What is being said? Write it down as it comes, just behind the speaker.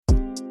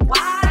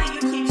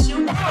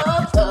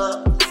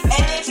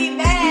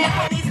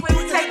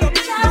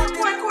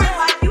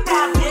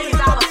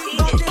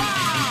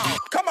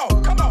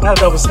not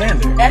a double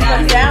standard. That's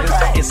what it sounds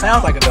like. It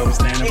sounds like a double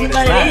standard, but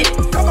But it's it not. is.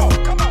 Come on.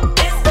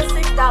 It's the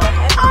 $6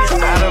 happy It's meal.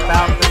 not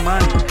about the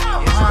money.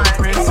 It's the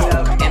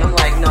principle. And I'm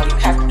like, no, you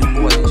have to do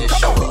more than just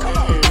show up.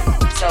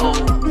 So,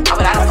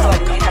 but I don't feel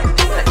like we have to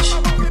do much.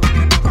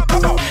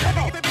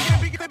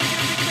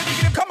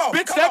 Come on.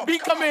 Bitch, that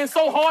beat come in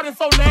so hard and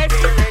so nasty.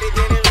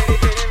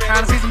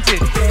 Trying to see some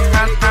titties.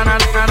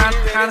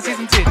 Trying to see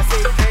some titties.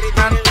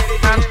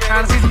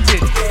 Trying to see some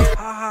titties.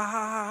 Ha ha ha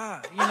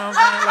ha ha. You know what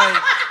I'm saying?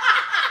 Like.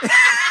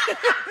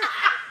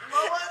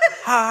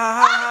 Ha ha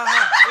ha ha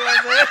ha. You know what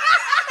I'm saying?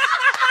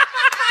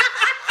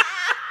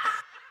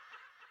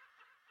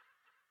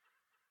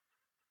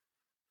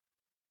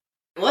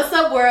 What's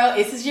up, world?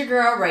 This is your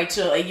girl,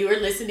 Rachel, and you are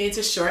listening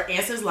to Short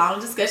Answers,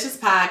 Long Discussions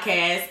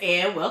podcast,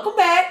 and welcome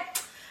back.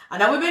 I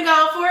know we've been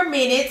gone for a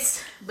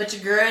minute, but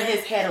your girl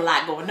has had a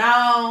lot going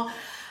on.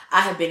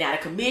 I have been out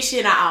of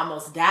commission. I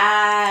almost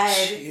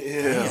died.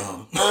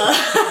 Yeah.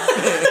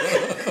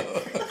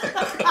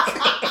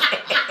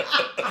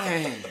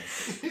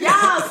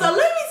 Y'all, so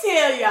let me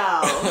tell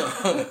y'all.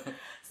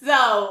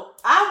 So,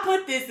 I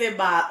put this in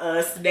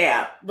my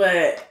Snap,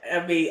 but,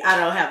 I mean, I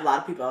don't have a lot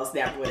of people on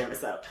Snap or whatever,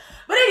 so.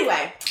 But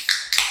anyway,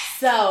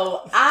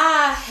 so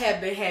I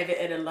have been having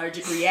an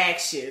allergic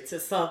reaction to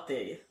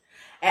something.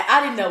 And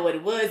I didn't know what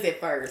it was at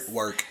first.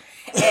 Work.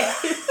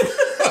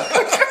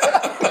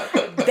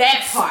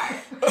 That part.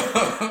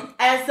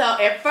 And so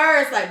at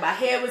first, like, my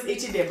head was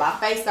itching and my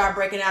face started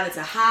breaking out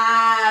into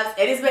hives.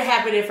 And it's been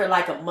happening for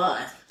like a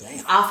month.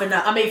 Damn. Off and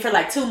on. I mean, for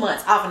like 2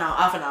 months. Off and on,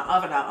 off and on,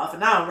 off and on, off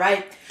and on,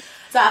 right?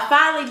 So I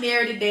finally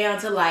narrowed it down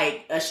to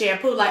like a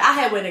shampoo. Like, I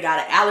had went and got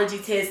an allergy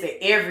test and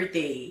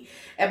everything.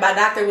 And my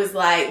doctor was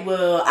like,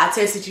 well, I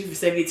tested you for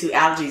 72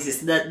 allergies.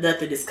 It's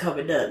nothing is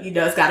coming up. You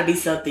know, it's got to be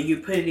something you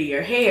put it in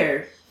your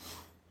hair.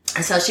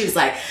 And so she was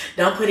like,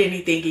 don't put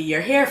anything in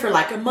your hair for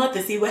like a month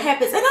and see what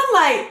happens. And I'm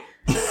like,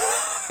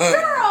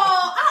 girl,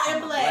 I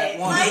am black.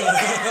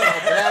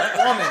 Black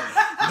woman.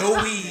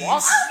 No weeds.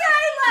 Okay,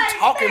 like,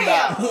 Talking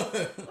damn. about.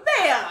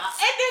 Damn.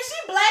 And then she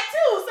black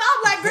too. So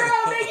I'm like, girl,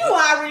 man, you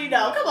already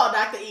know. Come on,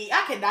 Dr. E.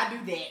 I cannot do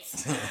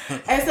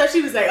that. And so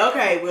she was like,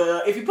 okay,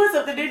 well, if you put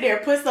something in there,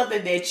 put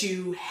something that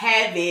you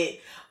haven't,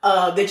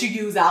 that you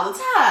use all the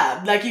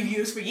time, like you've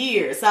used for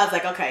years. So I was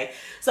like, okay.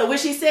 So when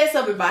she said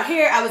something about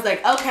hair, I was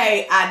like,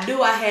 okay, I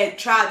knew I had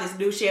tried this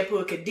new shampoo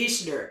and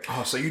conditioner.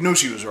 Oh, so you knew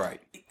she was right.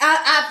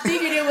 I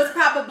figured it was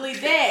probably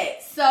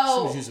that. So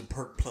She was using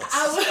Perk Plus.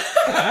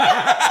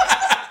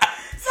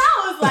 So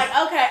I was like,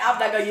 okay, I'm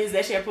not gonna use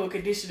that shampoo and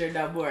conditioner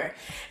no more.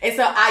 And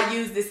so I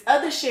used this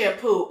other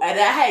shampoo, and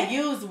I had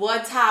used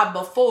one time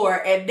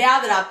before, and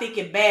now that I'm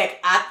thinking back,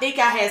 I think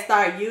I had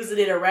started using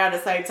it around the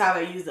same time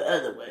I used the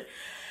other one.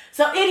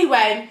 So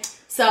anyway,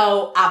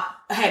 so I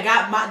had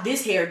got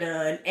this hair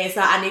done, and so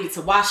I needed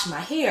to wash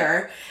my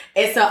hair,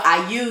 and so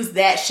I used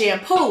that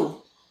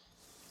shampoo.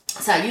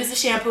 So I used the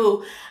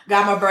shampoo,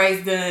 got my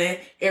braids done,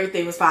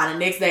 everything was fine. The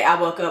next day I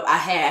woke up, I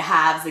had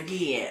hives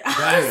again.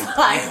 I was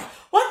like,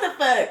 what the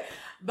fuck?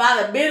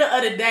 By the middle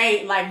of the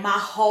day, like, my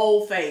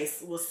whole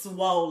face was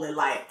swollen,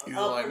 like, You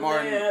up look like the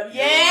Martin. lip. You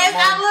Yes, look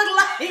like I look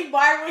like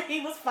Martin when he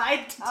was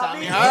fighting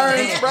Tommy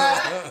Hearns, bro. I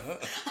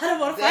don't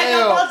want to fight Damn.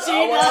 no more, I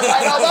Gina. wanna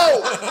fight no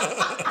more.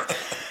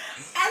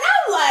 And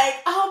I'm like,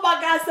 oh my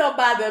God. So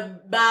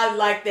by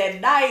like that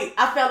night,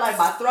 I felt like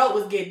my throat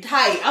was getting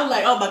tight. I'm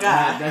like, oh my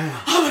God.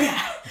 Oh my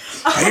God.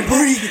 I can't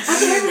breathe. I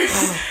can't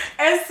breathe.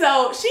 And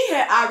so she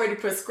had already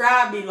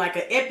prescribed me like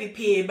an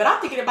EpiPen, but I'm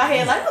thinking in my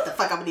head, like, what the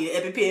fuck I'm gonna need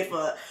an EpiPen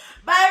for?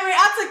 Baby,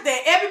 I took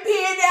that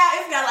EpiPen out.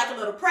 It's got like a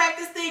little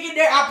practice thing in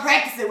there. I'm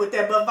practicing with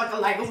that motherfucker,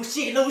 like, oh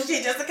shit,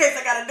 just in case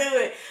I gotta do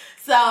it.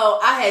 So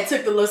I had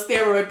took the little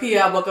steroid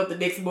pill. I woke up the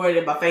next morning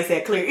and my face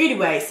had clear.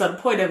 Anyway, so the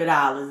point of it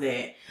all is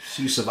that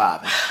She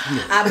surviving.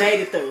 I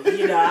made it through.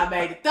 You know, I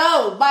made it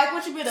through. Mike,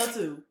 what you been up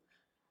to?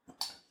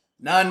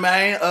 None,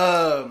 man.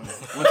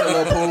 Went to a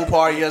little pool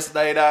party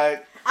yesterday, dog.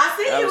 I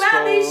see That you was out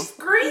cool. these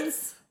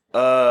streets.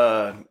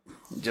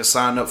 Just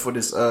signed up for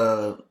this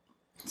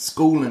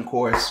schooling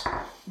course.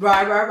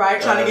 Right.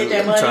 Trying to get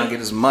that money. Trying to get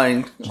this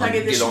money. Trying to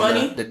get this on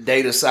money. The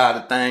data side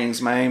of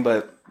things, man.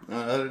 But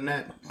other than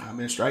that, I've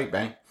been straight,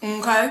 man.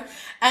 Okay.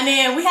 And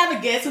then we have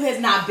a guest who has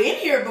not been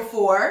here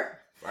before.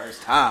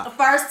 First time. A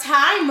first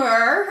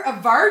timer, a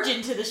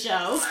virgin to the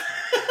show.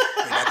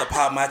 I got to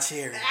pop my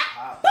cherry.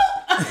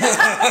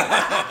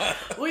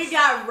 We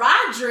got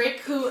Roderick,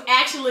 who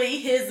actually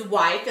his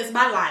wife is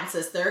my line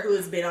sister, who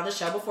has been on the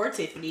show before,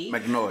 Tiffany.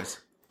 Make noise.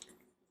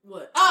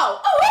 What?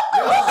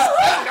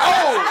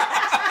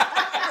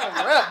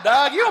 Rap,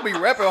 dog. You don't be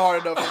rapping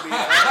hard enough for me.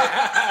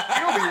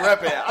 You don't be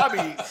rapping. I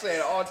be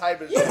saying all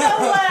type of You know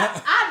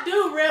what? I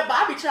do rap, but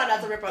I be trying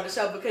not to rap on the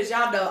show because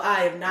y'all know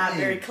I am not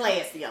very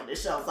classy on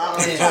this show, so I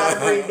don't be trying to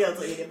bring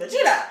guilt in it. But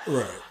you know.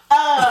 Right.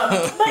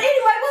 But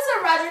anyway, what's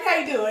up, Roderick? How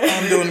you doing?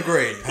 I'm doing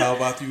great. How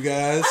about you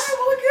guys?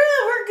 Oh,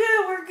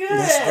 we're good.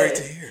 That's great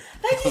to hear.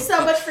 Thank you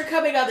so much for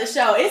coming on the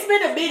show. It's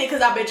been a minute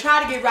because I've been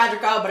trying to get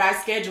Roderick on, but our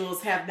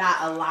schedules have not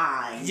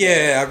aligned.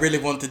 Yeah, I really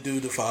wanted to do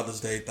the Father's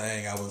Day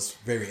thing. I was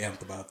very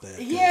amped about that.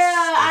 Yeah,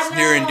 it's I know.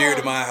 near and dear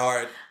to my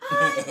heart.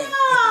 I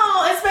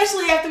know,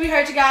 especially after we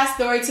heard your guys'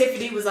 story.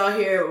 Tiffany was on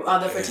here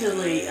on the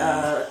fertility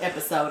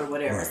episode or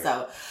whatever. Right.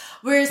 So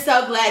we're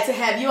so glad to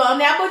have you on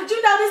now. But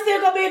you know this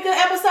still gonna be a good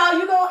episode.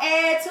 You gonna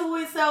add to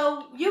it,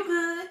 so you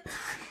good.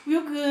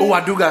 You good. Oh,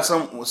 I do got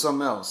something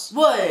else.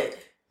 What?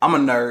 I'm a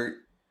nerd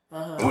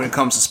when it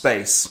comes to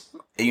space.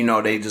 You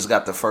know, they just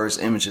got the first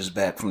images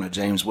back from the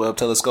James Webb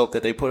telescope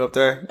that they put up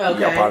there.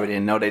 Okay. Y'all probably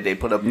didn't know they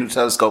put up a new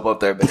telescope up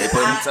there, but they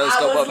put a new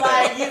telescope up there.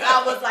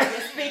 I was like,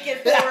 you're speaking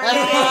for it.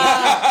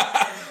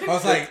 I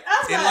was like,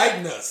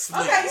 enlighten us,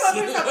 please. Okay, you want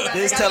me to talk about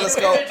This it?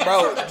 telescope,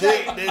 bro, the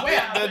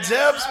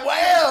James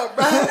Webb,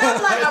 bro.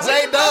 The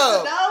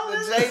J-Dub,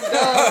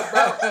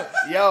 bro.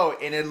 Yo,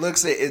 and it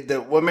looks at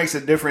it, what makes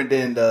it different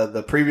than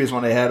the previous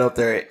one they had up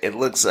there, it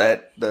looks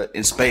at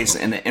in space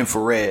in the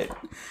infrared.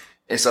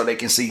 And so they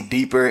can see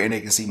deeper and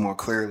they can see more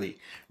clearly.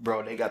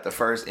 Bro, they got the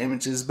first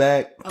images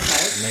back. Okay.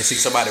 And they see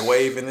somebody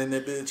waving in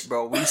that bitch.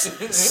 Bro, we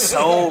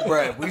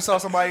if we saw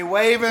somebody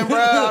waving, bro,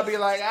 I'll be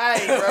like,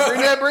 hey, bro,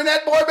 bring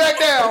that boy back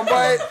down,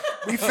 bro.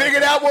 We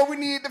figured out what we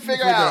needed to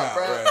figure out,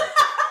 bro.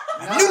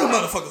 I knew the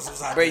motherfuckers was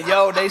out But there.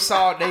 yo, they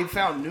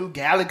found new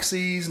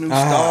galaxies, new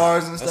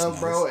stars and stuff,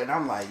 bro. And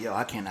I'm like, yo,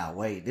 I cannot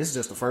wait. This is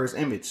just the first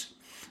image.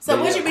 So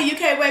But what yeah. you mean you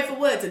can't wait for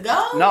what, to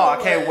go? No, I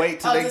Or can't what?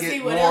 wait till Oh, they to get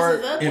see what more else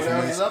is up there? what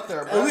else is up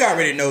there, bro. Well, we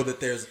already know that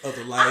there's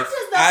other I life.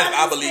 just don't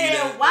I believe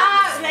understand that.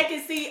 why they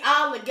can see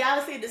all the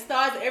galaxy, the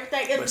stars, and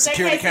everything. But They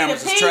security can't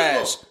see cameras the is people.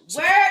 trash.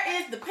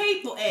 Where is the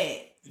people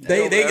at?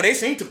 They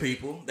seen the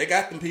people. They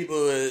got them people,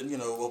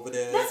 over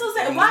there. That's what I'm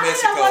saying. in Why New they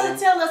don't want to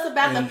Mexico. tell us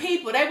about the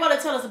people? They want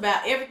to tell us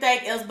about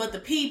everything else but the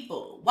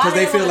people. Why Because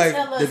they feel wanna like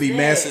tell us there be that?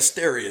 mass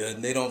hysteria,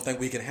 and they don't think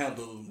we can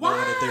handle knowing that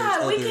Why?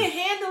 there's We other. can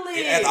handle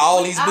it. After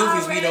all these We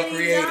movies we done already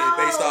created know,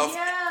 based off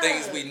yeah.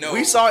 things we know.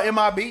 We saw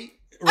MIB.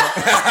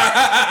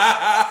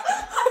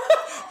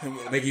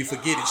 Make you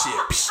forget and shit.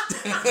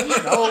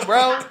 No,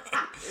 bro.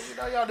 You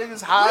know y'all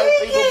niggas hide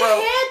We people, can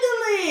bro. handle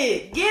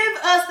it. Give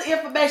us the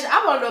information.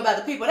 I want to know about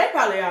the people. They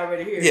probably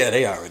already here. Yeah,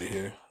 they already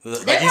here.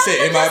 Like They you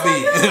said,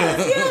 probably just like us.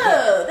 MIB.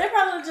 Yeah, they're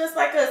probably just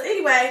like us.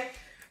 Anyway,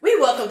 we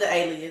welcome the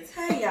aliens.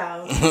 Hey,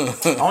 y'all.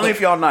 Only if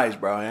y'all nice,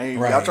 bro. Ain't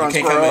Right, y'all you trying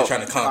can't to come square in up.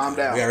 trying to Calm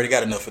conquer. down. We already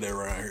got enough of that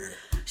around here.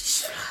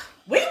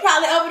 We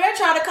probably over there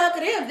trying to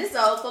conquer them. This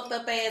old fucked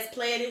up ass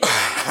planet. We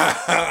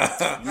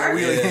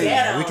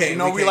can't. You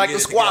know we can't like get to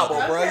it squabble,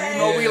 together. bro. You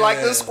know we like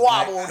to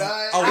squabble,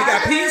 dog. Oh, we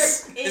got Earth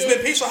peace. It's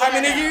been peace for how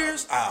many is ghetto.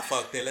 years?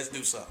 Fuck that. Let's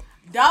do something.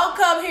 Don't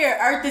come here.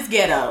 Earth is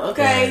ghetto.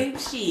 Okay,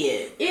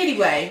 shit.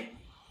 Anyway,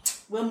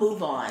 we'll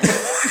move on.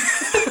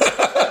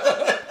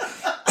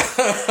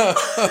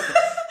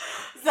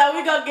 So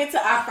we're gonna get to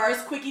our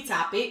first quickie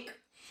topic.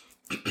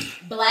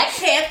 Black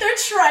Panther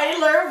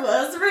trailer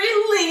was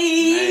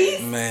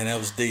released. Man, that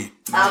was deep.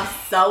 I'm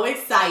so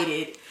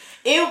excited.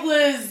 It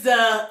was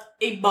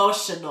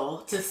emotional,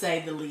 to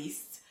say the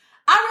least.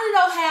 I really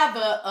don't have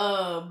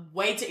a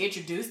way to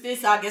introduce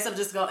this, so I guess I'm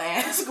just gonna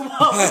ask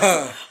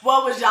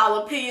what was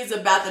y'all opinions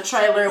about the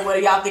trailer? What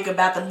do y'all think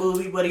about the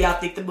movie? What do y'all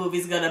think the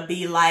movie's gonna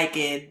be like?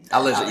 And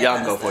I'll let all you. that Y'all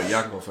kind can go of for it. stuff.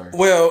 Y'all can go first.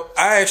 Well,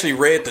 I actually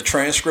read the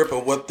transcript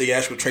of what the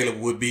actual trailer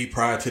would be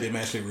prior to them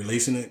actually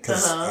releasing it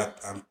because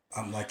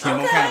I'm like him.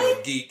 I'm kind of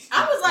a geek.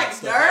 I was like,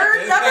 Stuff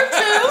nerd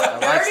that.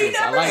 number two, like nerdy this.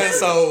 I number like two. this.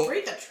 So,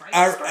 Read the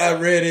transcript. I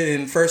read it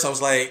and first I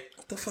was like,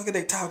 what the fuck are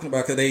they talking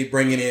about? Because they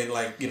bringing in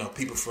like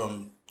people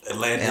from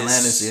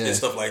Atlantis yeah. and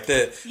stuff like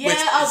that. Yeah, which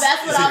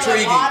that's what all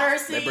the water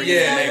scenes. bring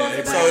Yeah,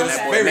 was so about. it's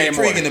Okay. very Name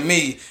intriguing more. to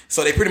me.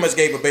 So they pretty much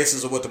gave a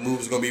basis of what the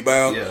movie's going to be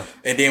about. Yeah.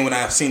 And then when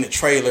I've seen the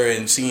trailer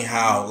and seen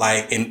how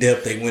like in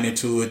depth they went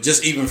into it,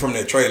 just even from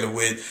that trailer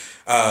with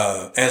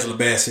Angela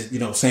Bassett,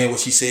 saying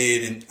what she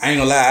said, and I ain't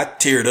gonna lie, I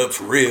teared up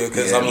for real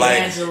because I'm like,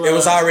 Angela. it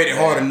was already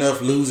hard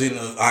enough losing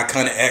an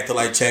iconic actor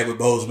like Chadwick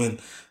Boseman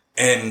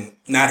and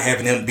not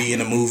having him be in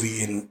a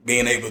movie and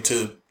being able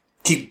to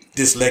keep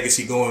this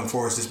legacy going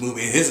for us, this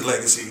movie, and his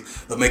legacy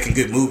of making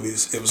good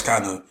movies. It was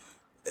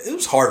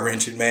heart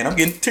wrenching, man. I'm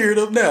getting teared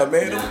up now,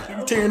 man.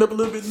 I'm tearing up a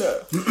little bit now.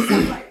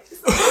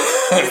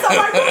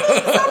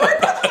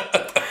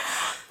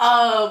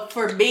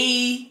 For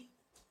me,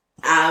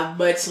 I'm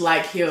much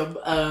like him.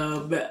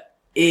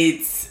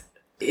 It's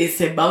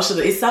emotional.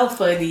 It's so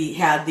funny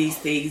how these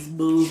things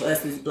move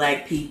us as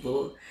Black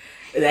people.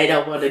 They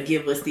don't want to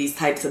give us these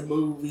types of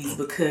movies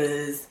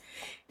because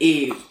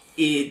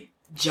it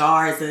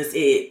jars us.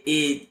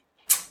 It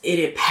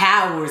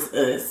empowers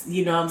us.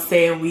 You know what I'm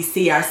saying? We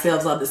see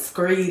ourselves on the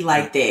screen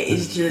like that.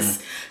 It's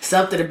just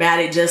something about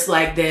it. Just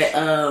like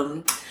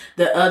that.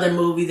 The other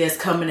movie that's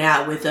coming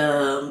out with I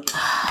was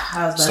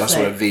about to Starts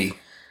say, with a V.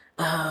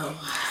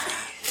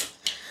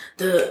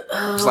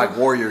 It's like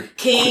Warrior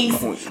Kings.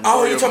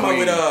 Oh, you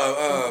talking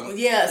about with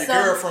Yeah, the so-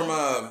 girl from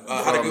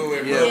How to Go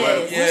With Yeah,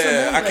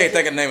 Yeah, I can't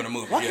think of the name of the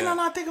movie. Why can I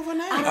not think of her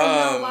name? I don't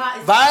know why.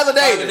 It's Viola Viola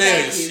Davis.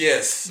 Davis, you.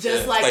 yes. just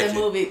yes, like thank the you.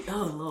 movie.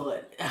 Oh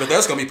Lord! But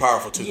that's gonna be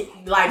powerful too.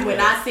 Like when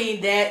I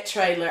seen that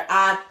trailer,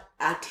 I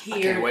I teared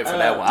I can't wait for up.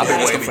 that one. I've been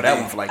Yeah, waiting for that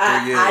one for like 3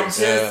 I years.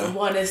 just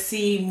want to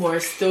see more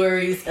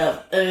stories of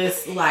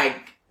us like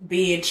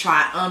being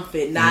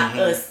triumphant, not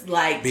us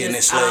like Being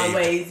just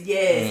enslaved.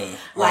 always,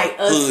 like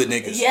us, hood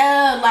niggas.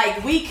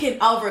 like we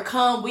can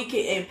overcome, we can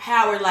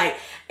empower, like,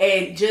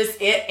 and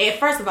just and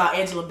first of all,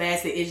 Angela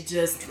Bassett is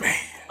just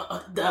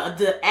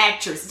the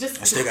actress.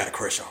 Just I still got a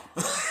crush on.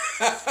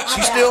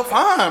 She's still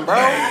fine, bro.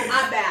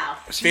 I bow.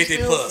 She's 50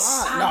 still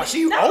plus. fine. No,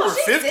 she's over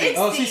 50. 60.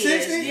 Oh, she's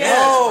 60? Yeah.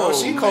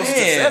 Oh, she close to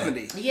man.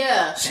 70.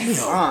 Yeah.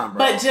 She's fine, bro.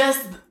 But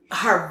just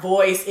her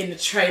voice in the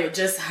trailer,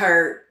 just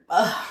her.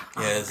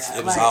 Yes,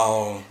 it was Like,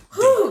 all.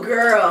 Whew,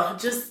 girl,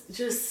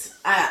 just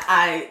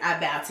I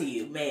bow to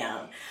you,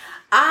 ma'am.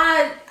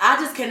 I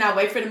just cannot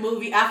wait for the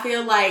movie. I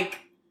feel like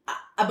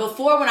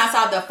before when I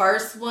saw the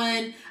first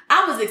one,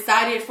 I was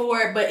excited for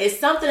it, but it's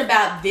something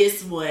about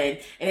this one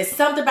and it's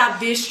something about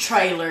this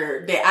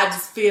trailer that I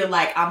just feel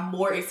like I'm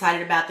more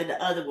excited about than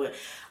the other one.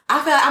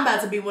 I feel like I'm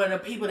about to be one of the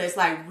people that's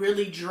like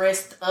really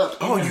dressed up.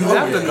 Oh, in the you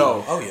have movie. to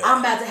go. Oh, yeah. I'm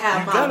about to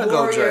have You my gotta go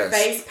warrior dressed.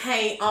 face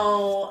paint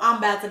on. I'm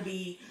about to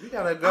be. We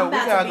gotta go. I'm We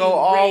about to gotta be go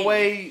all ready. the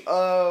way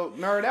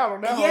nerd out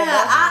on that one. Yeah,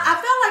 bro. I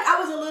felt like I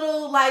was a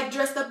little like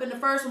dressed up in the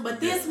first one,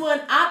 but this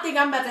one, I think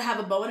I'm about to have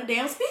a bow and a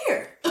damn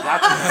spear.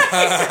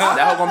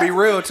 That was gonna be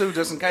real too,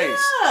 just in case.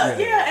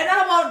 Yeah, and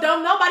I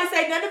don't nobody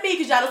say nothing to me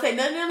because y'all don't say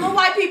nothing to them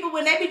white people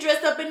when they be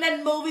dressed up in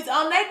that movies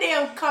on that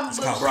damn comic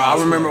book. Bro, I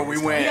remember we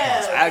went.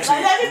 Yeah,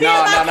 Actually, like, let me be in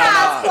my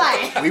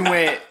cosplay. We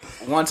went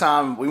one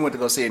time. We went to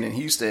go see it in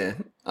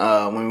Houston.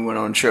 When we went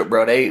on a trip,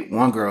 bro.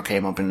 One girl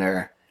came up in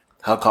there.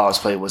 Her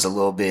cosplay was a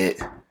little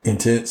bit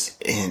Intense.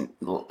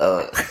 what What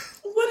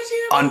did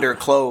you have?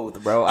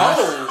 underclothed, bro. I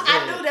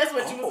knew that's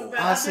what you was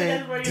about. I knew said,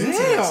 that's what you was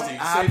about. damn,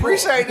 I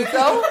appreciate it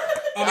though.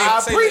 I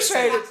say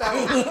appreciate it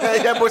though.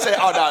 That boy said,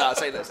 "Oh no,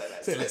 say that."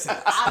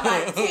 I'm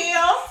like, Tim.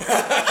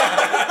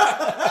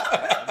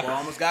 Boy,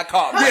 almost got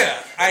caught.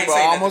 Yeah, I ain't Bro,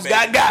 say almost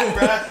nothing, got,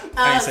 bro.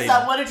 say So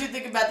that. what did you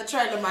think about the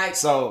trailer, Mike?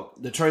 So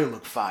the trailer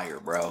looked fire,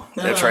 bro.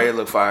 The trailer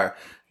looked fire.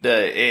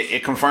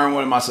 It confirmed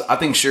one of my. I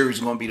think Shuri's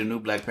going to be the new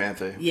Black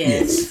Panther.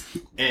 Yes.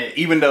 And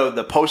even though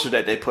the poster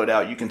that they put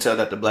out, you can tell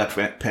that the Black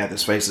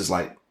Panther's face is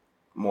like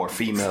more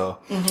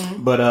female.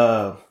 But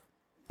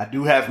I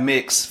do have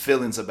mixed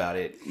feelings about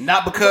it.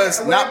 Not because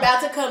We're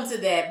about to come to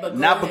that, but go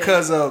not ahead.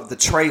 because of the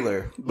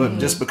trailer, but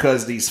just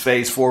because these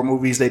Phase 4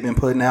 movies they've been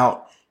putting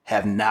out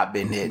have not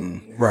been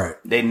hitting. Right.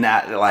 They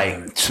not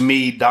like to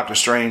me. Doctor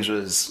Strange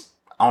was.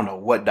 I don't know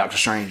what Doctor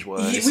Strange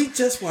was. Yeah, we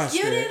just watched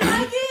You that. didn't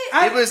like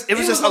it? It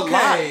was just a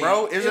lot,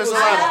 bro. It was just a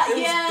lot.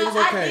 Yeah, it was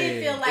I okay.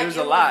 did feel like It was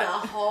a lot. a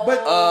whole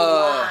But,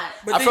 lot.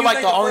 But I do feel you like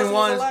think the only first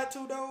one was ones- a lot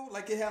too, though.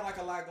 Like it had like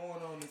a lot going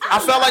on. I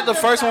felt like the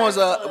first one was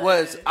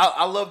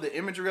I love the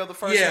imagery of the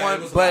first Yeah, it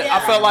one, was but like-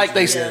 I felt like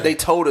Yeah. they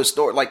told a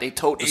story, like they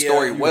told the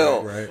story you're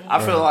well. right.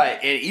 I feel like,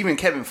 and even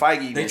Kevin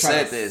Feige even try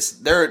said to- this.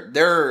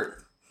 They're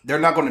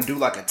not going to do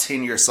like a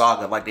 10-year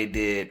saga like they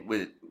did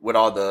with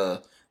all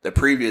the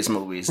previous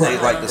movies. They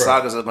the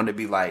sagas are going to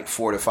be like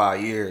 4 to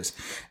 5 years,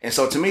 and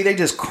so to me they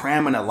just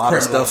cramming a lot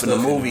of stuff in the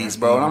movies,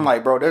 bro. And I'm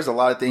like, bro, there's a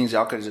lot of things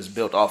y'all could have just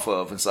built off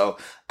of, and so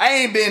I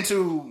ain't been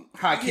too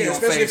high key on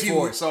especially Phase if you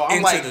 4. So I'm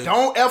into like, the-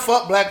 don't F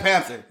up Black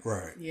Panther.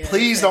 Right. Yeah,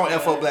 Please don't F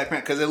exactly. up Black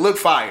Panther because it looked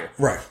fire.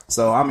 Right.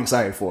 So I'm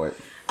excited for it.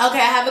 Okay,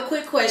 I have a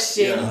quick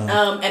question, and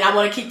I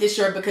want to keep this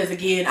short because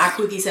again, our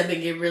quickies have been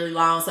getting really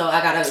long, so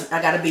I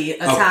gotta be a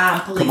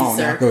time policer. come on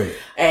now. Go ahead.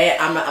 And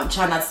I'm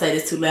trying not to say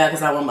this too loud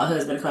because I want my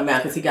husband to come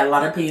out because he got a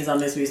lot of opinions on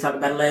this. We was talking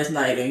about it last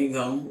night, and he's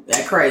gonna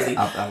act crazy.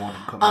 I want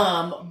him to come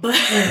out. But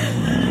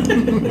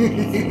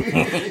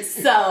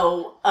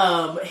so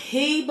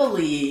he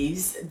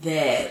believes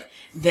that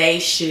they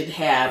should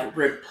have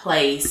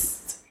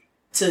replaced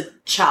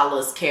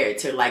T'Challa's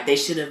character, like they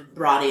should have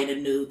brought in a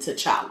new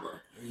T'Challa.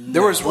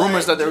 There was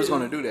rumors that they was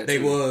going to do that. They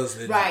too. was.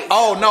 Right.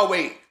 Oh no!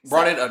 Wait,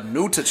 brought in a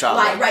new T'Challa.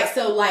 Like right,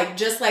 so like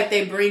just like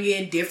they bring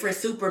in different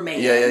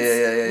Supermans,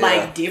 Yeah.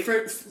 like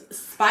different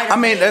Spider. I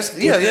mean, that's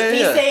He's yeah.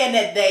 saying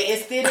that they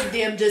instead of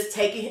them just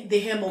taking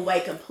him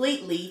away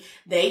completely,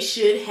 they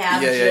should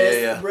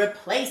have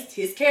replaced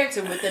his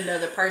character with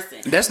another person.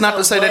 That's not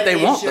to say that they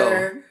won't,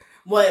 though.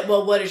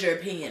 What is your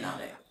opinion on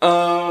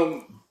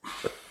it?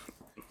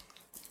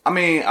 I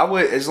mean, I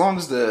would, as long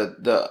as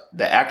the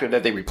actor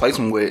that they replace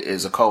him with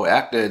is a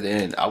co-actor,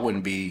 then I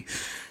wouldn't be.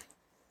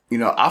 You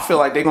know, I feel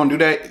like they're gonna do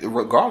that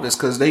regardless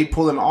because they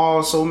pulling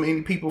so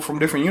many people from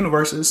different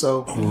universes,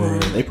 so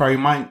they probably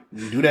might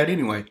do that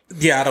anyway.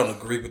 Yeah, I don't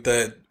agree with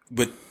that,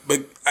 but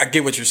I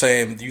get what you're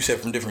saying. You said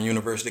from different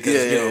universes because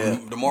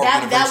the Marvel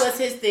universe. That was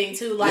his thing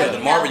too. Like the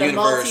Marvel the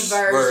universe,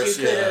 multiverse,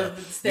 you could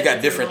have. You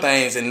got different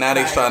things, and now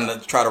they're trying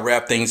to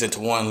wrap things into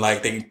one.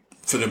 Like they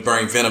to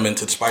bring Venom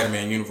into the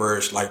Spider-Man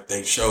universe, like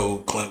they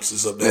showed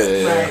glimpses of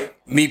that. Right.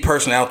 me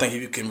personally, I don't think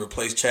you can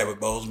replace Chadwick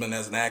Boseman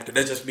as an actor.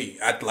 That's just me.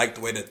 I like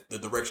the way that the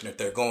direction that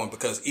they're going,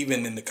 because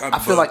even in the comic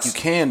books, I feel like you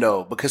can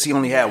though, because he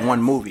only had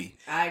one movie.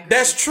 I agree.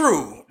 That's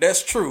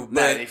true.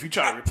 But But if you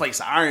try to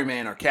replace Iron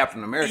Man or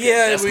Captain America,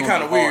 yeah, that's it'd be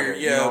kind of weird.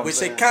 Which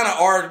they kind of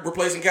are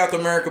replacing Captain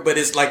America, but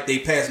it's like they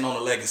passing on a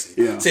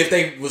legacy. Yeah. So if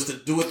they was to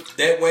do it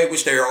that way,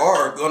 which they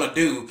are gonna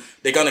do,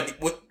 they're gonna.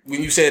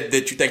 When you said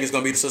that you think it's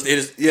gonna be the sister, it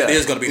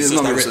is gonna be the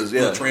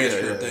sister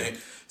transfer thing.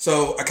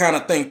 So I kind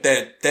of think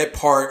that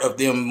part of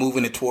them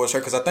moving it towards her,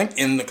 because I think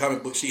in the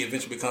comic book she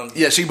eventually becomes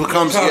Black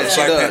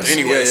Panther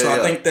anyway. So I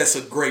think that's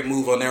a great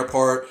move on their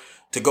part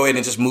to go ahead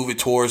and just move it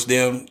towards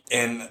them.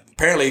 And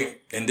apparently,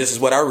 and this is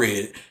what I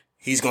read,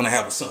 he's going to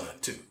have a son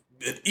too.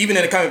 Even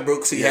in the comic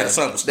books, he had a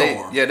son with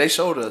Storm. They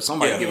showed us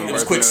somebody giving birth. It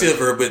was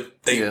Quicksilver, but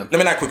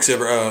not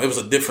Quicksilver. It was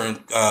a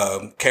different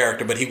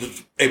character, but he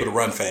was able to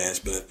run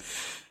fast. But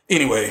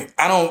anyway,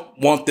 I don't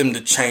want them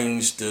to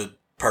change the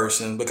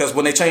person, because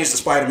when they changed the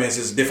Spider-Man,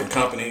 it's different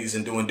companies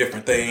and doing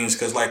different things.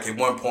 Because like at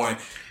one point,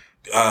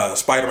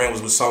 Spider-Man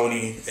was with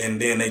Sony,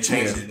 and then they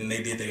changed it and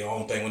they did their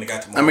own thing when they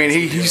got to Marvel. I mean,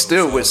 he's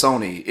still with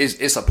Sony.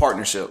 It's a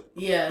partnership.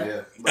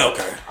 Yeah.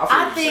 Okay.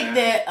 I think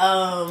that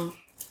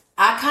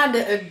I kind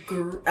of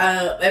agree.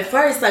 At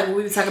first, like when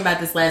we were talking about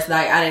this last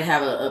night, I didn't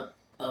have a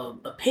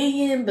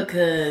opinion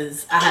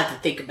because I had to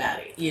think about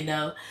it, you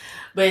know.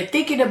 But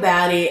thinking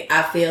about it,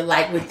 I feel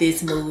like with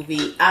this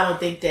movie, I don't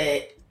think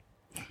that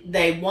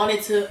they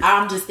wanted to.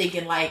 I'm just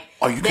thinking like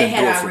you they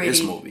had do it already for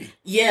this movie.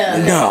 Yeah,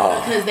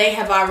 no, because they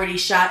have already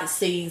shot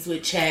scenes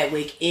with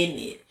Chadwick in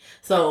it.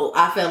 So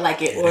I felt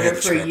like in order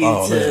for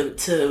you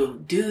to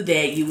do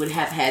that, you would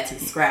have had to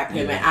scrap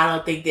him, and I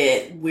don't think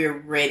that we're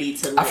ready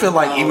to. I feel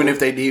like even if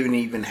they didn't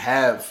even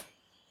have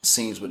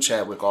scenes with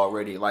Chadwick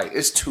already, like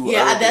it's too early.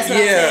 That's what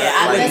I'm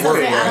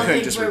saying. I don't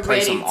think just we're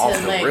replace ready him off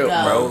to the let rip,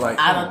 go. bro. Like,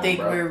 I don't think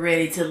we're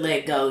ready to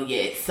let go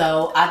yet.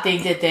 So I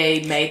think that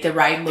they made the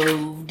right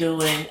move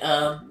doing,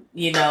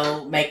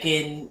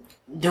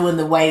 doing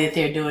the way that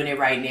they're doing it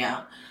right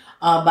now.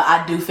 But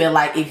I do feel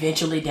like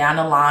eventually down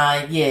the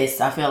line,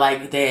 yes, I feel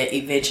like that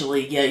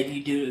eventually,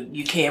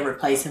 you can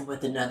replace him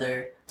with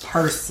another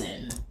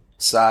person.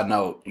 Side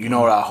note, you know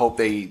what I hope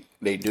they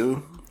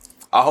do?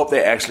 I hope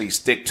they actually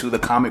stick to the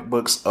comic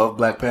books of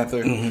Black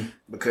Panther,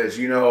 because,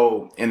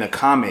 in the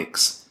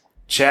comics,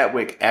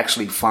 Chadwick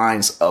actually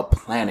finds a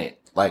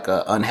planet, like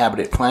an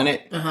uninhabited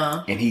planet,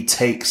 and he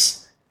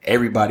takes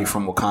everybody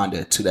from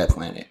Wakanda to that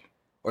planet.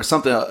 Or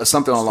something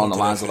along the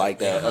lines of like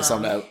that, or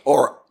something.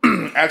 Or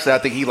actually, I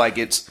think he like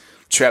gets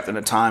trapped in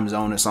a time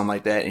zone or something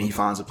like that, and he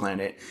finds a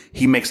planet.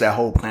 He makes that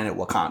whole planet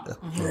Wakanda.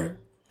 Right.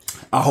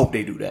 I hope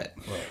they do that.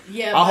 Right.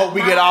 Yeah, I hope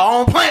we get our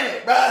own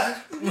planet, bro.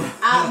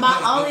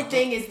 My only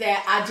thing is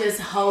that I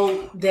just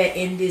hope that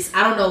in this,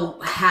 I don't know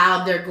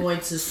how they're going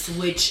to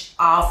switch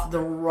off the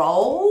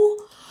role,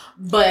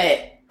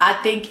 but I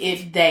think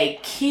if they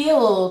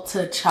kill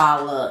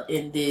T'Challa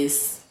in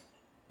this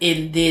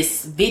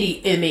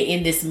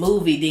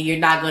movie, then you're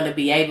not going to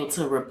be able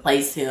to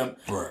replace him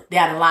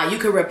down the line. You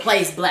can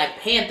replace Black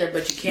Panther,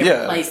 but you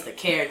can't replace the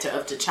character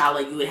of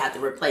T'Challa. You would have to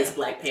replace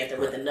Black Panther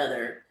with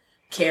another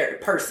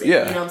person.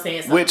 Yeah. You know what I'm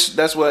saying? So, which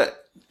that's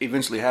what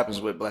eventually happens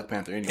with Black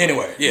Panther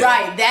anyway. Yeah.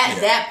 Right,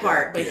 that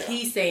part. But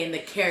he's saying the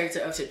character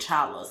of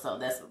T'Challa, so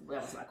that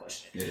was my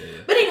question. Yeah.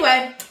 But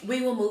anyway, we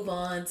will move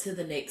on to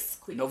the next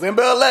quickie.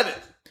 November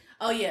 11th.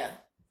 Oh yeah.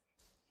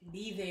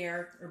 Be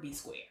there or be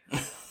square.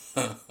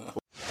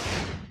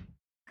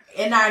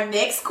 In our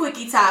next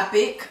quickie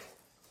topic,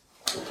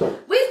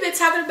 we've been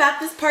talking about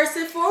this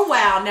person for a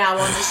while now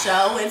on the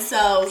show, and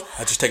so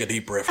I just take a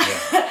deep breath.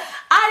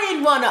 I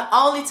didn't want to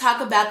only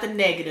talk about the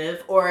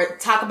negative or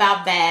talk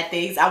about bad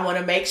things. I want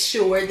to make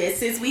sure that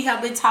since we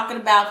have been talking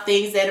about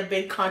things that have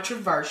been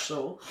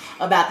controversial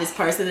about this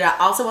person, that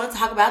I also want to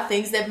talk about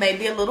things that may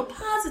be a little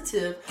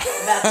positive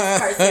about this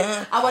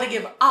person. I want to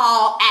give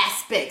all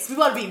aspects. We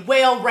want to be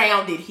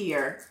well-rounded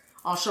here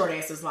on Short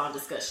Answers, Long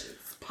Discussions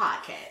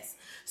podcast.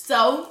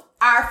 So,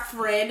 our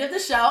friend of the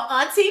show,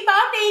 Auntie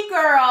Monique,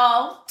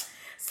 girl.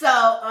 So,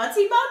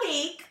 Auntie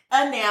Monique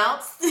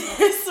announced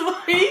this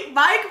week.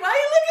 Mike, why are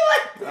you looking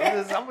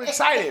like that? I'm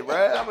excited,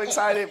 bro.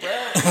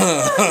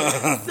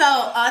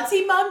 So,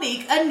 Auntie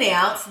Monique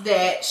announced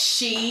that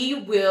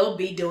she will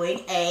be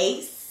doing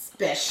a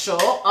special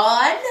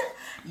on,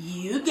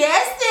 you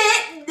guessed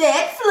it,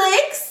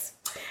 Netflix.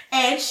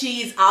 And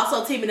she's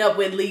also teaming up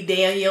with Lee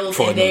Daniels,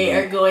 and they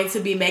are going to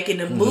be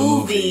making a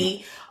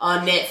movie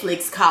on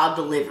Netflix called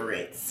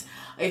Deliverance.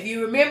 If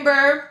you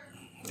remember,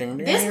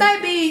 this may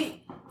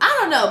be, I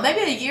don't know,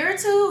 maybe a year or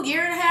two,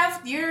 year and a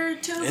half, year or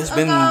two ago. It's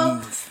been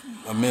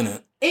a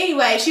minute.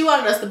 Anyway, she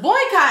wanted us to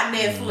boycott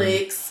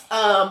Netflix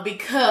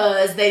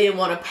because they didn't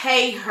want to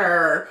pay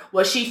her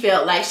what she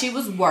felt like she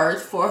was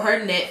worth for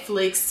her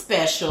Netflix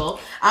special.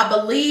 I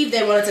believe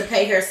they wanted to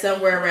pay her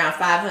somewhere around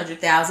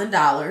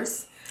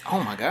 $500,000.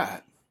 Oh my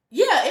God.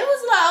 Yeah, it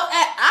was low.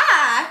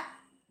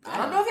 I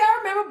don't know if y'all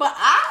remember, but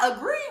I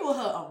agree with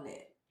her on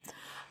that.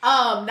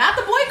 Not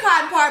the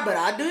boycotting part, but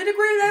I do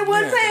agree they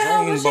wasn't paying her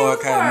what she was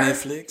boycotting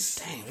worth.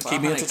 Netflix.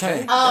 Keep me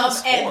entertained. And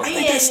I then,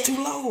 think that's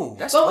too low.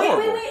 That's but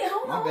horrible. wait,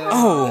 hold on.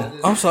 Oh,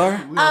 I'm sorry.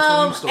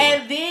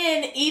 And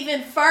then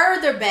even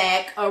further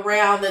back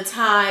around the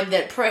time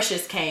that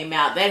Precious came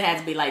out, that had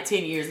to be like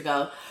 10 years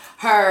ago,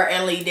 her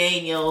and Lee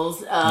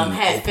Daniels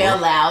had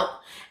fell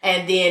out.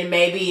 And then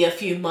maybe a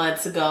few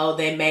months ago,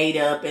 they made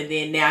up. And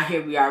then now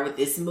here we are with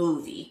this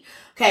movie.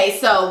 Okay,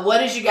 so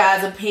what is you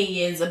guys'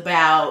 opinions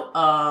about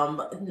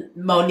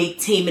Monique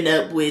teaming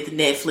up with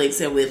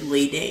Netflix and with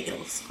Lee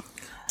Daniels?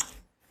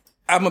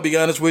 I'm gonna be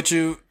honest with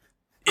you.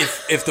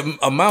 If the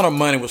amount of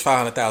money was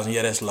 $500,000,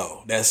 yeah, that's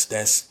low.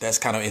 That's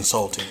kind of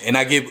insulting. And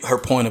I get her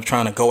point of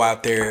trying to go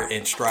out there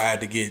and strive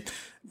to get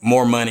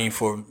more money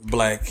for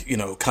black,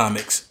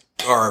 comics,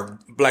 or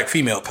black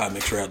female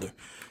comics rather.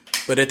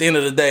 But at the end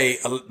of the day,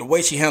 the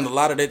way she handled a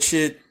lot of that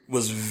shit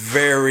was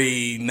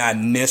very not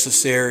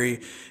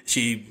necessary.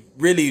 She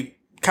really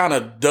kind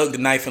of dug the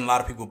knife in a lot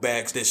of people's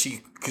backs that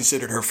she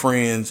considered her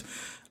friends.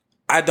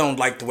 I don't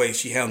like the way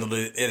she handled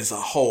it as a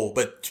whole,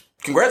 but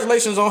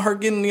congratulations on her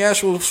getting the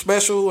actual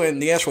special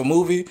and the actual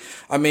movie.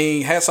 I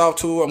mean, hats off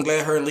to her. I'm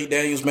glad her and Lee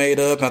Daniels made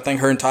up. And I think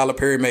her and Tyler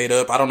Perry made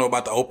up. I don't know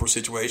about the Oprah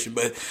situation,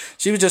 but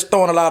she was just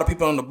throwing a lot of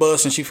people on the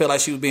bus and she felt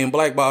like she was being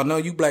blackballed. No,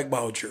 you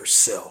blackballed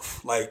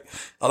yourself. Like,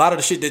 a lot of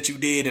the shit that you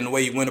did and the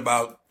way you went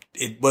about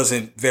it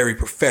wasn't very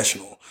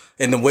professional.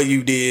 And the way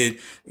you did,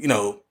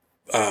 D.L.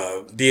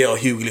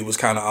 Hughley was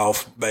kind of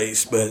off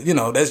base. But,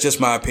 that's just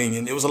my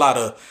opinion. It was a lot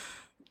of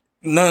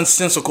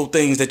nonsensical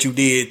things that you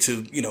did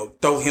to,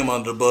 throw him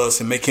under the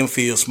bus and make him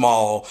feel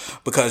small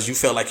because you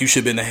felt like you should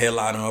have been the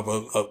headliner of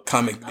a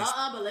comic. But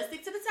let's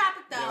stick to the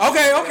topic though.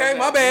 Okay,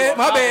 my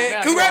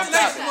bad.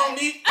 Congratulations,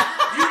 Monique.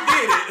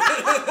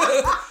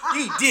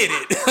 You did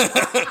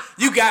it.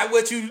 You got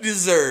what you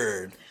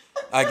deserved,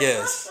 I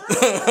guess.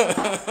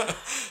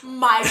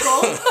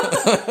 Michael.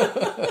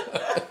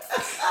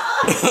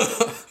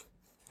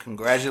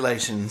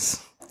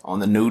 Congratulations on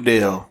the new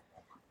deal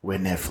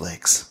with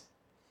Netflix.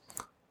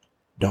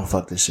 Don't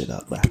fuck this shit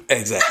up, bro.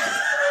 Exactly.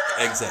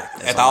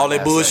 After all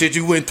that bullshit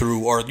you went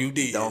through or you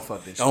did. Don't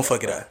fuck this shit Don't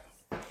fuck it up.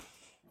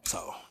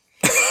 So.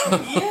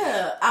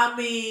 Yeah, I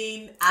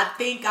mean, I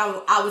think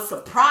I was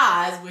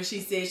surprised when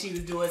she said she was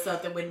doing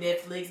something with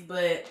Netflix,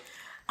 but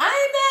I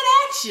ain't mad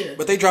at you.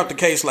 But they dropped the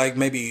case like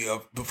maybe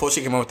before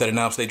she came out with that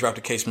announcement. They dropped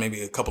the case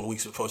maybe a couple of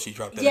weeks before she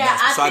dropped that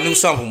announcement. So I knew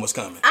something was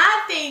coming.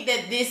 I think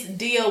that this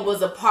deal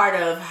was a part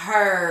of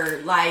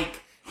her,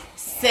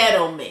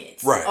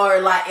 settlement, right? Or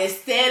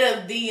instead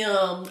of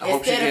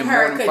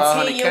her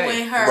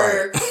continuing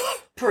her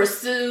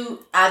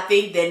pursuit, I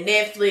think that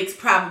Netflix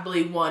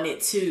probably wanted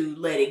to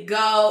let it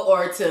go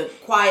or to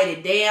quiet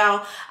it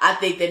down. I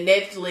think that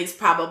Netflix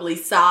probably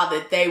saw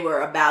that they were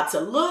about to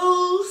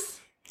lose.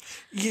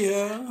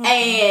 Yeah.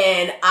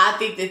 And I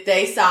think that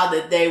they saw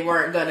that they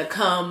weren't going to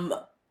come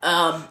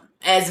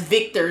as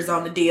victors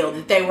on the deal,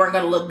 that they weren't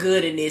going to look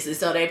good in this. And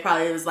so they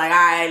probably was like, all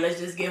right, let's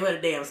just give her the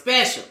damn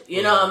special.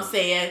 You know what I'm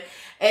saying?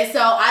 And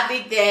so I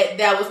think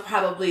that was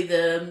probably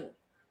the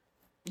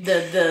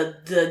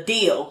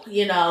deal,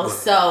 Right.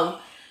 So,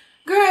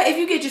 girl, if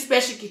you get your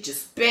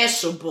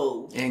special,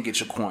 boo. And get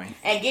your coin.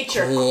 And get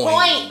your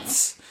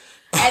coins.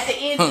 At the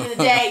end of the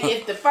day,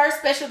 if the first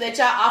special that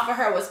y'all offer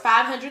her was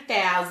 $500,000,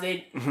 I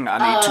need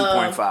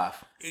 2.5.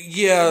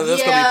 Yeah,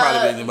 that's gonna be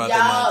probably about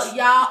that much.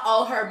 Y'all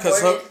owe her more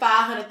than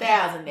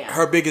 $500,000 now.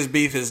 Her biggest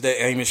beef is that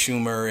Amy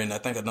Schumer and I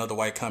think another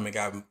white comic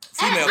female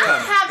comic I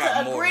have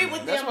got to more agree than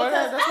with that.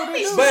 them because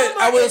Amy Schumer But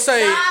I will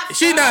say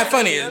she's not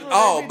funny. funny at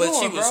all. But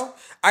she was.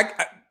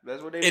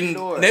 That's what they in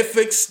doing.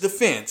 Netflix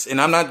defense, and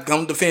I'm not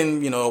gonna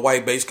defend a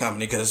white-based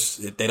company because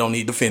they don't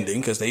need defending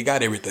because they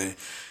got everything.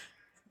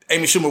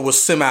 Amy Schumer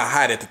was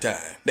semi-hot at the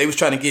time. They was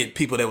trying to get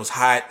people that was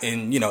hot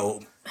and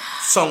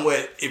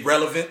somewhat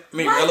irrelevant.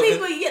 People,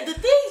 the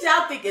things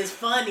y'all think is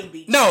funny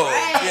be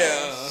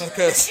trash.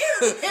 because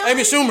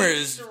Amy Schumer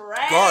is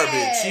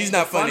garbage. She's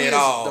not funny at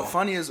all. The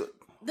funniest,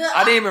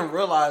 I didn't even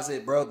realize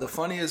it, bro. The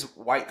funniest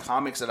white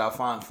comics that I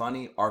find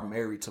funny are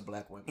married to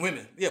black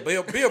women. Yeah,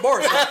 Bill Burr. Bill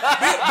Burr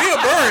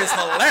is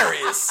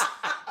hilarious.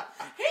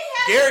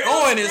 Gary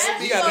Owen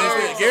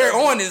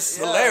is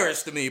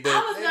hilarious to me, but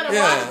I was gonna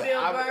watch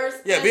Bill Burr's.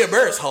 Yeah, Bill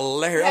Burr is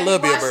hilarious. I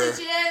love Bill Burr.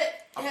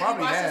 I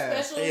probably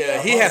have.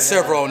 Yeah, he has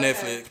several on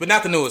Netflix, but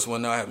not the newest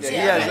one. No, I haven't seen. He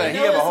has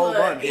a whole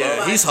bunch.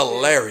 Yeah, he's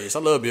hilarious. I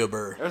love Bill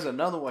Burr. There's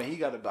another one. He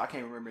got I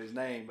can't remember his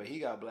name, but he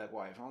got a black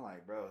wife. I'm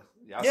like, bro.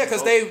 Yeah,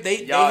 because they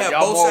have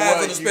both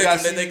sides of the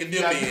spectrum that they can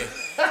dip in.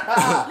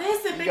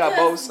 Listen,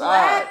 because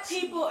black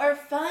people are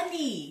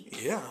funny.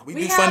 Yeah, we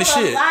do funny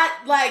shit.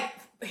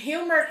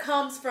 Humor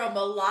comes from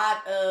a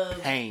lot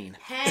of pain.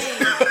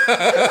 And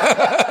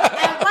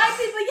white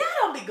people, y'all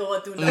don't be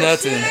going through no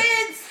shit.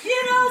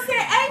 You know what I'm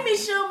saying? Amy Amy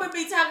Schumer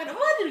be talking.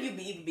 What do you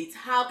even be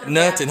talking about?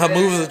 Nothing. Her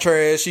movies are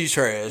trash. She's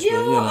trash. You but,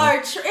 you know.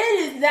 are.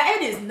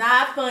 It is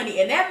not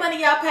funny. And that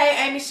money y'all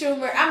pay Amy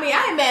Schumer. I mean,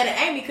 I ain't mad at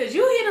Amy because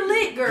you hit a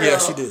lick, girl. Yeah,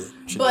 she did.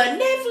 But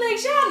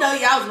Netflix, y'all know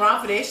y'all was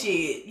wrong for that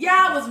shit.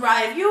 Y'all was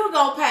right. If you were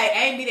gonna pay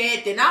Amy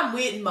that, then I'm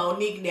with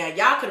Monique now.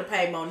 Y'all could have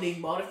paid Monique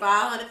more than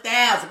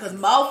 $500,000 because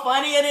more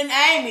funnier than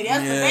Amy.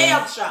 That's the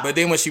damn show. But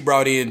then when she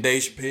brought in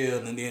Dave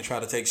Chappelle and then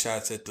tried to take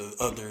shots at the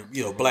other,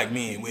 black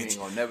men, which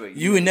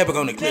you ain't never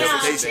gonna clear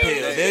with Dave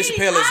Chappelle. Dave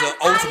Chappelle is an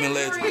ultimate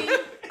legend.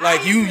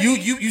 Like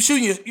you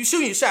shooting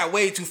your shot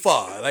way too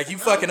far. Like you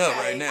fucking up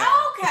right now.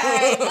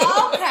 Okay.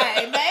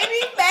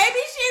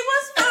 Maybe she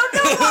was from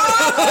the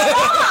wrong.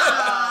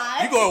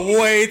 You going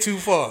way too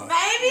far.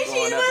 Maybe she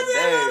was a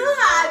little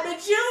high,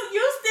 but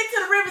you stick to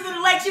the rivers and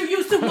the lakes you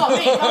used to,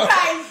 Monique.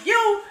 Okay,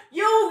 you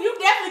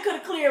definitely could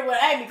have cleared what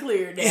Amy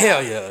cleared. Now.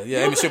 Hell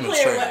yeah. Amy Schumer's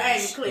cleared trash. what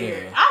Amy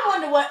cleared. Yeah. I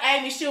wonder what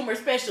Amy Schumer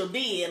special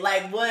did.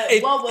 Like what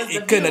was the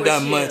It couldn't have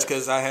done viewership? much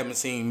because I haven't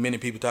seen many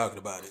people talking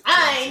about it.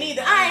 I ain't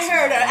either. I ain't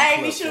heard an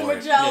Amy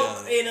Schumer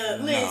joke in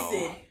a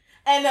listen.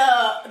 And the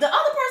other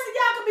person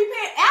y'all could be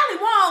paying, Ali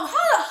Wong,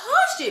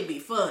 her shit be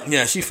funny.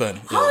 Yeah, she funny.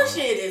 Her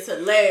shit is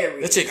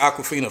hilarious. That chick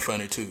Aquafina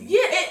funny too.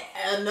 Yeah,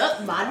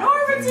 another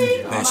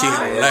minority. Man, she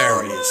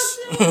hilarious.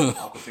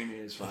 Aquafina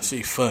is funny.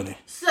 She funny.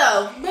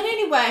 So, but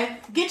anyway,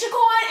 get your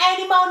coin,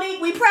 Andy Monique.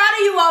 We proud of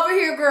you over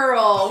here,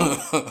 girl.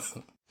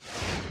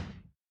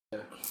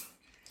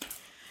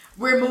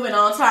 We're moving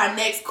on to our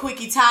next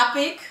quickie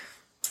topic.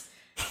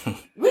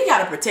 We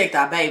gotta protect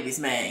our babies,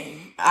 man.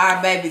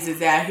 Our babies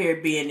is out here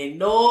being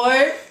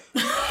ignored.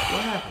 What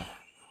happened?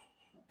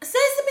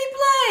 Sesame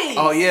Play.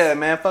 Oh yeah,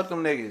 man. Fuck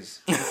them niggas.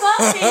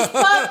 Fuck these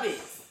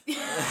puppets.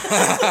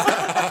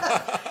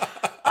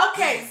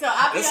 Okay, so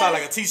I'll be That sound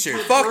like a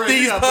t-shirt. Fuck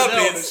these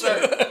puppets.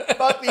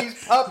 Fuck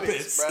these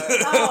puppets, bro.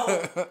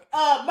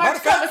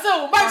 Merch coming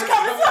soon. Merch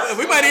coming soon.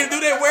 We might even do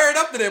that. Wear it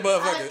up to that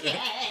motherfucker. Okay.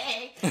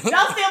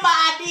 Don't steal my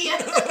idea.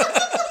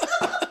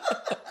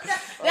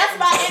 That's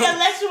my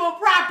intellectual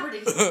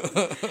property.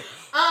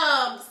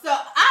 So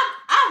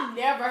I've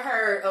never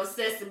heard of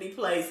Sesame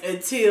Place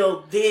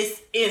until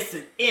this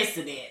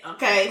incident.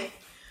 Okay,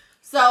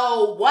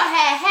 so what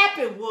had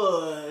happened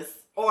was,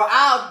 or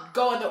I'll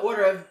go in the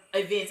order of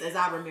events as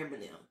I remember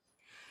them.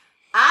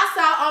 I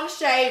saw on the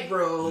Shade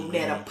Room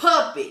that a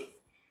puppet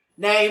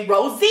named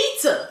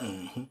Rosita,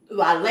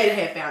 who I later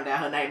had found out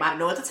her name, I didn't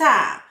know at the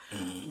time,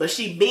 but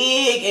she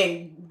big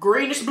and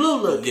greenish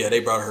blue looking. Yeah, they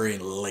brought her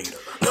in later.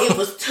 It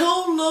was two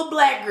little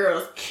black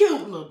girls,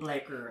 cute little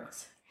black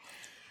girls.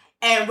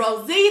 And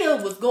Rosita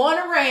was going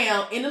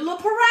around in a little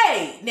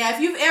parade. Now,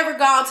 if you've ever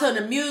gone to an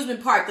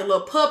amusement park, the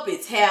little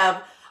puppets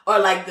have, or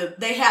like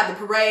they have the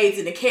parades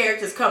and the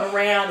characters come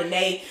around and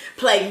they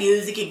play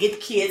music and get the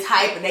kids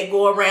hype and they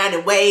go around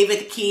and wave at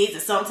the kids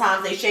and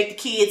sometimes they shake the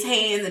kids'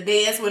 hands and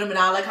dance with them and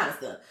all that kind of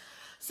stuff.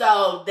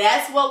 So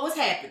that's what was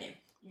happening.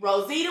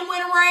 Rosita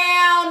went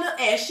around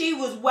and she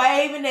was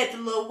waving at the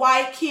little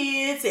white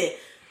kids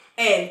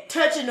and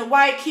touching the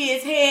white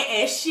kids' hand,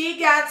 and she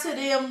got to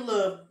them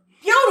little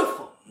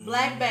beautiful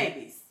black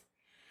babies.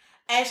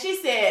 And she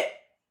said,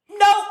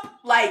 nope,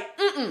 like,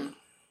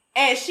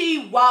 and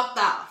she walked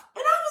off.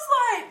 And I was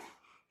like,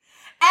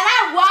 and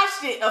I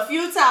watched it a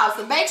few times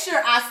to make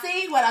sure I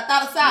see what I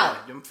thought I saw.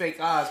 Yeah, them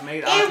fake eyes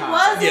made eye It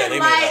contact. wasn't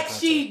like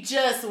she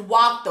just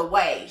walked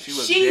away. She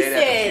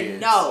said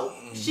no.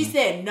 She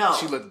said no.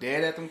 She looked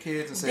dead at them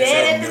kids and said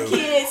dead at the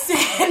kids,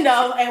 said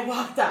no, and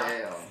walked off.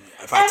 Damn.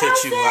 If I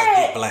touch you, I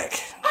get black.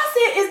 I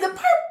said, is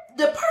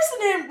the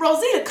person in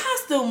Rosita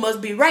costume must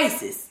be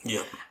racist.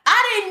 Yep.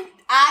 I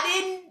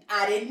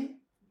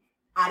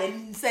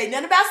didn't say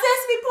nothing about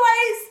Sesame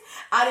Place.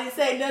 I didn't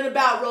say nothing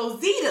about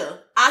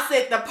Rosita. I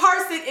said the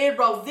person in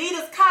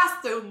Rosita's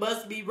costume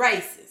must be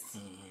racist.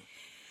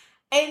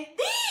 And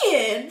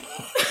then,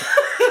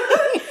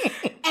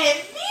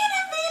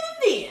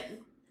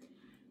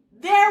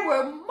 there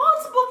were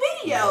multiple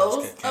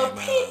videos of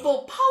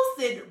people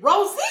posting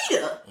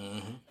Rosita.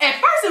 At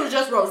first, it was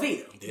just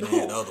Rosita. Then they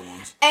had the other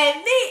ones.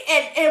 And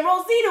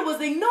Rosita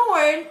was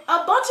ignoring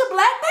a bunch of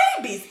black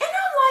babies. And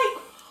I'm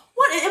like,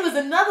 what? It was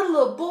another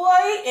little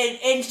boy,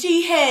 and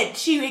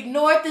she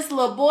ignored this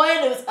little boy,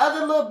 and there was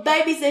other little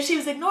babies that she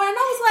was ignoring. And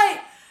I was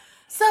like,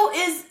 so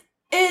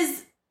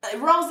is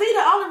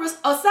Rosita only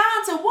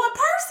assigned to one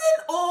person,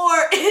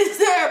 or is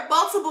there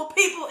multiple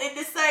people in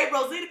the same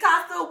Rosita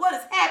costume? What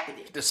is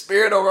happening? The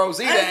spirit of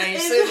Rosita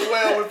ain't sitting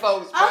well with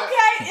folks.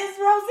 Okay, it's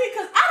Rosita,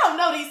 because I don't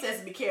know these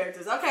Sesame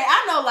characters. Okay,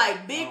 I know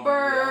like Big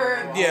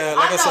Bird. Yeah,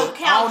 like I know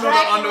Count Dracula.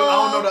 I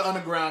don't know the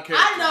underground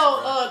characters. I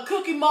know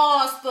Cookie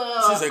Monster.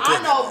 I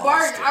know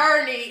Bert and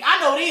Ernie. I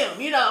know them,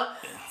 you know.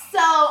 So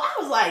I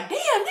was like,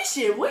 damn, this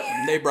shit weird.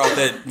 They brought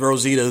that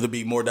Rosita to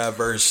be more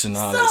diverse and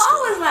all that stuff. So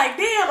I was like,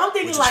 damn, I'm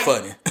thinking like,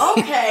 funny.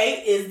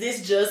 Okay, is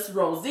this just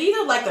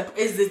Rosita? Like,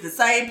 is this the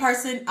same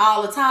person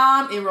all the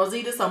time in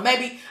Rosita? So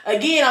maybe,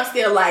 again, I'm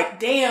still like,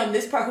 damn,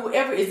 this part,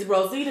 whoever is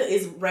Rosita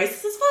is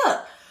racist as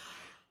fuck.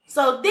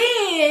 So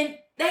then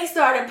they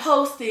started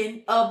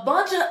posting a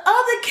bunch of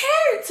other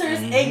characters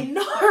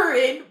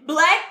ignoring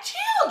black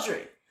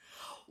children.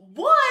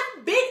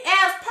 one big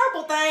ass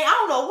purple thing, I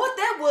don't know what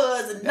that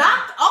was,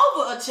 knocked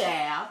over a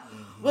child,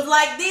 was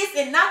like this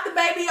and knocked the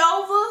baby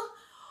over.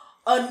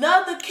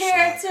 Another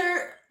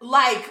character,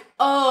 like,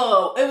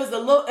 it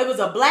was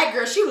a black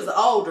girl. She was an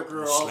older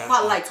girl,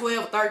 probably like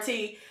 12,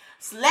 13.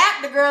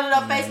 Slapped the girl in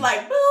her face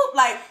like boop,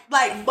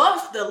 like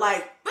bumped her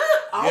like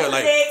boop on the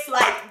necks,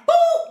 like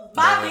boop,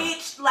 bye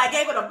bitch, like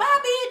gave it a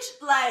bye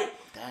bitch, like.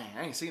 Dang,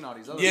 I ain't seen all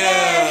these other.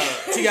 Yeah,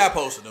 T.I.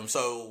 posted them,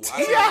 so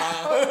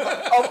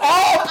of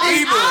all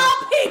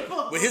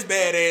people with his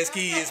badass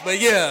kids, but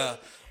yeah.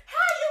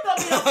 How you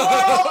gonna be a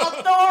moral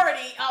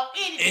authority on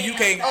anything? And you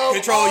can't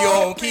control your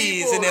own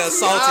kids and they're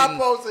assaulting.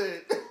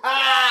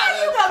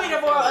 How you gonna be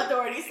the moral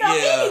authority? So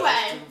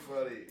anyway,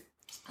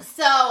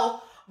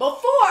 so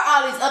before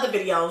all these other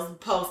videos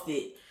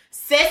posted,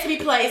 Sesame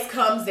Place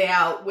comes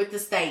out with the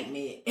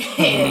statement,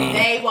 and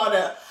they want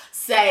to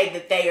say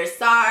that they are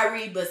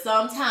sorry, but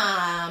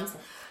sometimes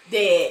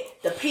that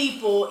the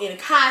people in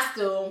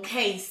costume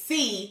can't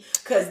see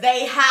because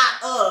they high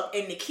up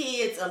and the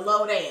kids are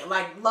low down,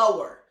 like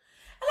lower.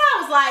 And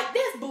I was like,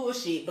 this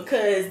bullshit,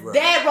 because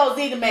Dad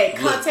Rosita made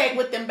contact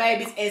with them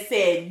babies and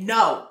said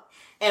no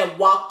and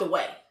walked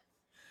away.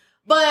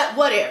 But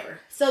whatever.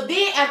 So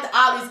then after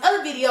all these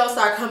other videos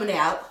start coming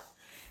out,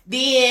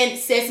 then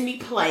Sesame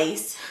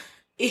Place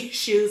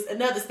issues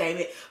another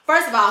statement.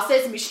 First of all,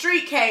 Sesame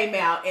Street came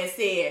out and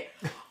said,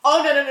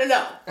 oh,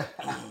 no.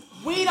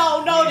 We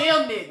don't know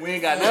them niggas. We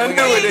ain't got nothing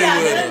to do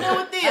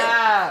with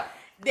them.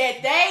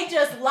 That they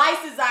just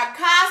license our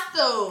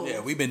costumes. Yeah,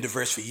 we've been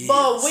diverse for years.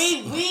 But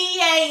we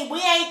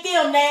ain't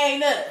them, they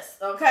ain't us.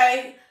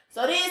 Okay?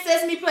 So then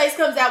Sesame Place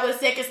comes out with a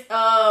second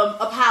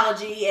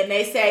apology, and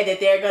they say that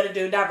they're gonna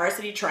do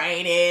diversity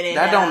training and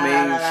that don't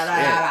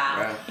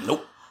mean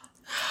nope.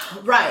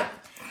 Right.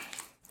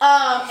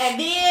 And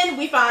then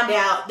we find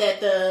out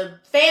that the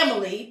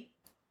family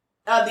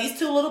of these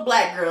two little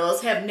black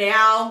girls have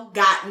now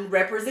gotten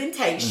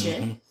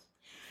representation.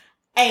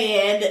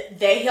 And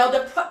they held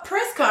a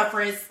press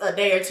conference a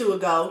day or two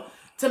ago.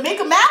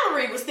 Tamika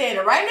Mallory was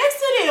standing right next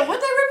to them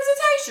with their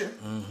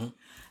representation.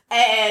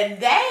 And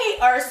they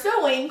are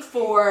suing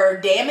for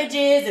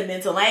damages and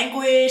mental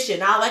anguish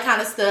and all that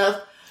kind of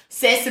stuff.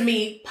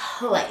 Sesame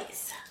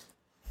Place.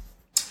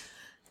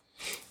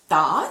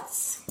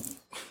 Thoughts?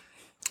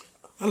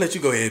 I'll let you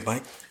go ahead,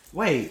 Mike.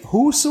 Wait,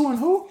 who's suing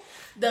who?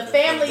 The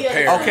family of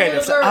parents. Okay,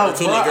 the girls.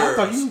 two little girls. I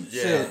thought you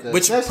said that.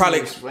 Which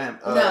probably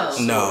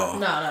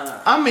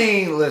No. I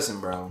mean, listen,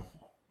 bro.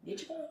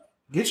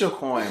 Get your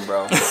coin,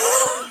 bro.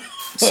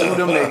 Sue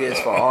them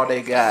niggas for all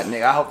they got,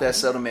 nigga. I hope that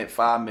settlement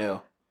 $5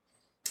 million.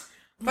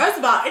 First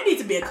of all, it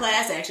needs to be a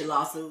class action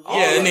lawsuit.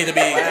 Yeah, it needs to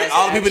be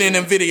all the people in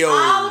them videos.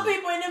 All the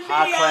people in them videos.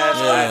 High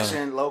class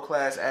action, low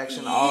class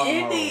action, all of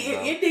them.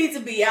 It needs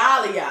to be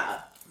all of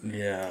y'all.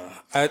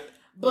 Yeah.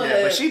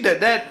 But she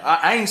did that.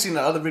 I ain't seen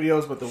the other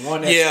videos, but the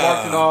one that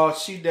sparked it all,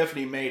 she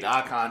definitely made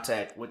eye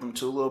contact with them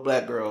two little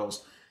black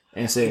girls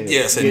and said,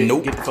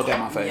 nope. Get the fuck out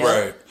of my face.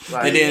 Right.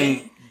 Like, and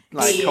then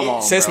come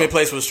on, Sesame bro.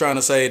 Place was trying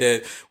to say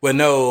that, well,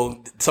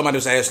 no, somebody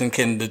was asking,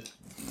 can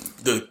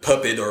the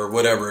puppet or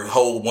whatever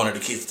hold one of the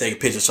kids to take a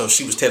picture? So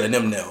she was telling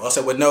them no. I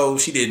said, well, no,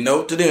 she did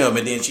no to them,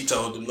 and then she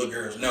told them little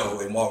girls no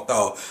and walked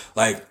off.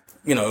 Like,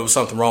 you know, it was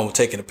something wrong with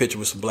taking a picture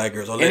with some black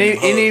girls. And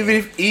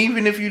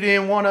even if you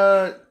didn't want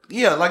to,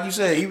 like you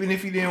said, even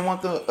if you didn't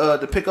want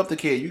to pick up the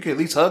kid, you could at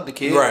least hug the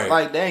kid. Right.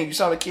 Like, dang, you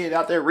saw the kid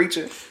out there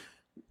reaching.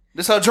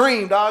 This her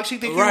dream, dog. She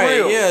think you right,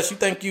 real. yeah, she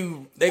think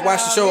you. They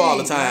watch the show all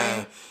the time.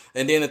 Man.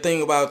 And then the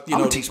thing about I'm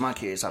gonna teach my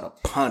kids how to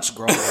punch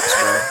grown-ups,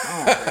 bro.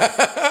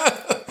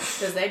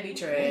 Because they be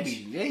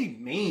trash. They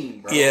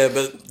mean, bro. Yeah,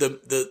 but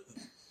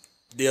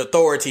the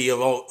authority of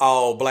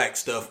all black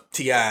stuff,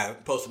 T.I.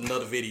 posted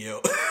another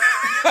video.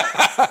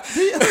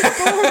 The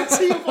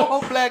authority of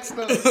all black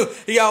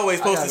stuff. He always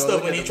posts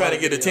stuff when he try to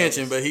get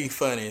attention, but he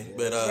funny.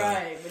 But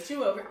right, but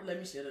you over. Let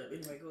me shut up.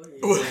 Anyway, go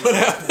ahead. What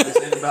happened?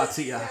 This ain't about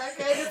T.I.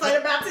 Okay, this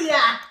ain't about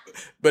T.I.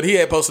 But he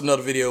had posted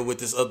another video with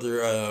this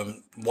other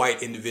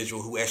white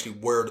individual who actually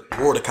wore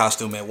the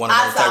costume at one of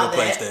those type of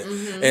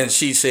places. And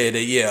she said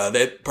that,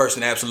 that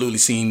person absolutely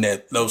seen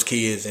those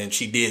kids, and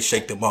she did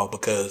shake them off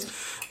because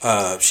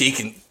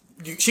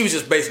she was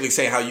just basically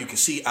saying how you can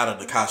see out of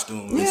the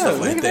costume and stuff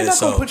like that. They're not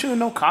gonna put you in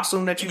no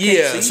costume that you can't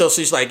see. Yeah, so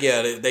she's like, they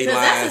lying.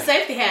 That's a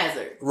safety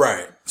hazard.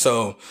 Right.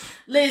 So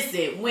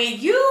listen, when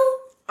you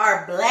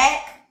are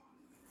black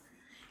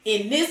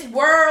in this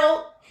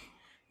world,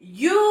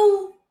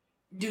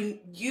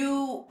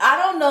 I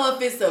don't know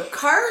if it's a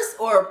curse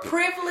or a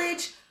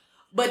privilege,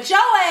 but your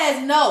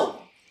ass know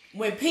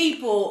when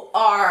people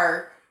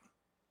are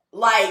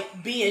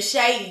like being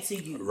shady to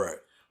you. Right.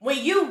 When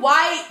you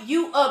white,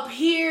 you up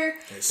here,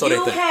 so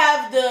you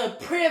have the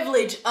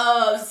privilege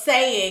of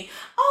saying,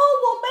 oh,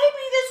 well,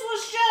 maybe this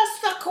was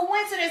just a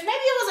coincidence. Maybe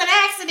it was an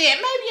accident.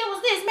 Maybe it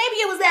was this. Maybe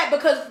it was that.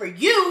 Because for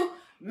you,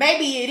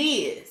 maybe it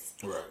is.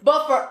 Right.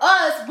 But for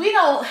us, we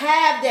don't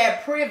have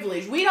that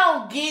privilege. We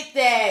don't get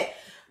that.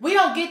 We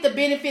don't get the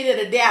benefit of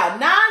the doubt. 9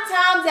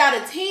 times out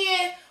of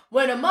 10,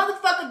 when a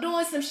motherfucker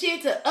doing some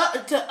shit to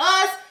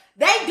us,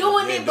 They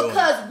doing it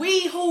because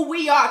we who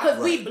we are, because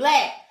we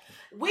black.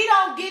 We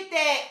don't get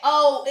that.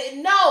 Oh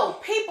no,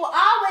 people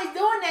always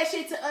doing that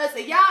shit to us,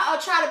 and y'all are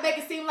trying to make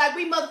it seem like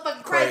we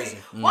motherfucking crazy.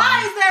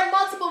 Why is there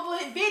multiple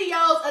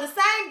videos of the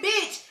same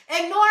bitch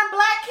ignoring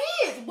black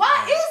kids?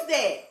 Why is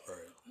that?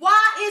 Why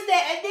is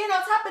that? And then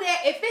on top of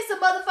that, if it's a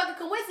motherfucking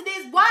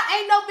coincidence, why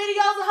ain't no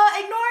videos of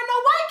her ignoring no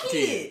white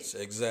kids?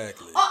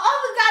 Exactly. Or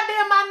other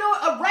goddamn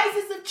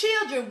races of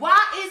children. Why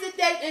is it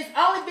that it's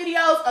only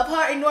videos of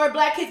her ignoring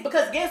black kids?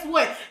 Because guess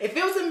what? If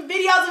it was some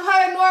videos of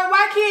her ignoring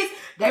white kids,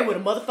 they would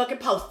have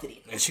motherfucking posted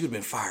it. And she would have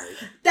been fired.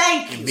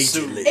 Thank you.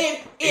 Immediately.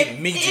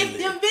 If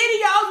the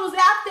videos was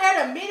out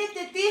there the minute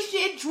that this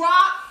shit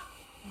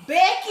dropped,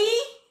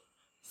 Becky,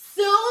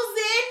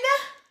 Susan,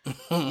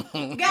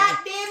 God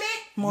damn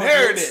it,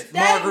 Margaret.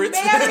 They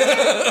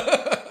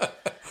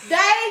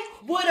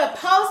would have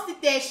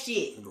posted that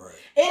shit. Right.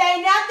 It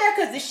ain't out there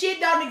because the shit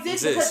don't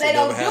exist because they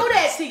don't do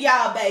that to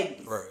y'all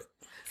babies. Right.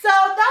 So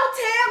don't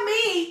tell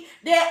me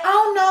that,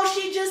 oh no,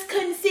 she just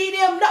couldn't see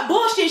them. No,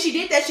 bullshit, she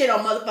did that shit on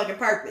motherfucking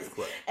purpose.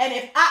 Right. And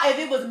if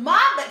it was my,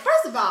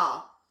 first of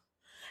all,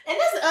 and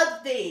that's the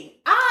other thing.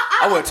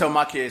 I would tell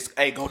my kids,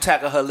 hey, go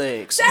tackle her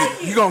legs.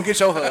 You gonna get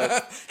your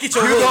hug. You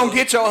gonna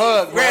get your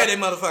hug. Grab that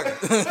motherfucker.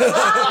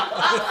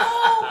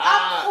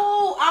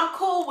 I'm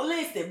cool.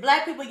 Listen,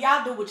 black people,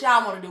 y'all do what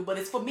y'all want to do, but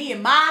it's for me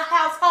in my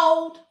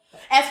household.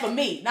 As for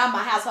me, not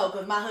my household,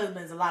 because my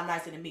husband's a lot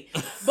nicer than me.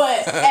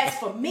 But as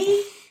for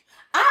me,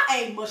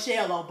 I ain't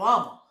Michelle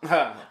Obama.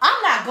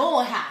 I'm not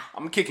going high.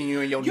 I'm kicking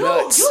you in your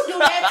nuts. You do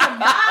that to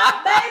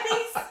my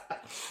babies.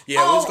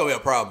 Yeah, it's gonna be a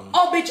problem.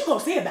 Oh, bitch, you gonna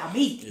see about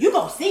me. Yeah. You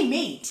gonna see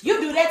me. You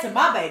do that to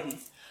my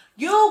babies.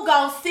 You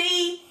gonna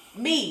see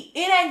me.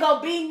 It ain't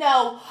gonna be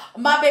no,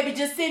 my baby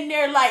just sitting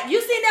there like, you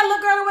seen that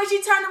little girl the way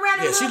she turned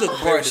around? Yeah, she looked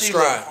very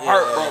distraught.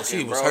 Heartbroken.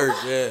 She was hurt,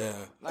 yeah.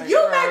 Like,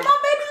 you made my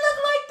baby look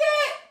like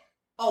that?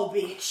 Oh,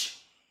 bitch.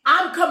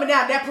 I'm coming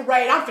out that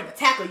parade. I'm finna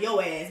tackle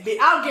your ass, bitch.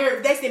 I don't care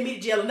if they send me to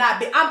jail or not,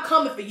 bitch. I'm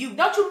coming for you.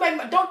 Don't you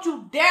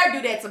dare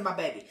do that to my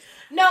baby.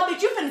 No,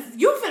 bitch, you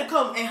finna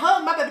come and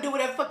hug my baby, do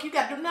whatever the fuck you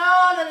gotta do. No.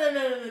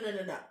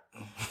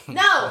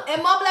 No,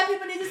 and more black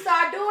people need to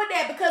start doing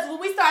that, because when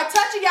we start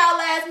touching y'all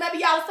ass, maybe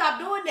y'all stop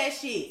doing that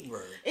shit.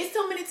 Right. It's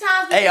too many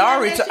times. Hey,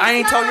 I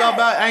ain't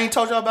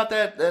told y'all about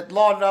that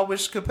law that I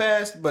wish could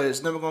pass, but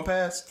it's never gonna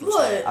pass.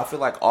 What? I feel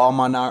like all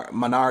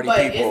minority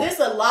people. Is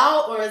this a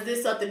law or is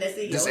this something that's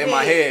in just your in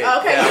my head?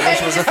 Okay, yeah,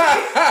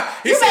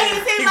 you making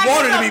it seem like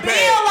wanted it's a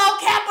bill on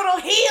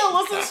Capitol Hill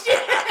or some shit.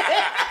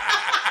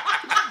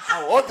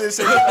 I want this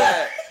to be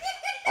bad.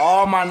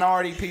 All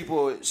minority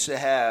people should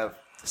have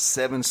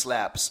 7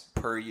 slaps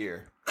per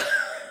year.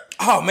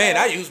 Oh man,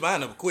 I use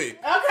mine up quick.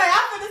 Okay,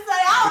 I'm gonna say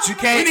but you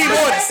can't. We need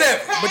more than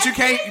 7. But you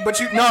can't. But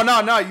you no.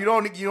 You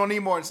don't need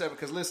more than 7.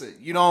 Because listen,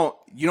 you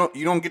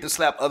don't get to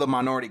slap other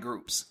minority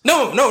groups.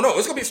 No.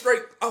 It's gonna be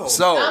straight. Oh,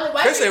 so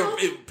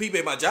especially people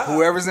at my job,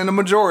 whoever's in the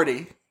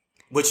majority,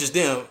 which is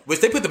them, which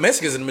they put the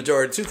Mexicans in the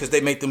majority too, because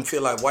they make them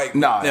feel like white.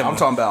 No, I'm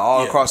talking about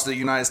all across the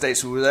United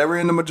States. Whoever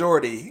in the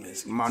majority,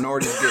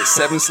 minorities get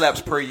 7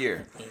 slaps per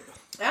year.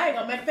 I ain't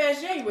gonna make it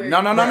past January. No.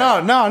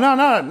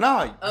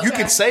 Okay. You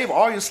can save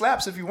all your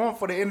slaps if you want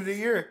for the end of the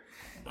year.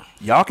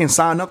 Y'all can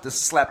sign up to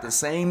slap the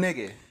same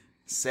nigga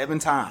 7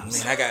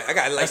 times. Man, I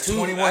got like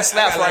 21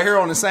 slaps right here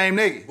on the same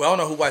nigga. Well, I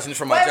don't know who watching this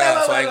from my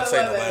job, so I ain't gonna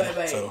say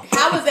nobody. So.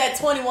 How was that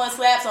 21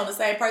 slaps on the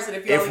same person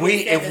if you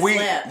only get 7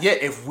 slaps?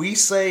 If we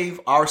save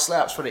our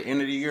slaps for the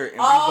end of the year and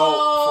we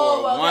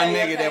vote for one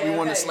nigga that we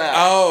want to slap.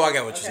 Oh, I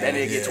got what you're saying. Then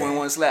they get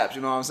 21 slaps.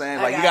 You know what I'm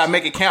saying? Like you gotta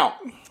make it count.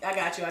 I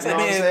got you.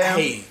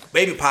 Hey,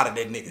 baby potted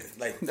that nigga.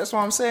 Like that's what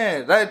I'm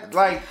saying. That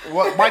like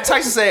what Mike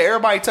Tyson said.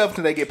 Everybody tough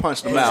till they get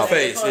punched in the mouth.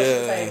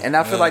 And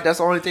I feel like that's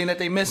the only thing that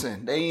they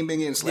missing. They ain't been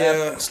getting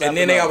slapped. And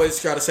then they always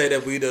try to say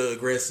that we the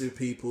aggressive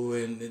people,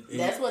 and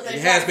that's what they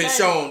it has been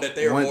shown that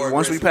they're more.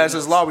 Once we pass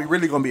this law, we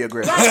really gonna be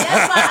aggressive. Right,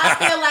 that's why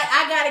I feel like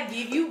I gotta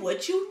give you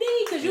what you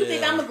need, because you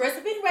think I'm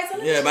aggressive anyway. So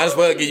might as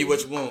well give you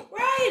what you want.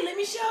 Right, let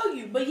me show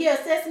you. But yeah,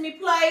 Sesame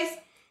Place.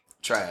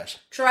 Trash.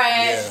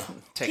 Yeah.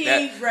 Take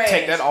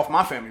that off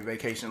my family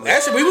vacation list.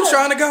 Actually, we was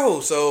trying to go,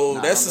 so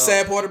that's the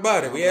sad part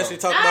about it. We actually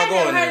talked about going there.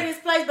 I ain't never heard of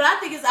this place, but I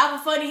think it's awful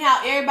funny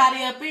how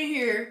everybody up in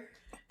here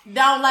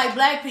don't like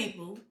black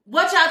people.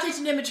 What y'all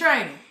teaching them in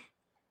training?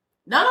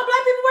 None of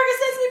black people work at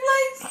Sesame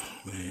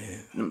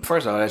Place? Man.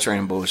 First of all, that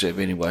training bullshit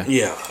anyway.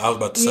 Yeah, I was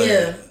about to say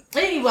that.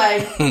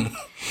 Anyway,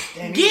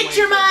 get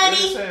your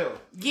money.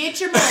 Get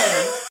your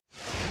money.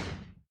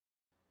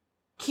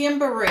 Kim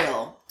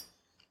Burrell.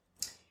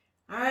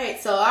 All right,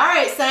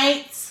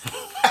 Saints.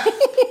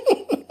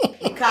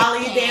 I'm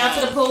calling you down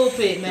to the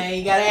pulpit, man.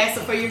 You gotta ask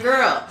her for your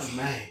girl.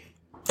 Man.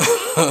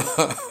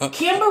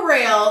 Kim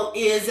Burrell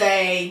is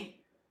a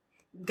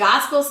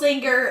gospel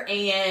singer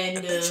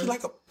and she's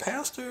like a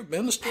pastor,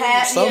 minister,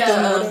 something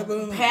or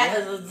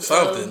whatever.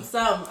 Something.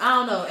 I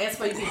don't know. Ask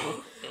for your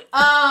people.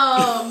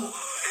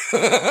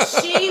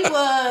 She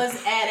was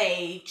at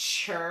a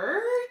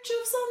church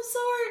of some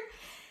sort.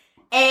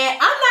 And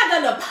I'm not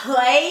gonna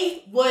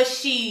play what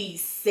she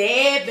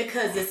said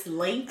because it's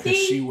lengthy.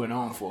 Because she went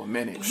on for a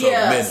minute.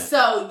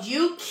 So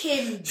you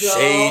can go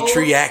Shade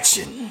Tree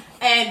Action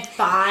and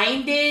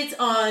find it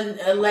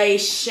on Lay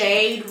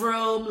Shade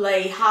Room,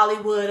 Lay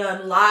Hollywood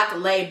Unlocked,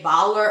 Lay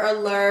Baller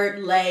Alert,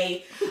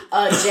 Lay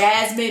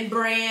Jasmine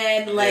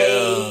Brand,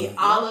 Lay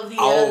all of the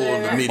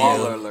other the media.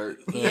 Baller Alert.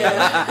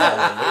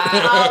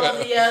 Yeah, all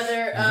of the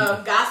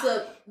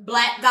other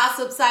black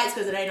gossip sites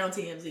because it ain't on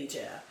TMZ,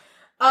 child.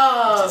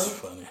 That's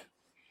funny.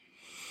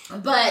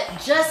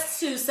 But just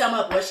to sum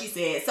up what she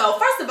said. So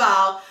first of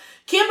all,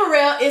 Kim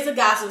Burrell is a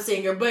gospel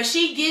singer, but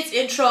she gets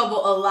in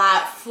trouble a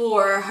lot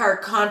for her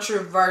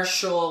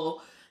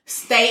controversial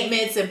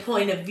statements and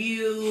point of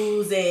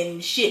views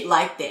and shit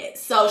like that.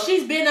 So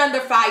she's been under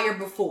fire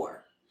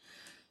before.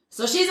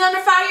 So she's under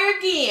fire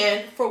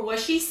again for what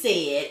she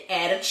said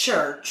at a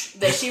church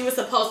that she was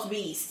supposed to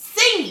be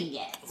singing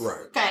at.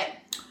 Right. Okay.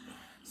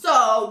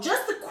 So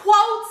just to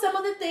quote some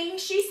of the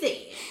things she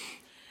said.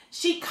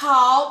 She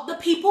called the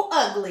people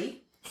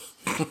ugly.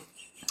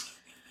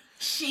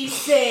 She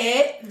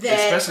said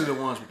that... Especially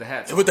the ones with the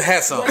hats on. With the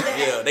hats on.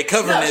 Yeah, they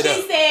covering it up.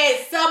 She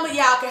said some of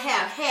y'all can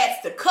have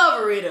hats to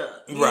cover it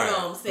up. You know what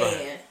I'm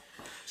saying? Right.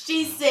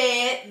 She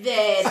said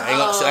that...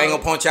 I ain't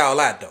gonna point y'all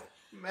out, though.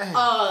 Man.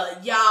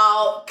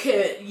 Y'all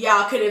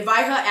could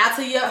invite her out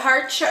to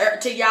her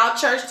church, to y'all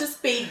church to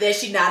speak, that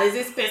she not as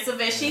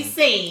expensive as she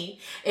seemed,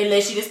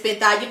 unless you just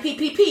spent all your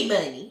PPP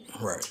money.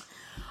 Right.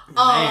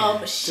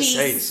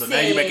 She So now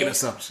you're making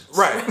assumptions.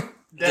 Right.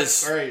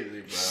 That's crazy,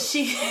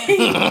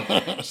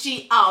 bro.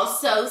 She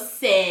also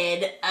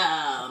said,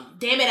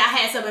 damn it, I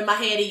had something in my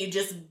head and you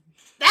just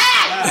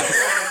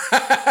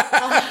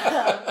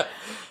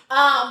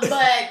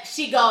but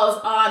she goes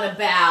on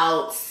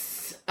about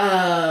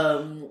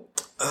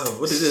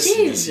what is this?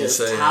 she's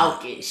just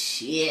talking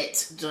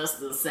shit, just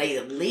to say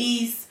the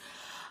least.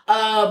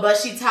 But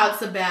she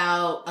talks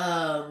about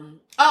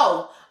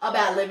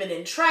about living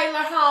in trailer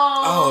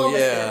homes.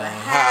 Instead of a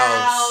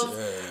house.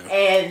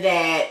 And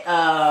that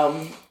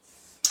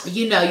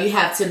you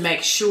have to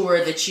make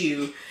sure that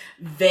you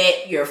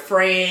vet your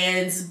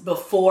friends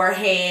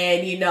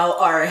beforehand,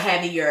 or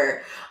having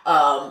your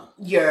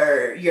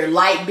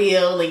light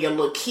bill and your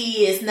little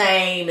kid's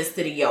name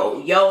instead of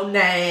your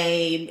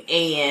name,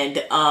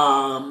 and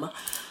all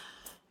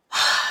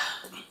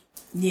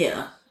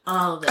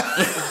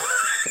that.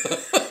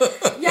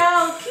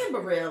 Y'all, Kim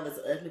Burrell is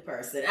an ugly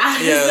person.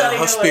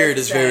 Her spirit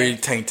is very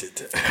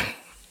tainted.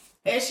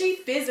 And she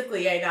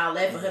physically ain't all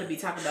that for her to be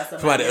talking about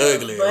somebody else.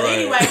 Ugly. But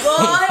anyway, go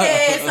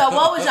ahead. So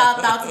what was y'all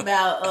thoughts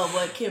about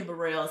what Kim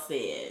Burrell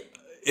said?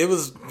 It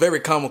was very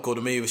comical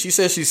to me. She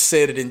said she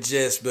said it in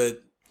jest,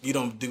 but you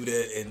don't do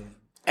that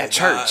at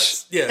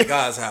church.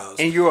 God's house.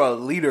 And you're a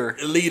leader.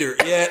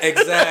 Yeah,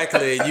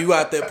 exactly. You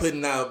out there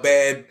putting out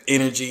bad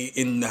energy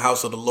in the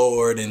house of the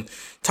Lord and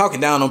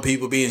talking down on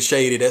people, being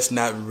shady. That's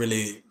not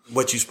really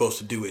what you're supposed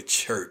to do at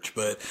church.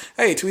 But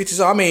hey, to each his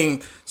own. I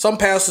mean, some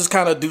pastors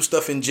kind of do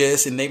stuff in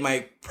jest, and they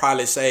might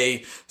probably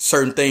say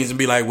certain things and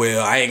be like,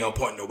 well, I ain't gonna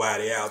point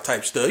nobody out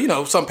type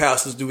stuff. Some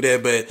pastors do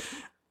that, but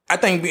I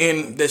think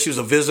being that she was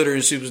a visitor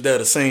and she was there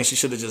to sing, she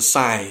should have just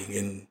sang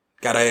and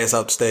got her ass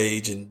off the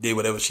stage and did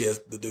whatever she has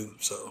to do.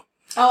 So.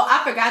 Oh,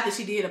 I forgot that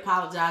she did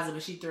apologize,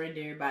 but she threatened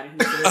everybody who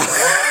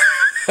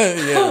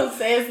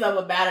said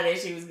something about it, that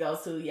she was gonna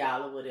sue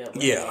y'all or whatever.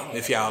 Yeah,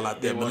 if y'all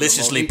out there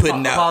maliciously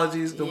putting out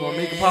apologies, the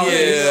Monique apologies.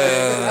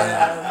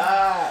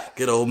 Yeah.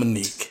 Good old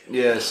Monique.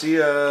 Yeah, she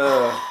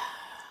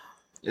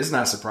it's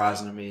not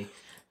surprising to me.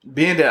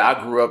 Being that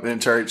I grew up in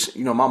church,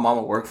 my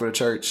mama worked for the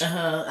church.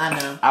 I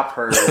know. I've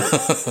heard,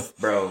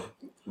 bro,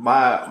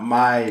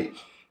 my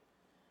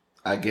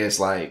I guess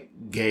like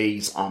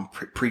gaze on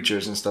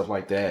preachers and stuff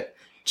like that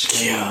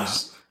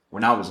changed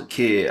when I was a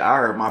kid. I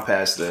heard my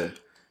pastor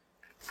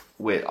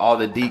with all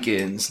the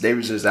deacons, they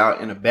was just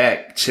out in the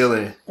back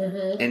chilling,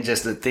 and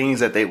just the things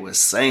that they was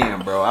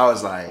saying, bro. I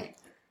was like,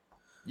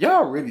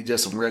 y'all really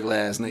just some regular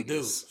ass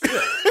niggas.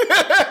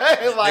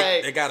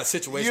 Like, they got a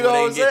situation where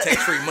they can get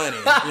tax-free money.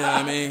 You know what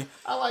I mean?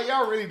 I'm like,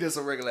 y'all really just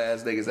some regular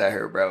ass niggas out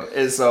here, bro.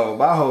 And so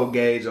my whole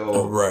gauge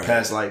on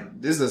past,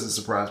 like, this doesn't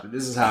surprise me.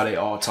 This is how they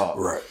all talk.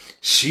 Right.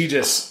 She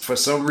just, for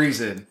some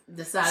reason,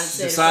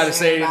 decided to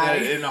say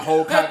it in the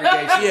whole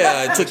congregation.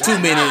 Yeah, it took too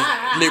many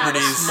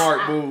liberties.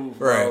 Smart move,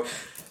 bro. Right.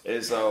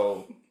 And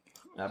so,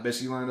 I bet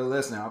she learned a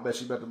lesson. I bet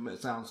she better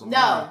sound some.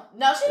 No,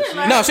 she didn't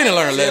learn. No, she didn't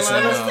learn a lesson.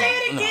 Let me say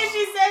it again.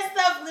 She says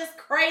stuff that's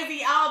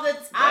crazy all the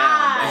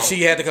time. And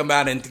she had to come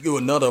out and do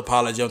another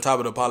apology on top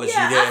of the apology she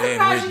had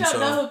surprised written. You don't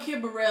know who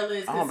Kim Burrell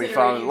is. I don't be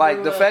following.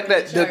 Like the fact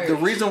that the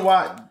reason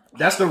why,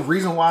 that's the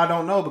reason why I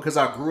don't know, because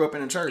I grew up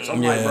in the church.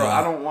 I'm like, bro,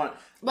 I don't want.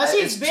 But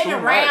she's been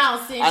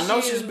around since. I know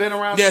she's been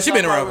around. Yeah, she's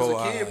been around for a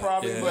while. Kid,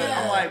 probably, but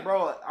I'm like,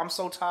 bro, I'm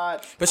so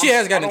tired. But she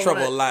has gotten in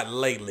trouble a lot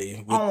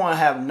lately. I don't want to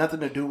have nothing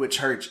to do with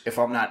church if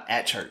I'm not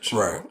at church.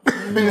 Right.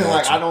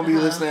 Like, I don't be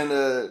listening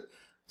to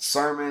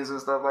sermons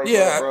and stuff like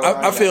Yeah, that, bro.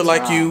 I feel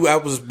like time. you. I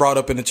was brought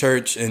up in the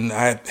church, and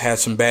I had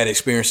some bad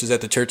experiences at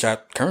the church I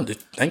currently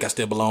think I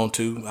still belong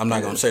to. I'm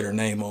not going to say their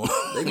name on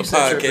the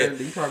podcast.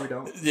 You probably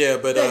don't. Yeah,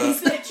 but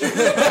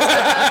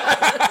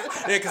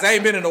yeah, because I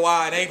ain't been in a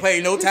while, and they ain't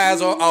paid no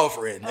tithes or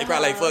offering. They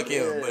probably like fuck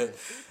him, but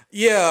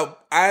yeah,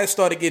 I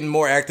started getting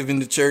more active in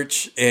the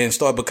church and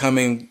started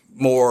becoming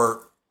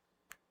more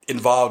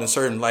involved in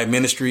certain like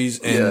ministries,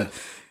 and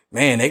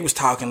man, they was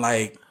talking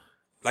like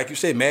you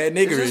said, mad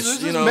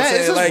niggers. You know what I'm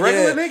saying? Like,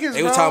 niggas,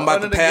 they were talking about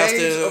the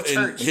pastor church,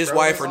 and his bro.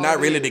 wife That's are not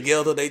all really it is.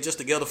 together. They just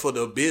together for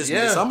the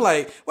business. Yeah. I'm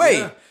like, wait,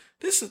 Yeah.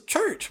 this is a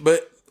church,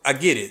 but I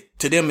get it.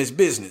 To them, it's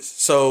business.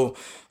 So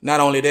not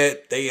only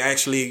that, they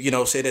actually, you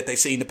know, said that they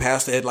seen the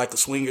pastor had like a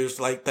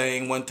swingers like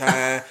thing one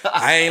time.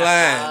 I ain't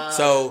lying.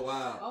 So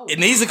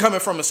and these are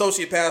coming from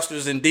associate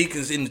pastors and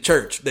deacons in the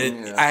church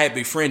that I had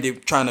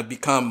befriended, trying to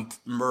become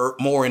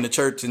more in the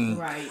church.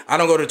 And I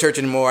don't go to church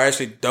anymore. I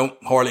actually don't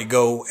hardly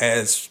go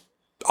as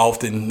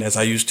often as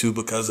I used to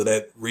because of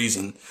that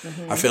reason.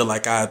 I feel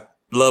like I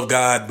love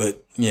God,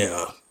 but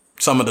yeah,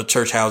 some of the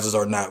church houses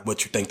are not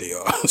what you think they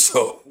are.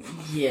 So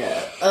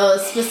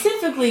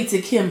specifically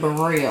to Kim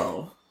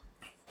Burrell,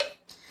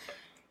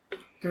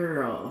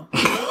 girl.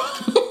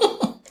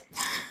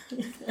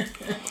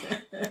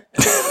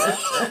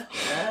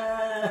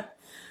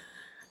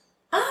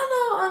 I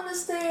don't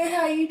understand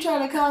how you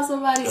try to call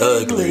somebody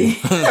ugly.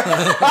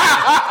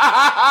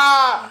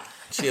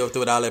 She up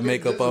with all that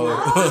makeup on.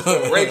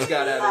 Rach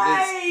got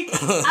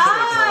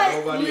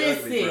out of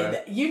this. Listen,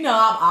 you know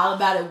I'm all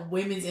about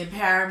women's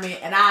empowerment,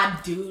 and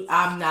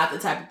I'm not the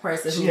type of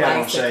person who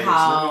likes to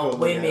call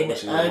women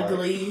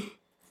ugly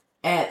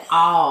at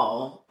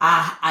all.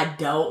 I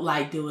don't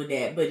like doing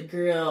that, but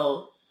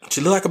girl,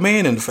 She look like a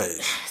man in the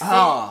face.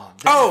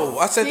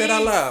 I said that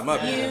out loud. My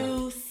bad.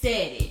 You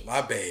said it.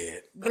 My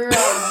bad. Girl,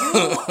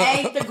 you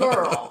ain't the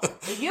girl.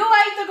 You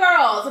ain't the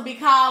girl to be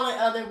calling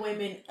other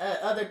women,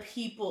 other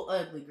people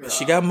ugly, girl.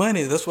 She got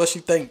money. That's what she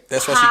think.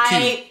 That's why she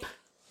cute. Pipe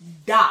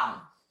down.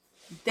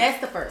 That's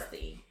the first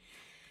thing.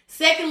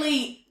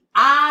 Secondly,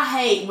 I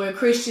hate when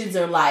Christians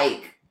are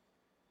like,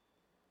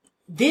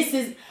 this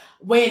is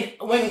when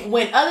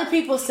other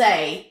people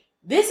say,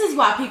 this is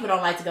why people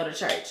don't like to go to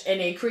church. And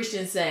then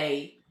Christians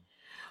say,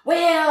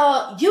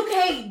 well, you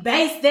can't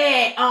base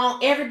that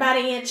on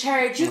everybody in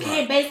church. You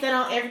can't base that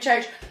on every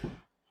church.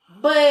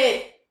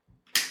 But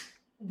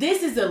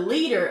this is a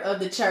leader of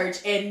the church,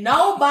 and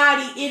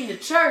nobody in the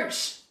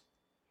church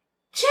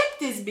check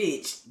this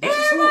bitch.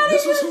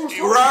 This was who was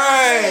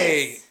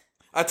Right.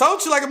 I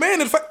told you like a man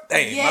in the face.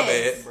 Dang, Yes. my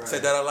bad. Right.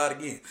 Said that out loud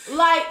again.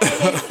 Like,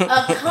 and it's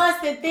a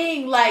constant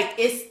thing. Like,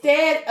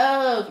 instead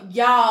of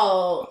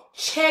y'all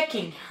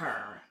checking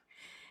her,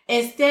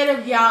 instead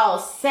of y'all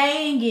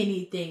saying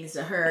anything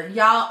to her,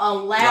 y'all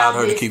allow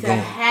her to this keep to going.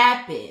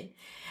 happen.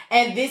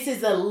 And this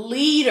is a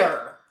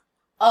leader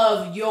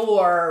of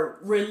your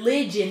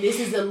religion. This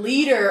is a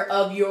leader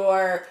of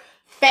your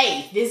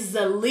faith. This is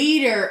a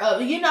leader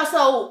of,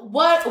 so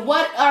what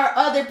are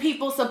other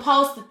people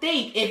supposed to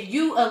think if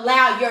you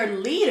allow your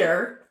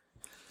leader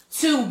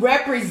to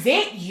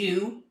represent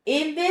you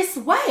in this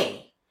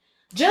way?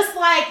 Just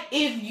like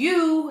if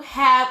you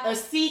have a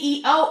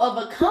CEO of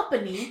a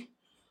company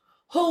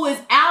who is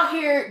out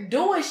here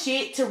doing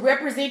shit to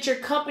represent your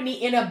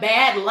company in a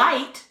bad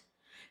light,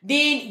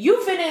 then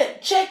you finna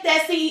check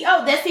that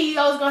CEO. That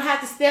CEO is gonna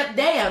have to step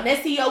down.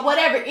 That CEO,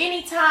 whatever.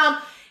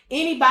 Anytime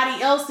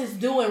anybody else is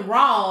doing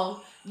wrong,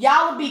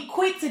 y'all will be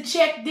quick to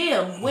check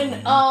them.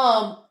 When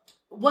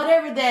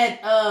whatever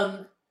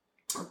that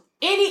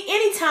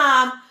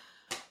anytime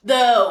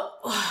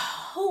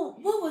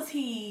what was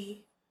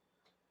he?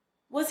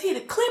 Was he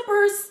the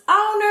Clippers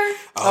owner?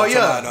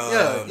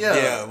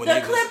 Yeah.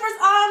 The Clippers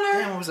owner?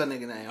 Damn, what was that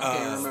nigga name? I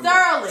can't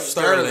remember.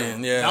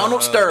 Sterling. Yeah.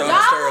 Donald Sterling.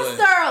 Donald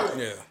Sterling.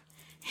 Yeah.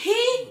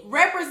 He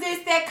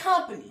represents that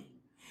company.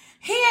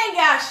 He ain't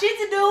got shit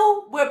to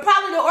do with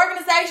probably the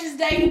organization's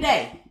day to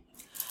day.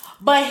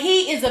 But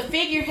he is a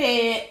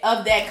figurehead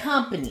of that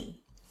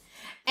company.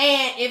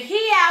 And if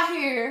he out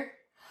here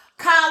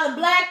calling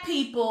black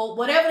people,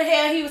 whatever the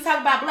hell he was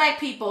talking about black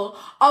people,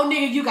 oh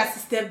nigga, you got to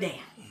step down.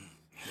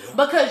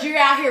 Because you're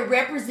out here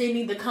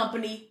representing the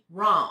company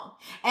wrong.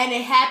 And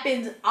it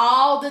happens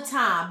all the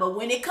time. But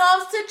when it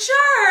comes to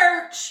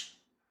church,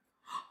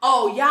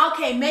 oh, y'all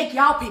can't make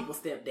y'all people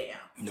step down.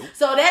 Nope.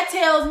 So that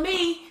tells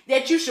me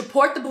that you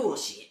support the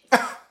bullshit.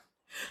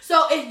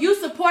 So if you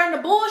supporting the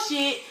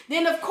bullshit,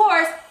 then of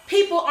course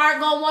people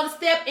aren't going to want to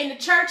step in the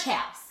church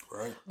house.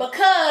 Right.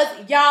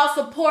 Because y'all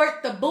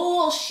support the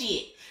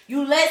bullshit.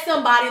 You let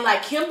somebody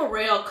like Kim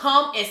Burrell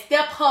come and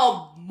step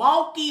her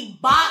monkey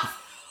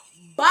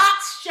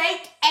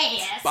box-shaped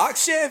ass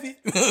Box Chevy. in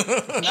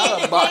the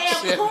damn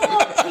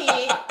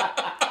pulpit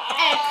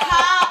and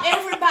call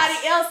everybody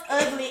else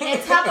ugly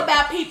and talk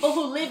about people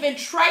who live in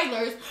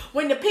trailers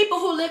when the people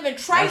who live in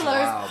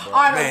trailers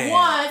are the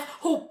ones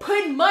who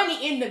put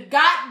money in the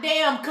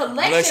goddamn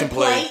collection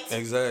plate.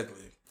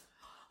 Exactly.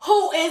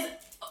 Who is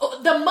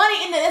the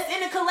money that's in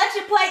the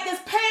collection plate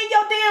that's paying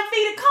your damn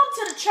fee to come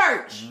to the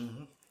church.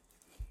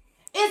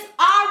 It's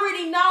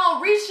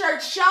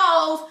research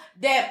shows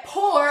that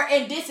poor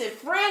and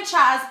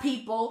disenfranchised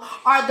people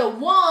are the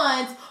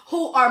ones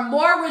who are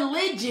more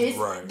religious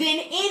than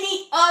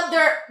any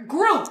other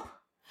group.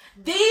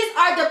 These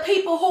are the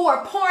people who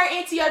are pouring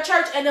into your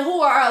church and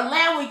who are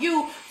allowing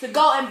you to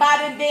go and buy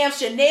them damn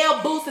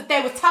Chanel boots that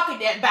they was talking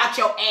about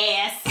your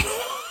ass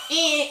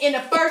in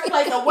the first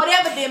place, or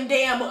whatever them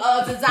damn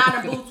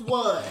designer boots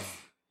was.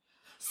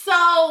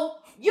 So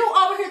you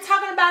over here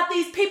talking about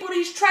these people,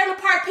 these trailer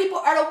park people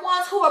are the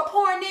ones who are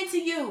pouring into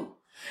you.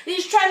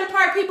 These trailer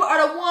park people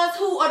are the ones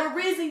who are the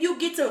reason you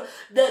get to,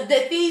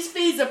 that these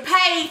fees are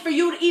paid for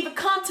you to even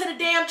come to the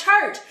damn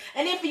church.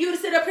 And then for you to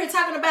sit up here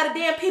talking about a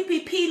damn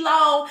PPP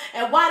loan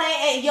and why they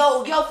ain't,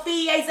 your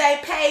fees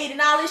ain't paid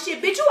and all this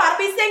shit. Bitch, you ought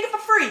to be singing for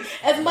free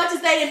as much as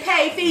they didn't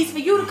pay fees for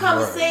you to come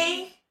and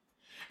sing.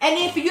 And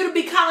then for you to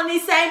be calling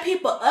these same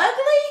people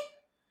ugly.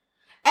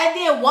 And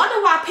then wonder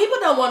why people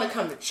don't want to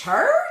come to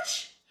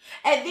church.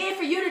 And then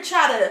for you to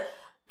try to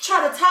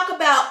talk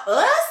about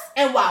us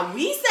and why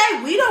we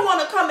say we don't want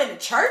to come in the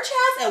church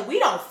house and we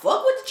don't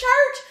fuck with the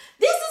church.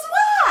 This is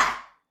why.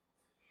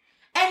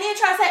 And then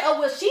try to say, oh,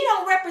 well, she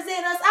don't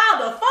represent us all.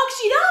 The fuck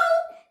she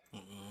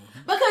don't.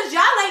 Because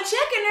y'all ain't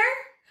checking her.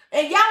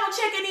 And y'all don't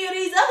check any of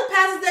these other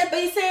pastors that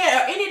be saying,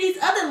 or any of these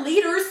other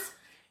leaders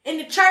in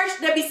the church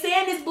that be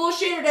saying this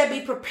bullshit or that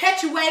be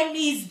perpetuating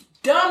these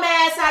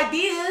dumbass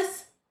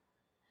ideas.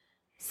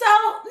 So,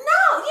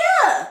 no,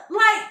 yeah.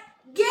 Like,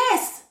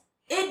 yes,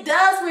 it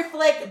does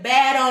reflect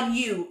bad on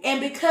you. And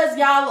because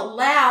y'all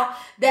allow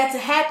that to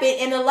happen,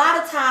 and a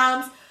lot of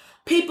times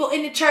people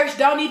in the church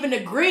don't even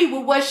agree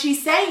with what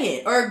she's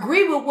saying or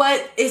agree with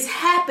what is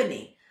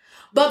happening.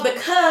 But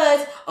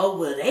because, oh,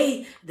 well,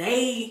 they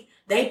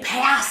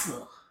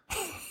pastor.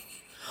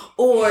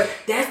 Or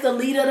that's the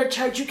leader of the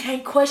church. You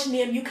can't question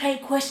him. You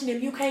can't question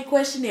him. You can't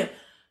question him.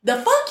 The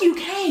fuck you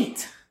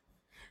can't.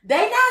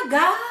 They not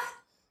God.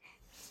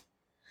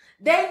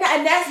 They not,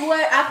 and that's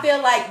what I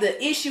feel like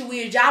the issue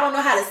is. Y'all don't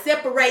know how to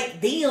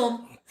separate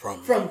them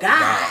from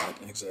God.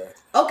 Exactly.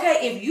 Okay,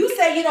 if you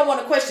say you don't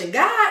want to question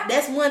God,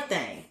 that's one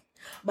thing.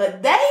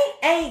 But they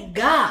ain't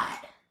God.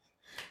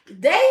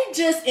 They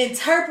just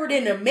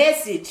interpreting the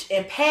message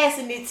and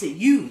passing it to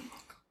you.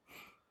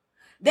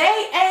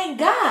 They ain't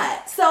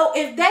God. So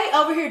if they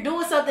over here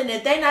doing something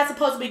that they not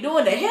supposed to be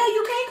doing, the hell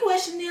you can't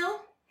question them.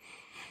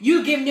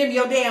 You giving them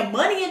your damn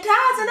money and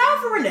tithes and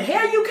offering, the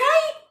hell you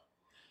can't.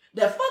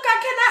 The fuck I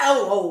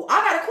cannot. Oh,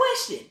 I got a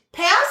question.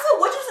 Pastor,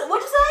 what you say?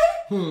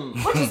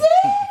 What you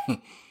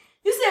said?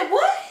 You said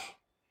what?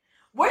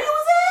 Where you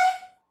was at?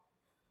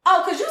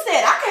 Oh, cause you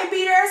said I can't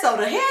be there, so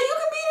the hell you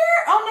can be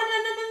there? Oh no.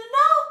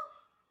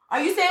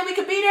 Are you saying we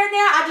could be there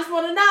now? I just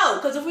want to know,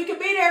 cause if we could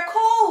be there,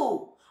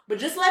 cool. But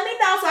just let me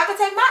know so I can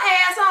take my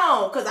ass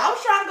on. Cause I was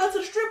trying to go to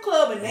the strip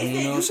club and they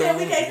said you said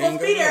we can't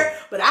supposed to be there,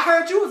 but I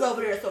heard you was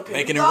over there, so can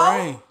making we it go?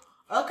 rain.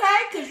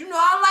 Okay, because you know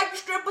I like the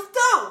strippers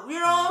too. You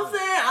know what I'm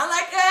saying? I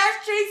like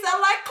ass cheeks. I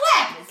like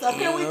clapping. So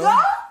can we go?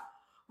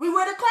 We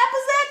where the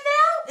clappers at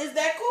now? Is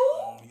that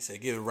cool? He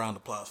said, give a round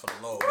of applause for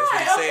the Lord.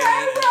 Right, That's what he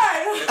said.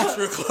 right. At the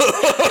strip club.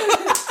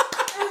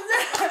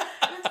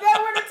 Is that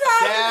where the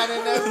time Down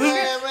in the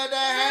bed with the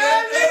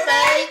hands and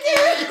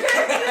bacon.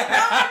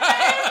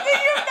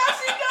 You know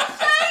she gonna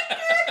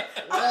shake it.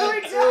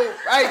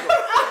 Right.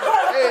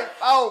 Okay,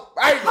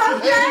 like, what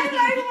are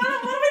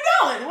we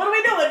doing? What are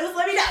we doing? Just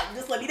let me know.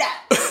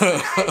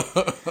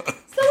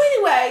 So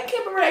anyway,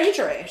 Kimber Ray, you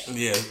trash.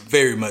 Yeah,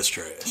 very much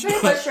trash.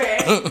 Very much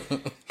trash.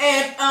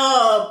 And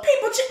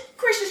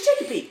Christians, check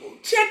your people.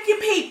 Check your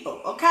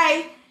people,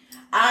 okay?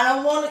 I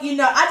don't want to,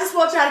 I just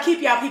want y'all to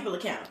keep y'all people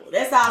accountable.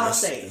 That's all I'm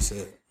saying. That's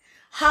it.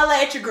 Holla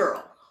at your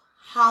girl.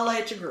 Holla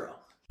at your girl.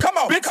 Come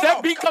on, bitch,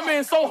 that beat come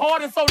in so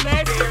hard and so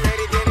nasty.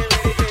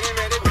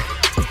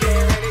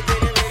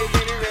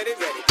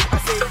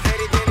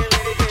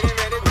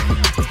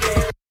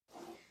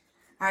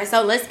 All right,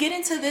 so let's get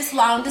into this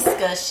long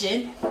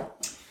discussion.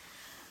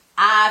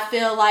 I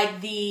feel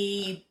like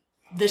the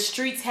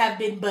streets have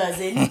been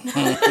buzzing.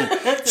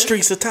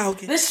 Streets are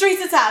talking. The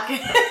streets are talking,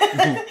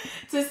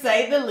 to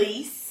say the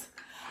least,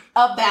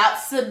 about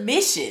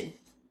submission.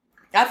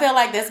 I feel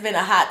like that's been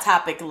a hot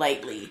topic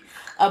lately,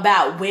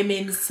 about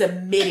women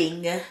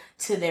submitting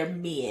to their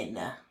men.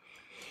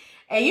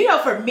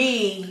 And for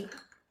me,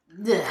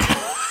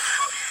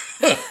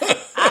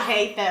 I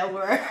hate that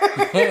word.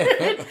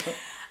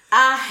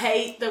 I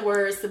hate the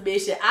word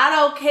submission. I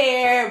don't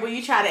care when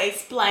you try to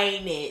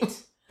explain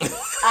it.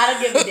 I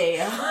don't give a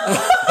damn.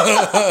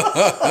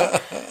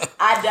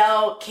 I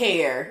don't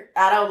care.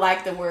 I don't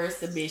like the word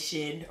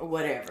submission or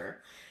whatever.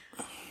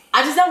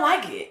 I just don't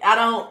like it. I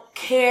don't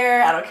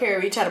care. I don't care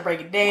if you try to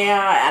break it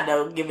down. I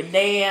don't give a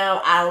damn.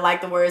 I don't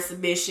like the word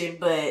submission,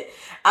 but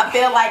I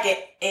feel like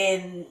it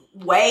in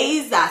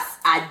ways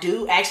I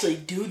do actually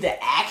do the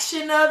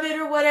action of it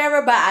or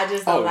whatever, but I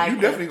just don't like it.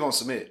 You definitely gonna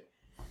submit.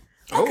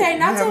 Okay,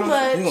 not too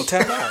much. You gonna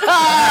tap out.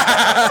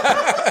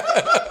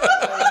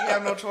 You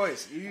have no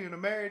choice. You in a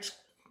marriage.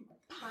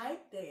 Pipe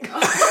down.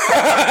 Damn.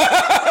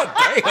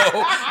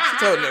 She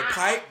told him to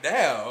pipe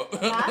down.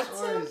 Not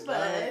too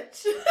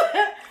much.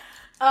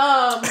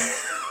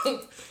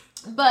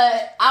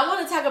 But I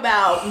want to talk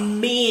about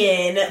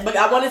men, but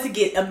I wanted to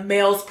get a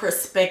male's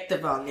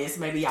perspective on this.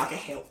 Maybe y'all can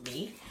help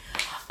me.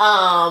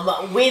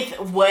 With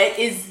what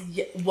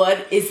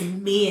is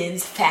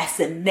men's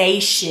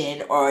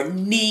fascination or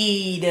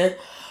need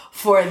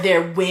for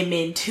their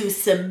women to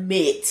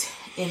submit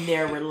in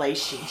their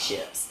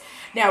relationships.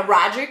 Now,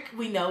 Roderick,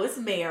 we know, is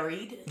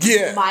married.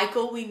 Yeah.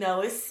 Michael, we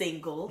know, is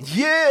single.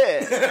 Yeah.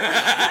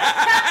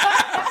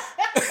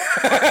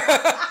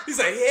 He's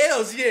like,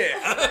 hells yeah.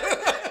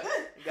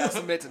 You gotta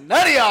submit to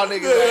none of y'all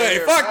niggas. Hey,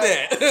 here, fuck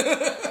right?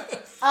 that.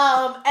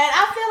 And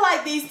I feel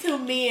like these two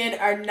men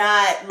are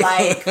not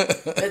like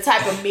the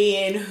type of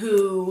men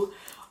who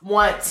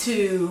want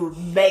to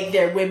make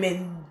their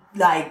women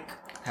like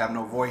Have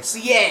no voice.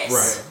 yes,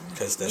 Right.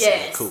 Because that's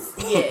yes, cool.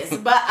 yes.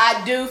 But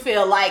I do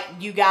feel like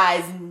you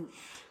guys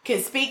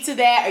can speak to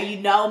that, or you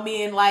know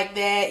men like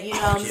that. You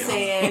know what I'm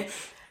saying?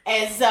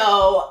 And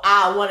so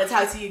I want to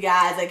talk to you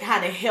guys and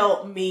kind of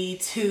help me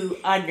to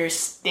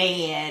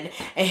understand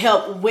and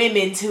help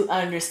women to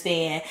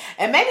understand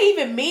and maybe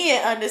even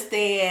men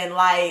understand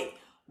like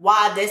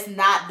why that's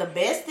not the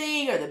best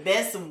thing or the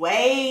best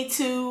way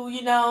to,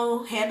 you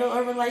know, handle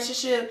a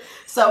relationship.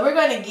 So we're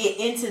going to get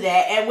into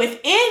that. And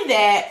within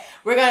that,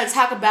 we're going to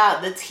talk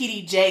about the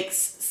T.D. Jakes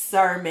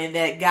sermon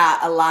that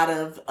got a lot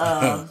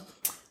of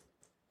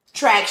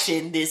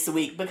traction this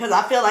week because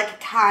I feel like it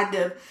kind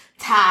of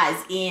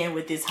ties in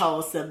with this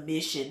whole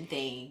submission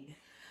thing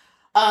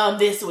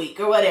this week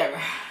or whatever.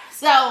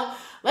 So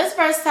let's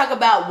first talk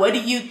about what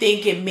do you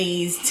think it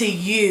means to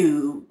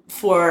you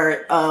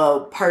for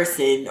a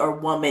person or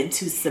woman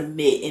to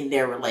submit in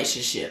their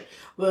relationship.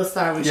 We'll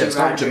start with you,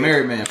 Start with your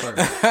Roger. married man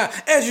first.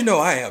 As you know,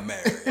 I am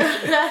married.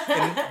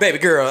 And baby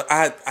girl,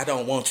 I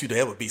don't want you to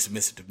ever be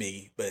submissive to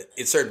me, but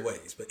in certain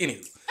ways. But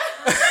anyway.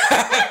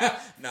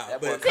 No,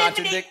 but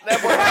Contradicted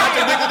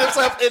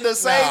himself in the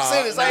same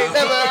sentence. I ain't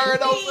never heard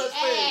no such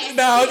thing.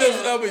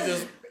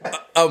 no,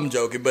 I'm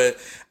joking, but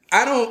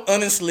I don't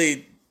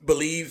honestly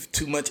believe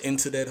too much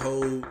into that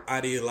whole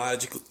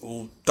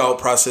ideological thought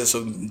process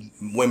of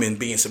women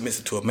being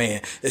submissive to a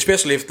man,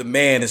 especially if the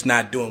man is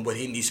not doing what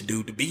he needs to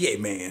do to be a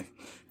man.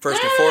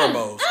 First and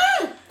foremost,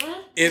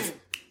 if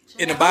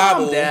in the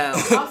Bible,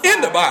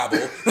 in the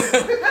Bible,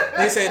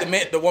 they say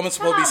the woman's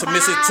supposed to be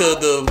submissive to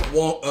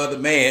the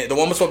man. The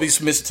woman's supposed to be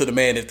submissive to the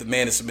man if the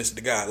man is submissive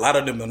to God. A lot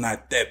of them are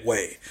not that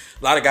way.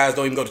 A lot of guys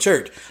don't even go to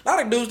church. A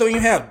lot of dudes don't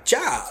even have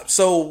jobs.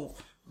 So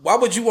why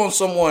would you want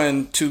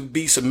someone to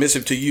be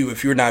submissive to you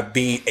if you're not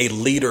being a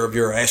leader of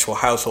your actual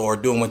household or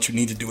doing what you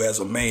need to do as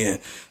a man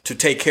to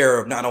take care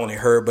of not only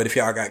her, but if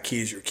y'all got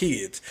kids, your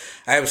kids?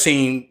 I have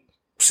seen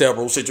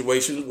several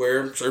situations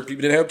where certain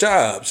people didn't have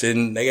jobs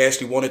and they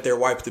actually wanted their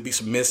wife to be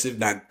submissive,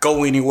 not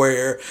go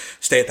anywhere,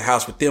 stay at the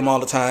house with them all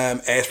the time,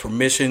 ask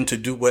permission to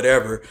do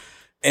whatever.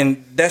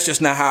 And that's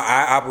just not how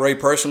I operate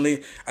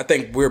personally. I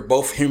think we're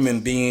both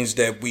human beings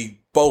that we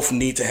both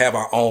need to have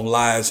our own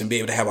lives and be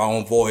able to have our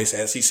own voice,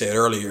 as he said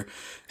earlier,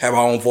 have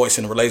our own voice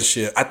in a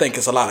relationship. I think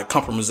it's a lot of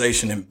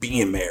compromisation in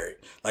being married.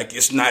 Like,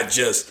 it's not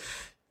just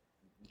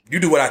you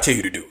do what I tell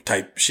you to do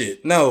type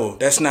shit. No,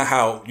 that's not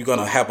how you're going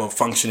to have a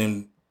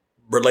functioning,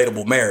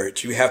 relatable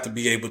marriage. You have to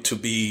be able to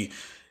be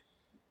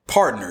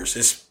partners.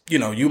 It's, you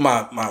know, you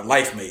my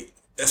life mate.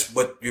 That's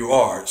what you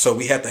are. So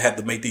we have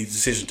to make these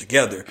decisions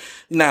together.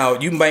 Now,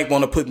 you might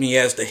want to put me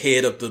as the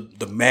head of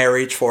the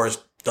marriage for as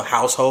the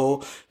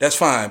household. That's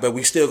fine. But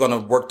we still going to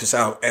work this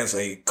out as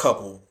a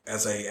couple,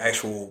 as a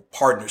actual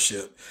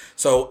partnership.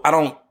 So I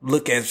don't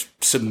look at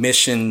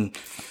submission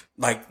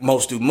like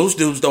most dudes. Most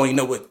dudes don't even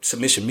know what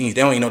submission means.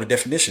 They don't even know the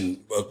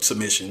definition of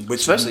submission.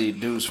 Which, especially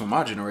dudes from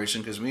my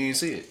generation, because we didn't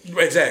see it.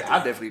 Exactly. I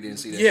definitely didn't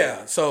see that.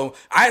 Yeah. So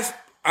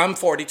I'm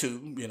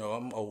 42. You know,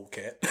 I'm an old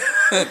cat.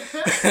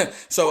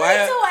 So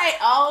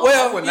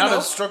Well, would not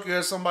have struck you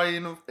as somebody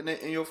in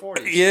your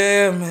 40s.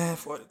 Yeah, man,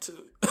 42.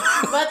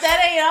 But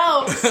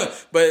that ain't old.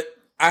 But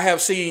I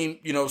have seen,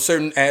 you know,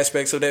 certain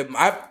aspects of that.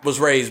 I was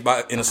raised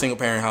in a single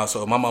parent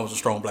household. My mom was a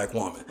strong black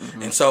woman.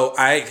 Mm-hmm. And so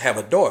I have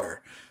a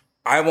daughter.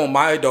 I want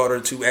my daughter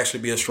to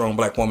actually be a strong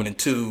black woman and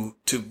to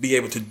be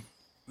able to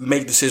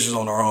make decisions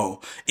on her own.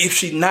 If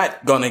she's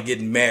not gonna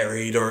get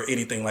married or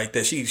anything like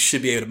that, she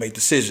should be able to make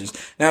decisions.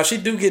 Now, if she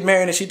do get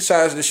married and she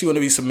decides that she want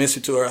to be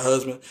submissive to her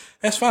husband,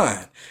 that's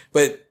fine.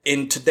 But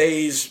in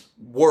today's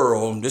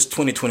world, this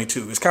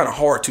 2022, it's kind of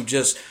hard to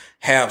just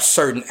have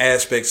certain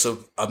aspects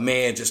of a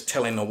man just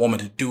telling a woman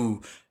to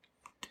do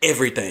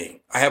everything.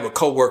 I have a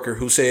coworker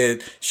who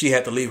said she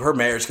had to leave her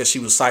marriage because she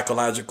was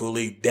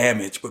psychologically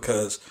damaged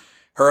because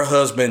her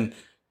husband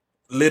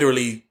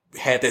literally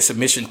had that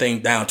submission thing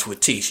down to a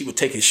T. She would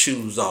take his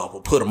shoes off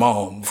or put them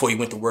on before he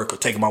went to work or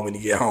take them off when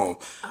he get home.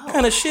 What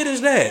kind of shit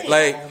is that?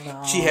 Like,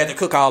 she had to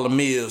cook all the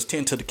meals,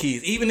 tend to the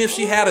kids, even if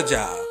she had a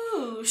job.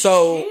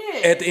 So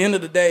at the end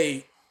of the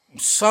day,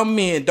 some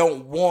men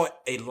don't want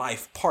a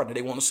life partner.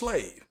 They want a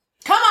slave.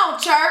 Come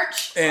on,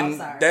 church. And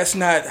that's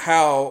not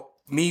how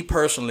me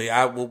personally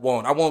I would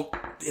want. I want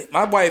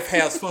my wife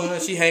has fun.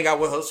 She hang out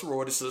with her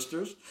sorority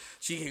sisters.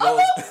 She goes.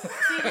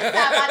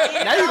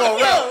 Now you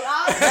gonna rap.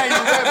 Now you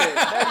rap it.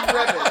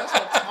 That's what I'm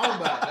talking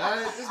about.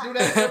 Just do that.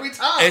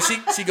 And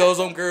she goes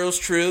on girls'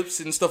 trips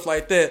and stuff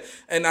like that.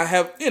 And I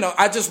have,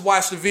 I just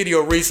watched a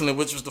video recently,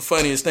 which was the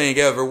funniest thing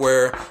ever,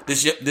 where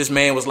this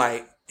man was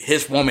like,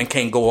 his woman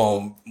can't go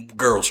on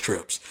girls'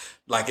 trips.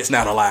 Like, it's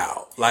not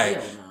allowed. Like,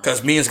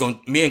 cause me ain't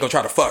gonna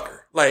try to fuck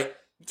her. Like,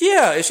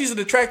 yeah, if she's an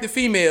attractive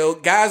female,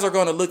 guys are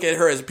gonna look at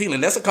her as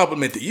appealing. That's a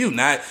compliment to you,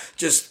 not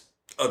just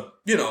a,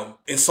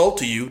 insult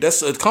to you.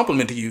 That's a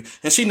compliment to you.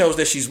 And she knows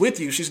that she's with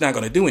you. She's not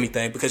going to do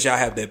anything because y'all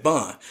have that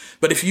bond.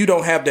 But if you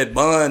don't have that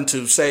bond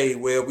to say,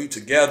 well, we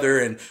together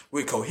and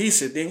we're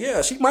cohesive, then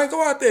yeah, she might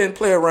go out there and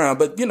play around.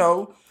 But,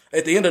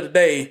 at the end of the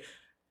day,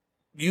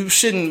 you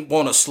shouldn't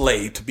want a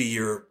slave to be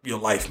your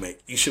life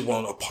mate. You should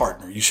want a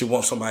partner. You should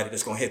want somebody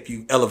that's going to help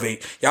you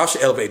elevate. Y'all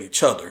should elevate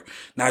each other.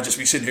 Not just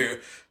be sitting here,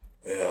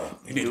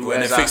 you need to go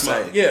in and fix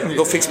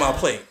fix my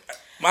plate.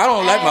 I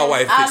don't like my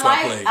wife fix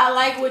my plate. I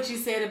like what you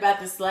said about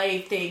the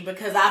slave thing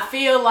because I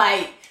feel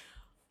like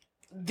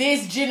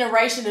this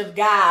generation of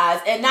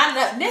guys, and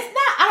I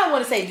don't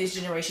want to say this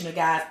generation of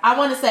guys. I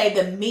want to say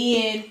the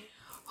men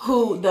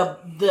who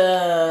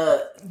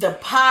the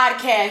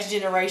podcast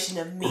generation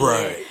of men,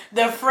 right.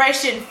 The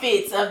Fresh and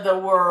Fits of the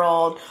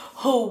world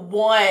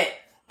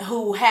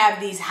who have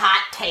these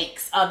hot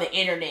takes on the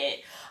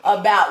internet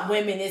about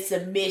women in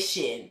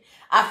submission.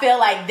 I feel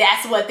like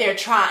that's what they're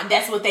trying.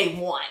 That's what they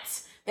want.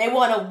 They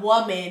want a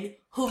woman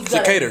who's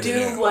going to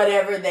do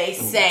whatever they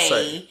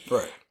say.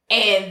 Right.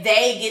 And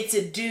they get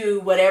to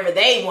do whatever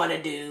they want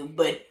to do.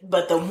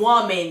 But the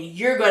woman,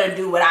 you're going to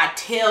do what I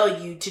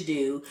tell you to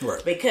do.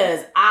 Right.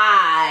 Because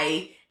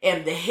I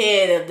am the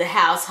head of the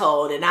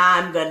household and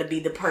I'm going to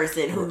be the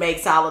person who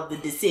makes all of the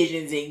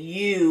decisions and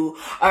you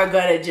are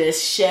going to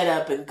just shut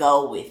up and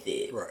go with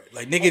it. Right.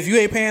 Like, nigga, if you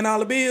ain't paying all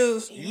the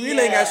bills, you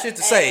really ain't got shit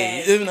to say.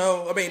 That's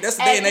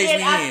the day and age we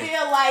in. I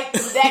feel like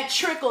that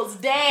trickles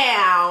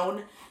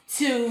down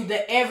to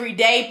the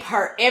everyday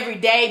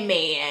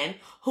man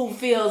who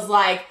feels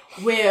like,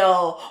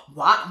 well,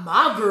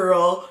 my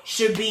girl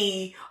should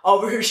be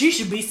over here. She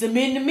should be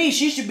submitting to me.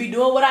 She should be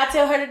doing what I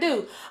tell her to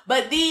do.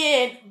 But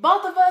then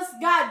both of us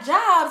got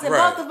jobs and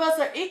both of us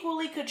are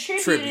equally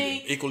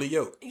contributing. Equally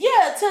yoked.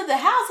 Yeah, to the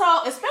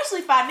household,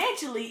 especially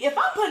financially. If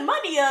I'm putting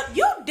money up,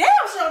 you damn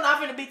sure not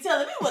going to be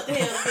telling me what the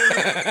hell to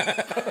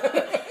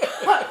do.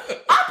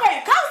 I pay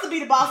the cost to be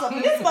the boss up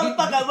in this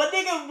motherfucker. But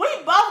nigga, we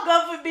both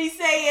gonna be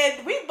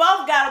saying, we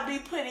both gotta be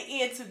putting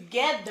in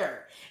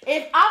together.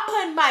 If I'm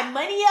putting my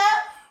money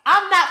up,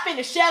 I'm not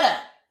finna shut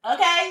up.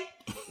 Okay?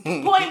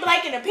 Point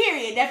blank in a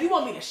period. Now if you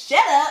want me to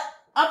shut up,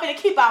 I'm finna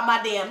keep out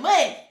my damn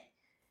money.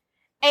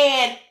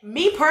 And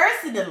me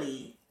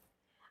personally,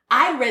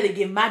 I'd rather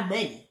give my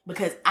money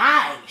because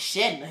I ain't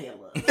shutting the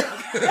hell up.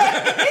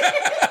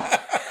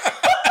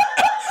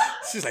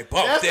 She's like,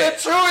 bump that's that.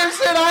 The truest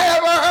shit I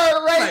ever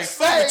heard Ray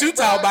say. Fuck what you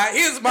talking about.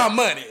 Here's my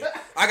money.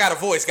 I got a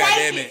voice,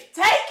 goddammit.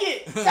 Take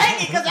it, because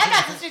I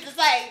got some shit to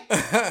say.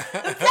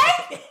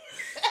 Take it.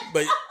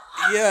 But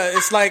yeah,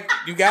 it's like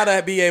you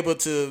gotta be able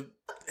to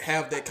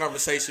have that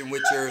conversation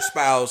with your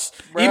spouse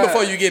even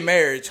before you get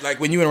married.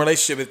 Like when you're in a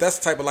relationship, if that's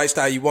the type of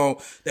lifestyle you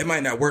want, that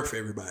might not work for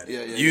everybody.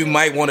 You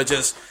might want to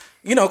just,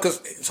 because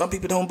some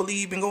people don't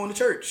believe in going to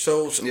church.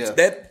 So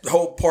that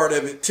whole part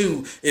of it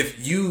too,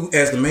 if you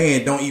as the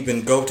man don't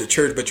even go to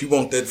church, but you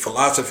want that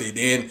philosophy,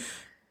 then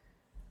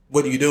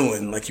what are you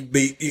doing? Like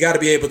you got to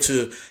be able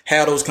to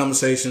have those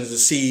conversations to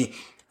see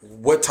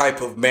what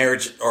type of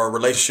marriage or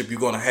relationship you're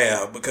going to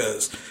have.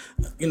 Because,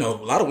 a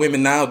lot of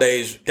women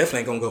nowadays definitely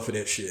ain't going to go for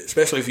that shit,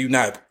 especially if you're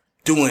not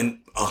doing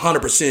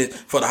 100%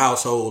 for the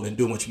household and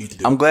doing what you need to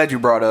do. I'm glad you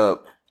brought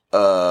up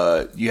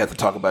you have to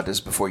talk about this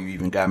before you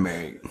even got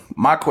married.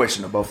 My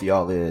question to both of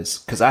y'all is,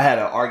 because I had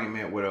an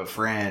argument with a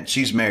friend,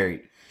 she's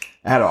married.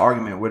 I had an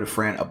argument with a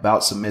friend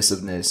about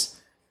submissiveness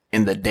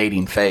in the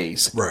dating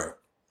phase. Right.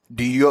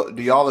 Do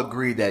y'all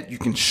agree that you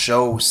can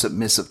show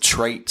submissive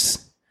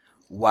traits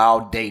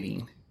while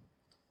dating?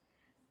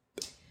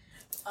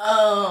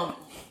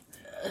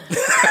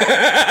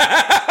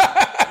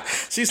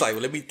 She's like,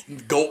 well, let me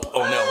gulp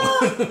on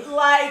that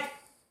one.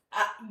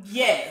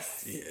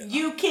 Yes, yeah.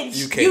 You can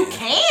show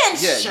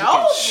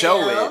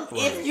it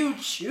if you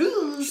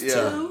choose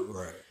to.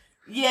 Right.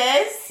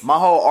 Yes. My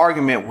whole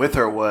argument with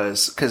her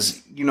was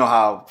because you know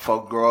how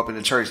folk grow up in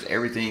the church,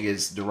 everything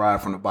is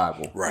derived from the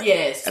Bible. Right.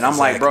 Yes. And I'm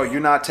like, bro,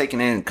 you're not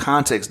taking in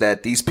context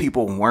that these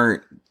people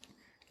weren't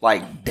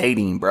like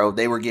dating, bro.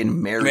 They were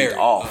getting married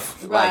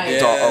off. Right. Like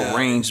it's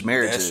arranged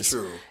marriages. That's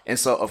true. And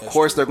so of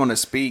course they're going to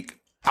speak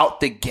out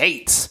the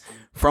gates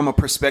from a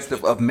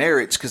perspective of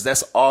marriage because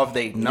that's all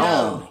they've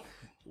known. No.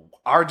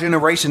 Our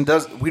generation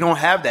we don't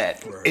have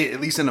that, at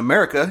least in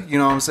America. You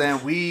know what I'm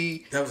saying?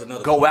 We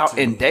go out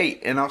and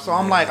date. And so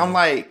I'm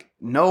like,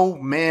 no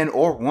man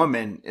or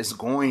woman is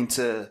going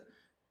to,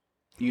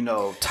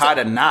 tie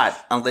the knot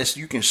unless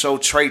you can show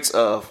traits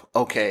of,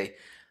 okay,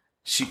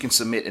 she can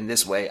submit in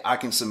this way. I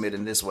can submit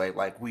in this way.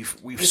 Like we've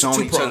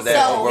shown each other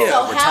that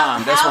over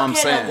time. That's what I'm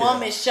saying. How can a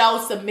woman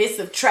show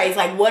submissive traits?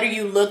 Like, what are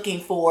you looking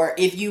for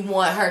if you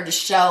want her to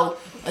show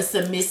a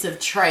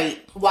submissive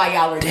trait while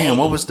y'all are dating? Damn,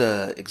 what was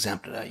the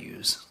example that I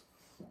used?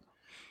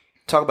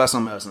 Talk about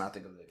something else and I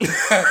think of it.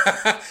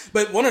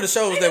 But one of the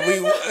shows that we...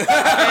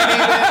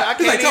 I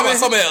He's like, talk about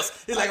something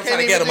else. He's like, I'm trying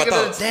to get on my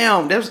thoughts.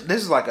 Damn, this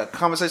is like a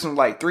conversation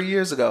like 3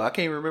 years ago. I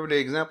can't even remember the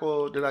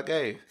example that I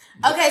gave.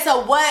 Okay,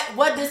 so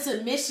what does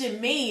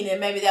submission mean? And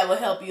maybe that will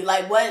help you.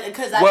 Like what?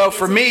 Because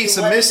for me,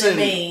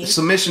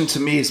 submission to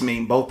me is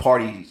mean both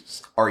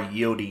parties are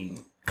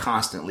yielding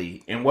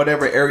constantly in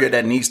whatever area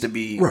that needs to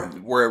be,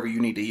 wherever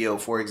you need to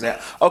yield. For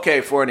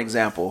an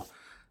example,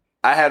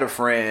 I had a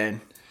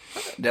friend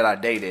that I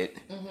dated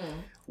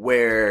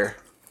where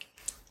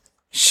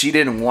she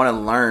didn't want to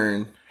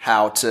learn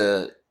how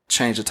to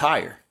change a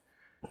tire.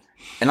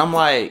 And I'm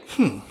like,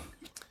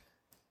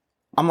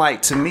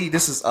 to me,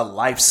 this is a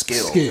life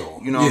skill.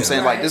 You know what I'm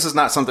saying? Right. Like, this is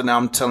not something that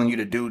I'm telling you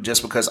to do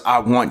just because I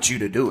want you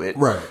to do it.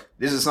 Right.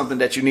 This is something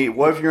that you need.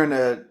 What if you're in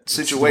a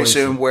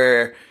situation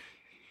where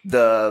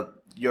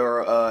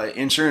your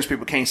insurance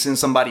people can't send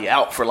somebody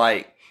out for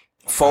like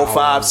 4,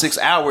 5, 6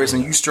 hours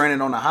and you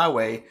stranded on the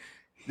highway?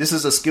 This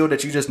is a skill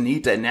that you just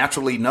need to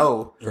naturally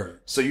know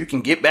so you can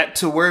get back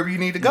to wherever you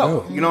need to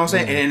go. You know what I'm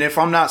saying? And if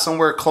I'm not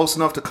somewhere close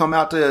enough to come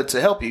out to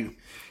help you.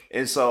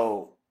 And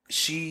so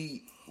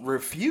she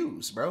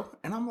refused, bro.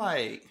 And I'm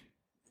like...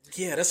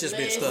 Yeah, that's just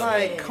big stuff.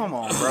 Like, come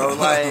on, bro.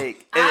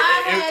 Like,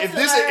 if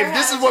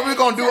this is what we're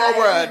going to do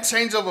over a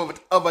change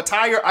of a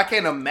tire, I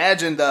can't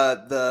imagine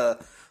the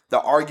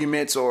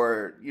arguments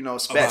or,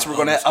 spats we're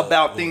going to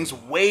about things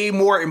way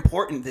more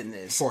important than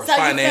this. So you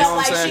felt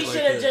like she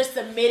should have just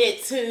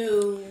submitted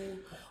to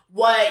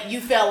what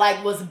you felt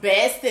like was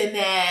best in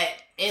that.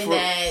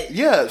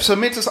 Yeah,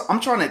 submit to.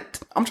 I'm trying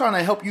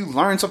to help you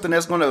learn something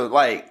that's going to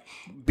like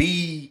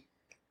be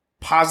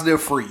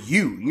positive for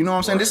you. You know what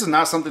I'm saying? This is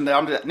not something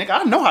that nigga,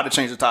 I know how to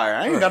change a tire.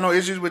 I ain't got no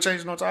issues with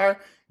changing no tire.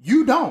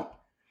 You don't.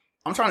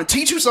 I'm trying to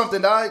teach you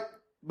something, dog.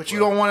 But you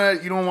don't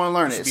want to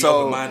learn it.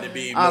 So I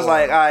was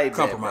like, all right,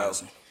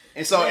 compromising.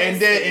 And so,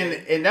 and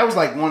that was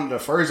like one of the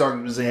first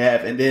arguments they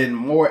have. And then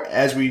more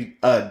as we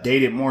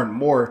dated more and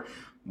more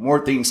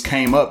things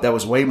came up that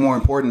was way more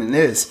important than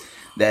this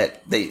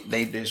that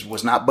they just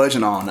was not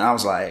budging on. And I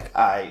was like,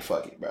 all right,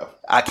 fuck it, bro.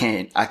 I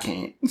can't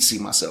see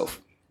myself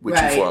with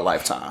you for a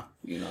lifetime.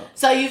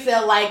 So you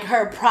feel like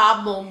her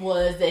problem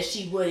was that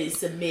she wouldn't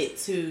submit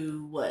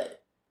to what?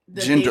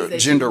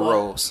 Gender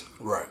roles,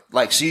 right?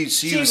 Like she was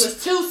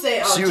too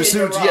set on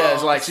gender roles. Yeah,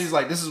 it's like she's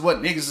like, this is what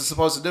niggas is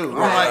supposed to do.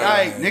 Right. I'm like, all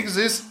right, niggas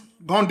is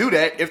gonna do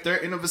that if they're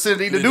in the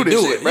vicinity to do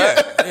this shit,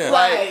 right? Yeah.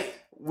 Like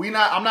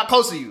I'm not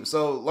close to you,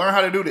 so learn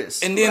how to do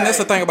this. And then that's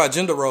the thing about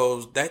gender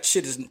roles. That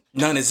shit is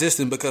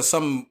non-existent because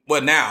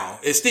now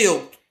it's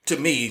still. To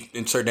me,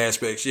 in certain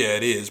aspects, yeah,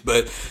 it is.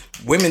 But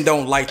women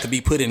don't like to be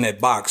put in that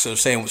box of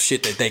saying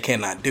shit that they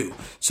cannot do.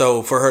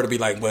 So for her to be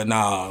like, well,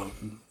 nah,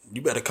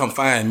 you better come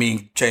find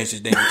me, change this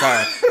damn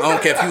tire. I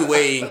don't care if you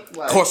weigh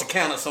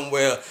Corsicana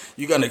somewhere.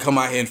 You're going to come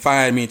out here and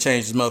find me and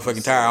change this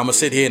motherfucking tire. I'm going to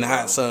sit here in the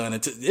hot sun.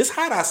 It's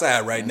hot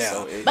outside right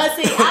now. But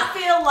see, I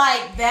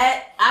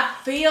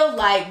feel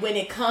like when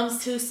it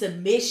comes to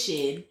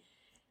submission,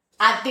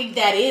 I think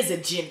that is a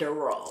gender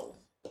role.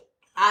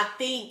 I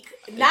think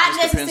not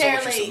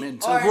necessarily,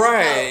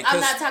 right? I'm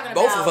not talking about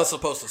both of us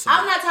supposed to submit.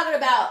 I'm not talking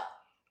about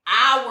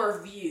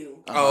our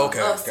view. Of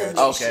submission.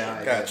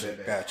 Okay,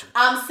 gotcha.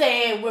 I'm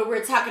saying when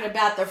we're talking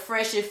about the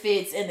Fresher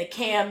Fits and the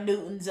Cam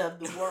Newtons of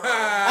the world.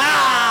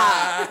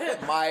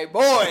 My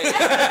boy,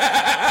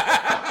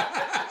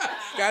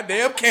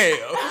 goddamn Cam.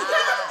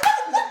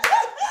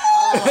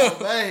 Oh,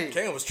 man.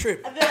 Cam was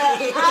tripping.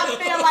 I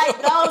feel like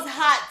those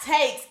hot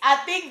takes, I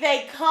think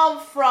they come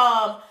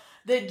from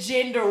the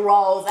gender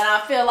roles, and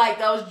I feel like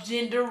those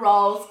gender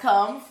roles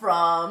come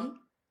from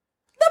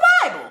the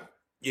Bible.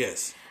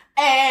 Yes.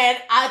 And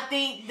I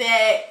think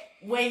that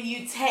when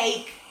you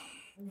take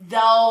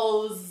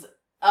those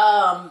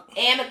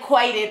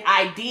antiquated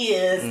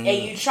ideas and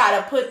you try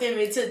to put them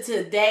into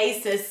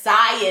today's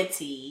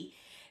society,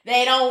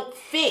 they don't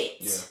fit.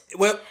 Yeah.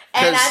 Well,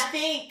 and I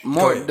think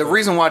the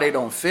reason why they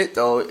don't fit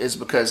though is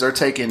because they're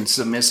taking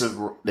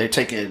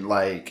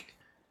like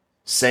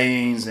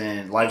sayings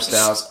and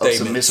lifestyles of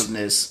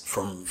submissiveness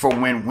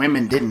from when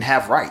women didn't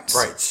have rights.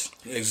 Right.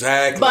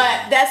 Exactly.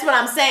 But that's what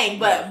I'm saying.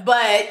 But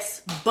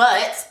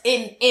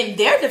in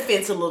their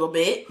defense a little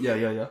bit.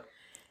 Yeah.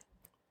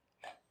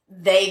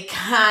 They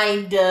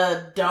kind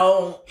of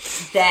don't.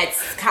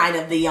 That's kind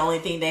of the only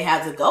thing they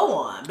have to go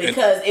on.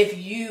 Because if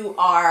you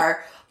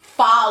are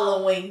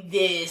following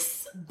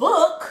this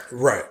book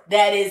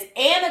that is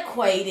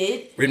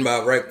antiquated. Written by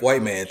a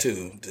white man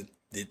too.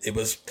 It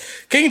was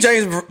King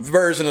James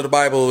version of the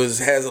Bible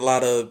has a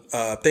lot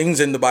of things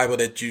in the Bible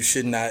that you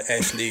should not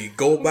actually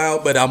go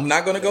about, but I'm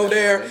not going to go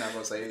there. I'm not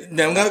going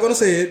to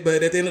say it,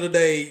 but at the end of the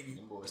day,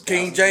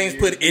 King James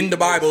put in the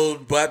Bible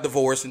about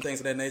divorce and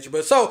things of that nature.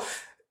 But so,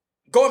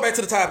 going back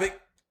to the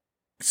topic,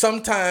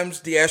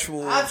 sometimes the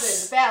actual... I've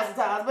said it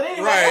 1,000 times, but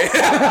anyway. Right.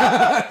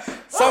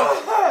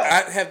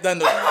 I have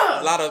done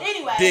a lot of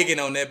digging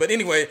on that, but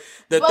anyway.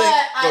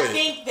 I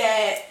think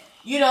that...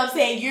 You know what I'm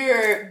saying?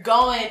 You're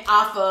going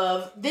off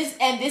of this,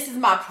 and this is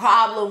my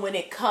problem when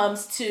it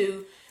comes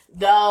to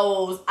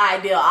those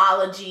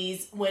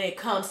ideologies when it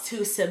comes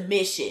to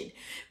submission,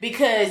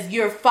 because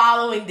you're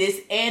following this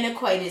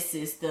antiquated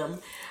system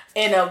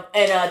in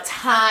a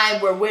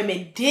time where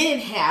women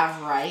didn't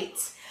have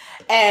rights,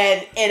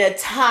 and in a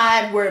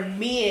time where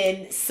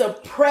men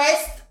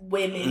suppressed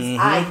women's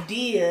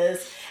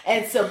ideas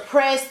and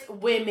suppressed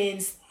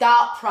women's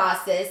thought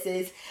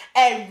processes.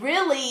 And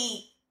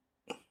really,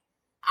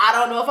 I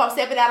don't know if I'm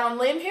stepping out on a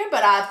limb here,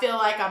 but I feel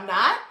like I'm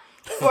not,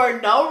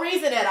 for no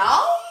reason at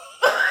all.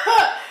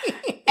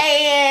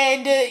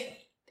 and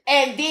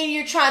then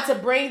you're trying to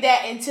bring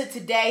that into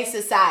today's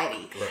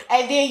society. Right.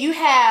 And then you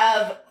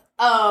have,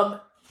 I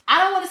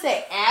don't want to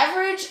say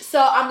average,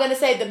 so I'm going to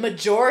say the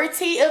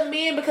majority of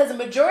men, because the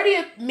majority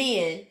of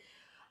men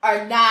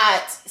are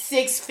not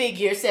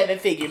 6-figure,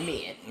 7-figure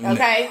men,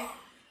 okay?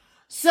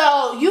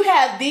 So you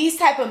have these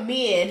type of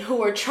men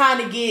who are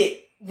trying to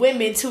get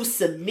women to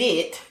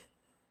submit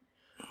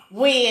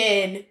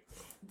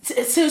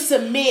to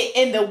submit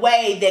in the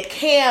way that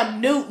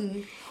Cam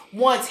Newton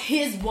wants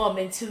his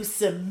woman to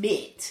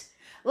submit.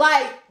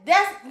 Like,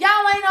 that's,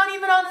 y'all ain't not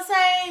even on the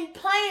same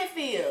playing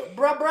field,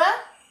 bruh.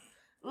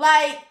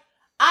 Like,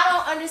 I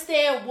don't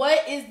understand why.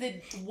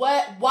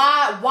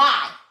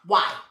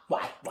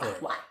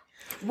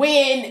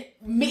 When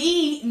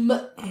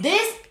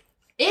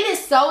it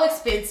is so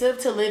expensive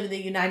to live in the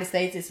United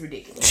States, it's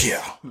ridiculous.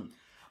 Yeah.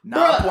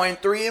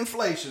 9.3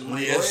 inflation.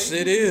 Yes,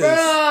 it is.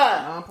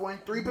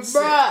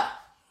 9.3%.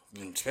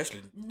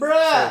 Especially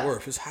Fort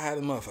Worth. It's high as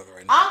a motherfucker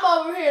right now.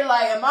 I'm over here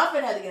like, am I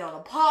finna have to get on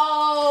a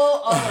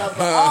pole, open up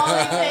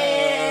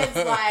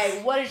OnlyFans?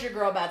 Like, what is your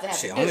girl about to have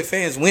to do?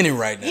 OnlyFans winning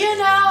right now. You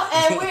know,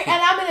 and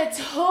I'm in a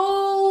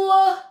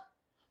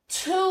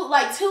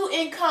two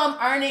income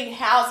earning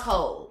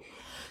household.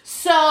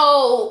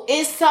 So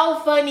it's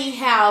so funny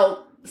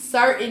how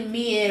certain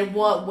men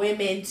want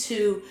women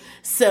to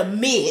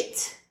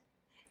submit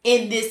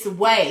in this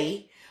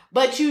way,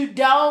 but you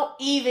don't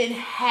even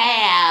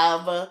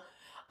have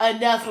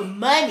enough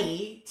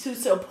money to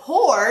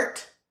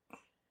support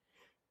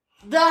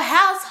the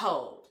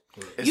household.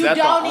 Is that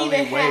the only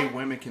way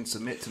women can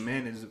submit to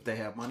men, is if they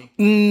have money?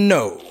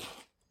 No.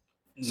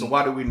 So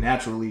why do we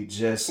naturally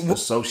just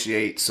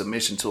associate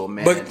submission to a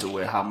man to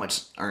where how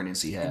much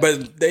earnings he has?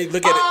 But they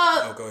look at it.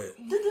 Oh, go ahead.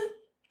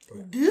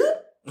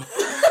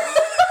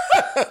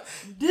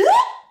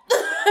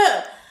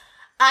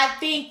 I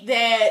think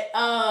that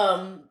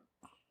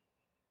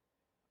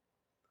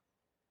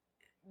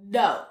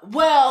no.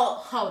 Well,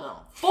 hold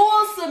on.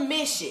 Full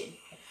submission,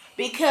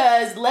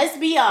 because let's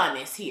be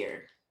honest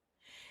here.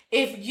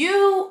 If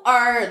you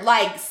are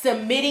like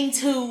submitting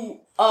to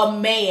a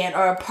man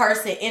or a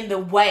person in the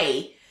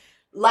way,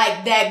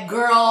 like that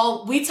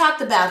girl, we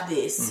talked about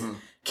this.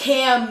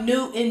 Cam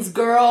Newton's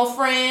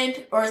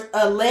girlfriend or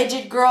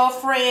alleged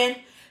girlfriend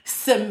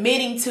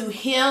submitting to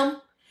him,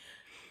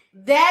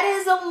 that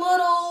is a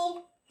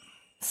little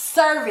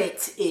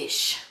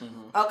servant-ish.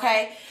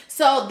 Okay?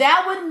 So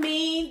that would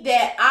mean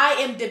that I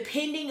am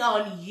depending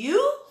on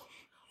you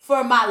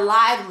for my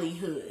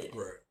livelihood.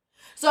 Right.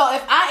 So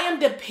if I am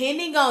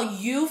depending on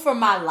you for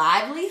my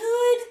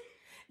livelihood,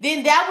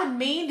 then that would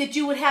mean that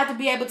you would have to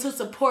be able to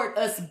support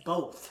us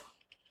both.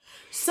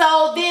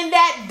 So then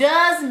that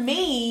does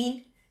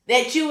mean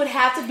that you would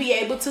have to be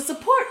able to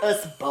support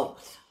us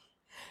both.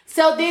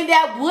 So then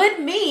that would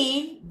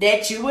mean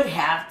that you would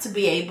have to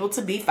be able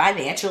to be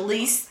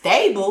financially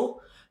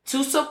stable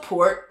to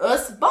support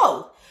us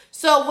both.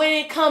 So when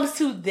it comes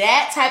to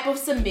that type of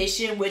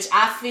submission, which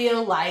I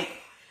feel like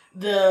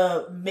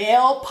the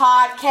male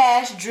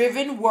podcast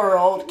driven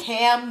world,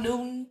 Cam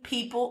Newton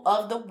people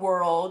of the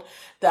world,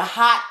 the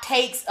hot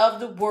takes of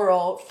the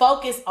world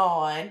focus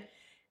on,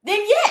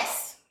 then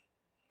yes,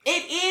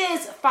 it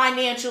is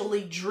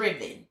financially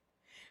driven.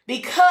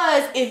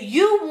 Because if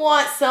you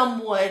want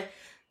someone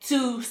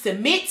to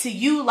submit to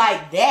you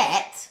like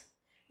that,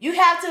 you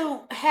have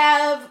to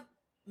have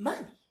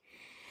money.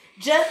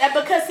 Just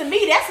because to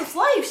me, that's some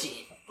slave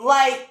shit.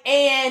 Like,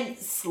 and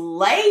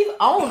slave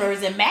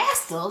owners and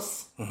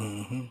masters,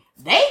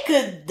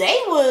 they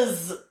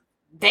was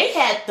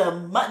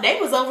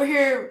over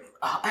here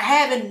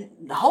having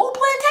whole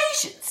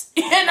plantations,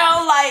 you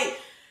know, like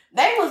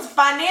they was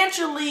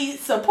financially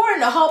supporting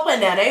the whole plan.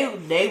 Now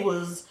they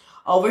was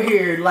over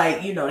here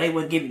like, you know, they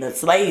weren't giving the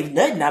slaves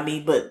nothing, I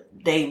mean, but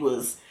they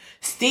was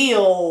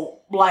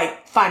still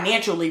like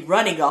financially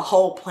running a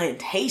whole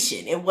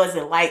plantation. It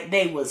wasn't like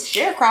they was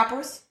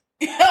sharecroppers.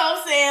 You know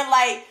what I'm saying?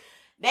 Like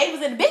they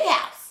was in the big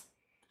house.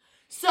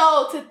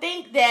 So to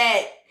think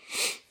that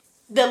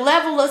the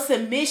level of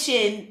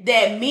submission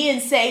that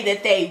men say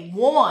that they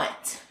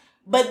want,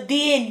 but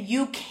then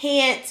you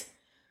can't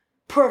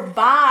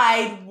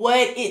provide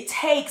what it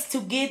takes to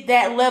get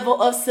that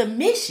level of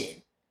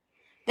submission.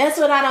 That's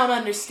what I don't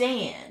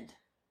understand.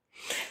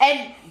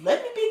 And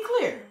let me be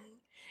clear.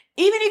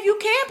 Even if you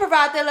can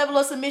provide that level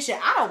of submission,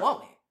 I don't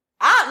want it.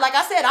 Like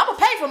I said, I'm going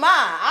to pay for mine.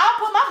 I'll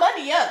put my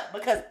money up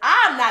because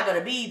I'm not going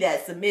to be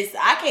that submissive.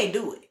 I can't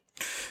do it.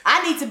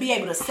 I need to be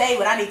able to say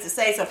what I need to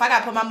say. So if I got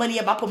to put my money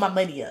up, I put my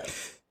money up.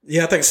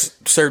 Yeah, I think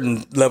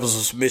certain levels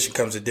of submission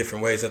comes in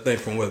different ways. I think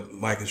from what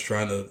Mike is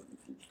trying to,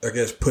 I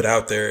guess, put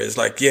out there is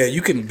like, yeah,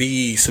 you can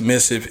be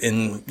submissive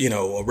in,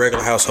 a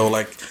regular household,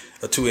 like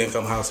a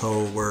 2-income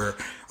household where,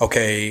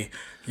 okay,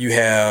 you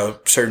have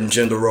certain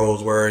gender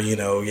roles where,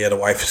 the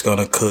wife is going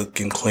to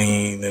cook and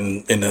clean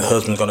and the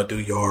husband's going to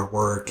do yard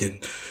work and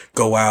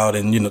go out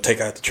and,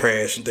 take out the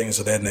trash and things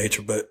of that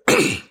nature. But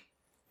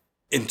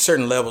in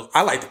certain levels,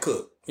 I like to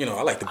cook.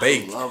 I like to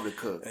bake. I love to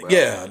cook, bro.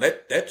 Yeah,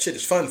 that shit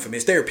is fun for me.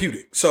 It's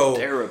therapeutic. So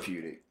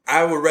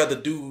I would rather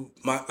do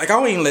I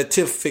don't even let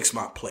Tiff fix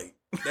my plate.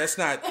 That's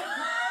not...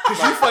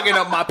 Because you fucking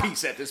up my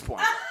piece at this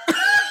point.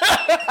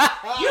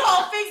 You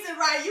don't fix it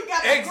right. You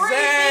got the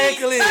exactly.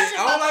 green beans, I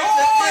don't like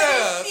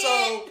that. Yeah,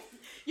 so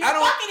you're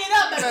fucking it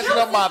up. Messing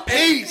up my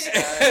piece.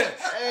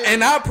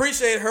 And I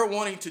appreciate her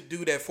wanting to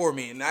do that for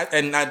me, and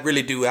I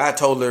really do. I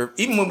told her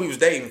even when we was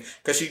dating,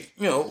 because she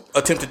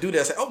attempted to do that.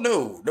 I said, "Oh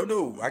no,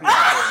 I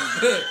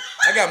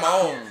got my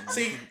own."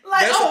 See,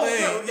 that's the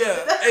thing. No.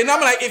 Yeah, and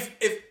I'm like,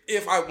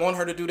 if I want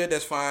her to do that,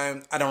 that's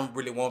fine. I don't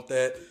really want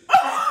that.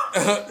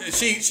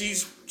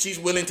 She's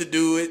willing to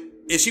do it.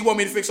 If she want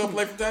me to fix her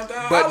plate from time to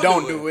time, but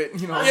don't do it.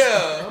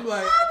 Yeah, I'm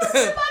like.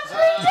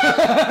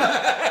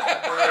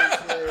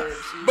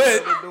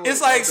 But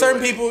it's like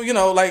certain people,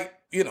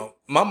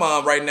 my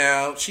mom right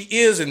now, she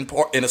is in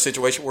a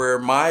situation where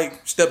my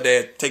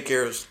stepdad take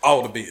care of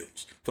all the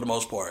bills for the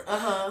most part.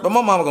 But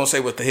my mama gonna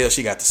say what the hell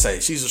she got to say.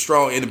 She's a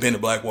strong,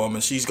 independent black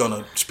woman. She's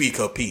gonna speak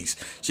her piece.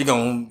 She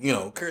gonna,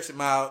 curse him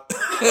out.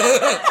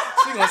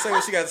 She gonna say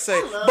what she got to say.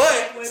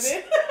 But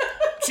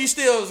she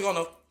still is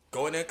gonna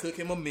go in there and cook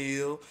him a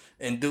meal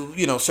and do,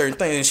 certain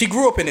things. And she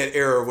grew up in that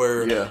era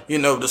where,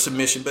 the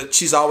submission, but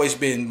she's always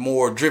been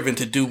more driven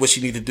to do what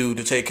she need to do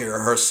to take care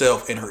of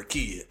herself and her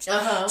kids.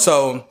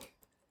 So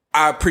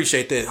I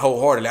appreciate that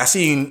wholeheartedly. I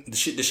seen the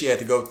shit that she had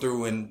to go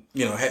through and,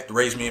 had to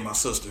raise me and my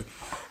sister.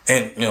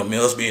 And,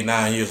 us being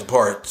 9 years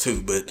apart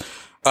too, but,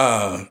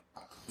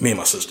 me and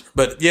my sister.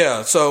 But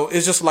yeah, so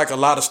it's just like a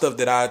lot of stuff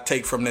that I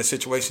take from that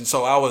situation.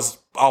 So I was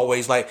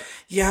always like,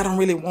 I don't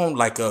really want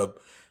like a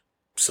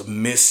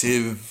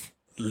submissive,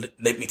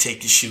 let me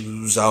take your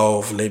shoes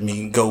off, let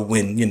me go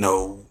when, you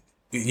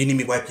need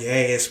me to wipe your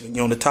ass when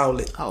you're on the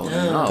toilet. Oh,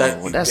 no.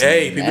 That's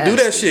people do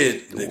that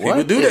shit.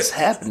 What is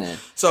happening?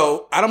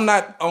 So, I'm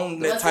not on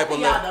that type of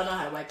level. Y'all don't know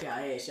how to wipe your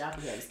ass. Y'all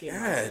be having scared.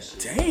 God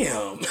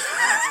damn.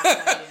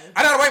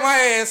 I gotta wipe my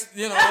ass,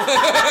 You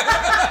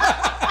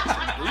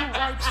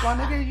wipes, my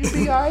nigga, you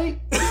be alright.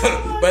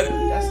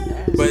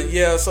 But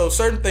yeah, so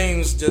certain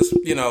things just,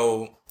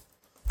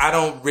 I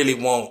don't really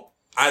want,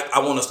 I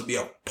want us to be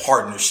a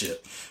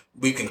partnership.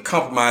 We can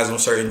compromise on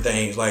certain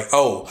things like,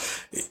 you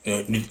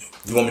want me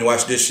to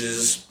wash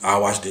dishes?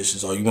 I'll wash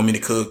dishes. Or you want me to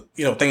cook?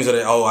 Things like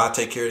that. I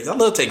take care of this. I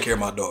love taking care of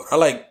my daughter. I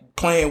like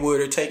playing with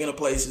her, taking her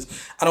places.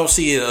 I don't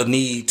see a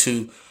need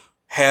to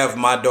have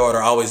my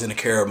daughter always in the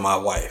care of my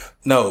wife.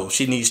 No,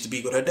 she needs to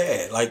be with her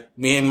dad. Like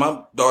me and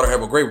my daughter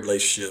have a great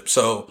relationship.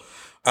 So,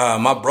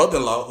 my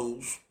brother-in-law,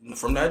 who's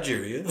from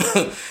Nigeria,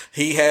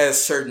 he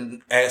has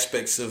certain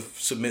aspects of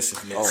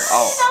submissiveness. I didn't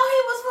know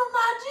he was from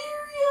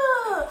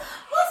Nigeria.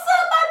 What's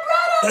up, my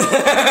brother?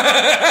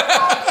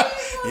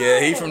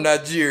 Yeah, he from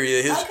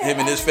Nigeria. Him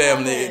and his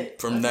family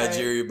from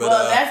Nigeria. But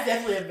that's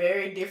definitely a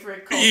very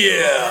different culture.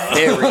 Yeah,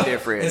 very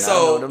different. And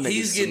so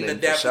he's getting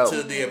adapted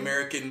to the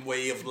American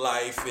way of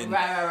life, and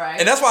right.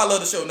 And that's why I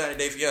love the show 90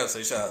 Day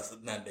Fiance. Shout out to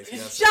 90 Day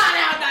Fiance. Shout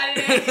out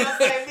 90 Day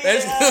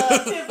Fiance.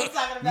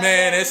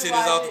 Man, that shit is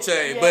off the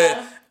chain. Yeah.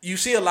 But you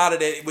see a lot of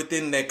that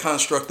within that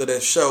construct of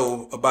that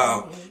show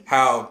about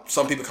how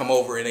some people come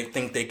over and they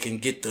think they can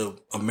get the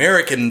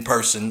American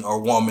person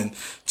or woman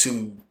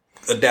to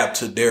adapt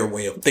to their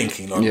way of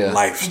thinking or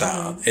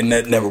lifestyle. And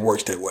that never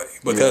works that way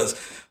because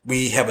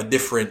we have a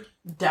different...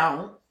 we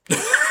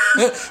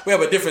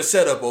have a different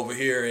setup over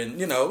here and,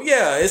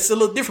 it's a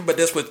little different, but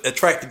that's what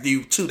attracted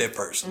you to that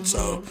person.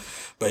 So,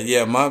 but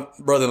yeah, my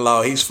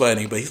brother-in-law, he's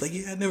funny, but he's like,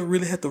 I never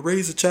really had to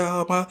raise a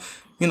child.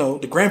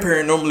 The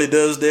grandparent normally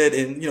does that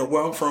and,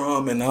 where I'm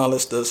from and all that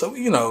stuff. So,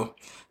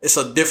 it's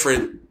a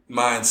different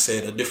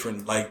mindset, a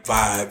different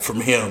vibe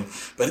from him.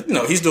 But,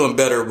 he's doing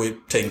better with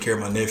taking care of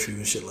my nephew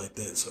and shit like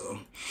that. So,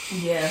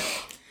 yeah.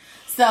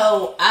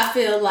 So I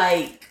feel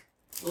like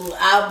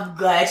I'm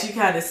glad you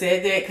kind of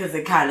said that because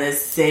it kind of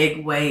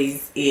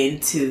segues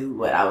into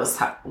what I was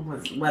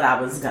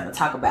going to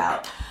talk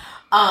about.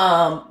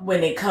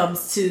 When it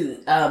comes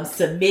to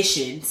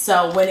submission.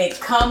 So when it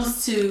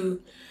comes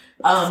to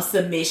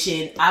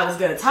submission, I was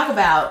going to talk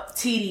about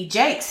T.D.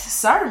 Jakes'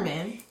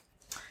 sermon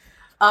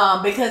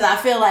because I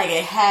feel like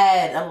it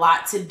had a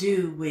lot to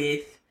do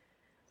with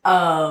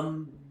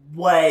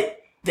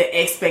what the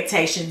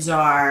expectations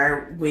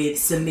are with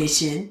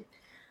submission.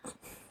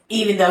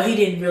 Even though he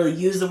didn't really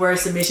use the word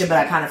submission, but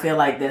I kind of feel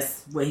like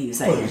that's what he was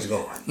saying. Where he's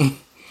going.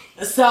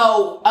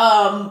 So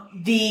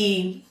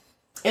the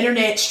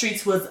internet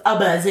streets was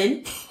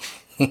a-buzzing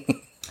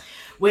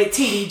with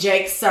T.D.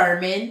 Jakes'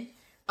 sermon.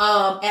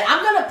 And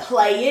I'm going to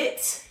play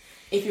it.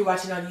 If you're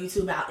watching on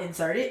YouTube, I'll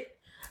insert it.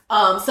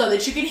 so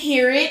that you can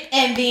hear it,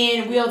 and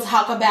then we'll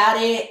talk about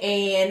it,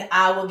 and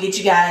I will get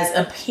you guys'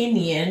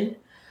 opinion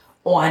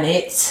on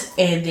it,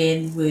 and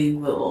then we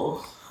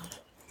will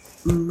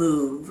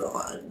move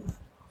on.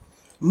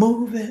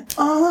 Moving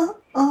on.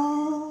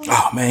 Oh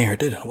man, I ain't heard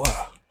that in a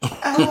while.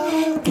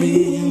 I've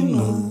been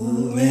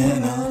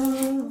moving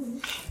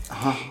on.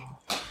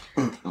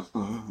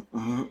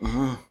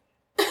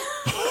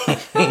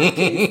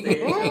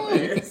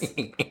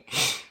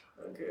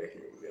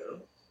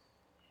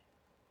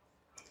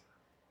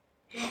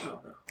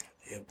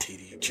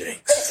 TD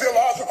Jakes.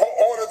 Sociological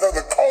orders of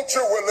the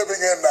culture we're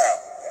living in now.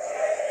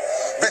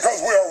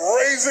 Because we are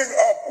raising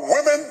up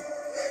women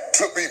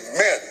to be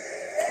men.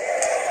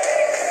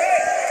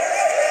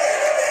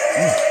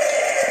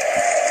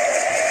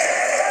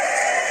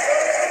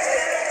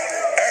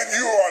 And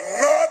you are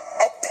not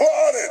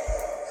applauded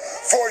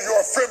for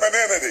your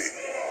femininity.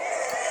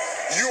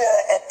 You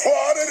are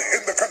applauded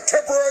in the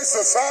contemporary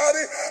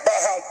society by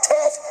how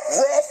tough,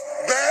 rough,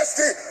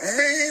 nasty,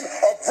 mean,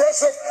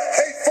 aggressive,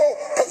 hateful,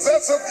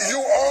 possessive you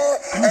are,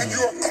 and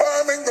you are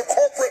climbing the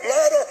corporate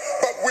ladder,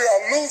 but we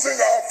are losing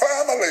our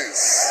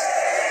families.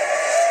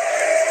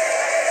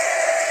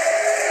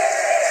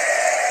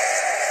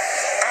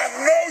 I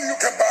know you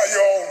can buy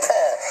your own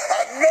car.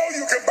 I know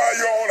you can buy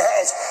your own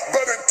house,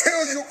 but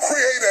until you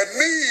create a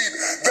need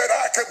that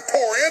I can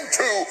pour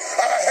into,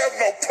 I have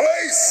no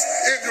place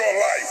in your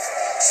life.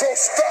 So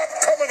stop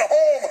coming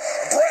home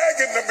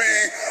bragging to me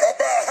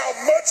about how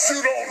much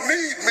you don't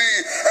need me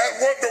and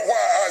wonder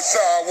why I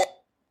shy away.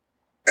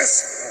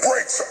 This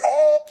breaks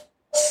all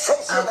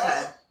social.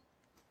 Okay.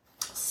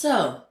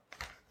 So,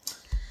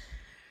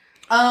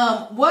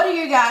 what are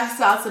your guys'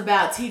 thoughts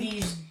about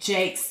TD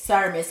Jake's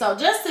sermon? So,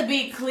 just to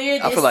be clear,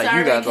 this I feel like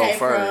you gotta go sermon came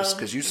first from-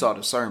 because you saw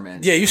the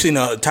sermon. Yeah, you seen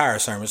the entire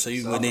sermon, so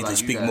you would need to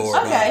speak more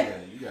about it.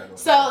 Okay.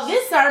 So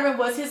this sermon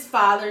was his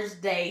Father's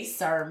Day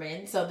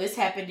sermon. So this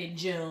happened in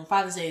June.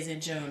 Father's Day is in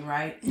June,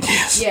 right?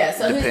 Yes. Yeah.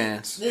 So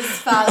Depends. this is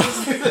Father's.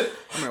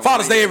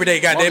 Father's Day every day,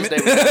 goddammit. Father's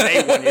Day was in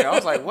May one year. I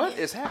was like, what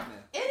is happening?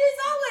 It is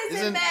always in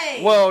Isn't-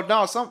 May. Well,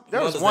 no,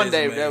 there was Mother's one Day's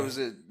day in May.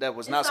 that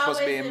was It's not supposed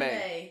to be always in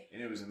May.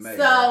 And it was in May.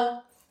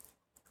 So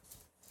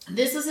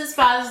this was his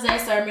Father's Day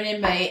sermon in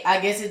May. I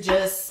guess it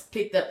just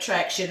picked up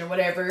traction or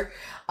whatever.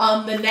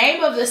 The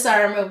name of the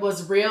sermon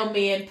was "Real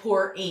Men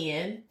Pour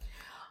In."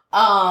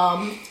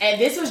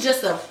 And this was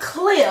just a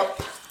clip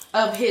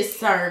of his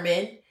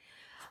sermon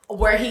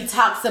where he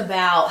talks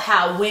about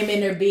how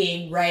women are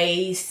being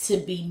raised to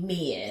be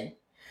men.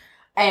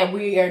 And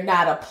we are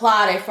not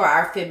applauded for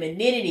our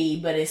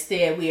femininity, but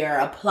instead we are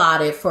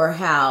applauded for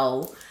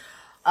how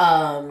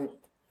high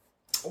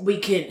we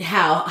could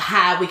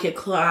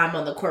climb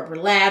on the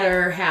corporate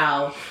ladder,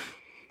 how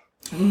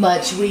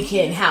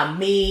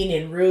mean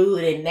and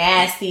rude and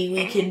nasty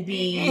we can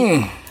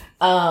be.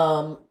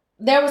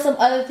 There were some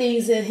other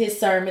things in his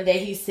sermon that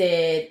he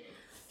said.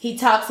 He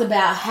talks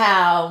about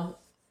how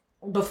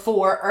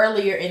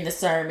earlier in the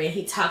sermon,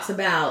 he talks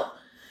about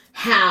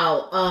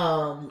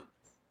how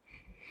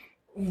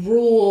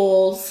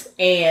rules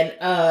and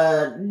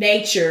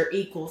nature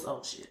equals.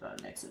 Oh shit!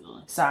 Next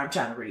one. Sorry, I'm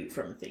trying to read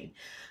from the thing.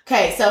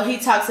 Okay, so he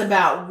talks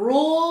about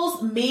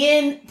rules.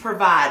 Men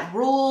provide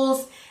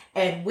rules,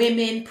 and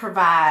women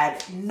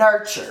provide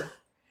nurturing,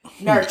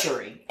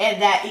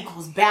 and that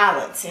equals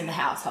balance in the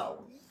household.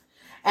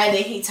 And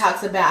then he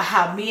talks about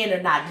how men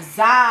are not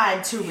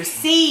designed to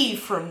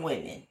receive from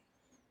women.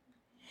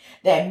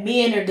 That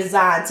men are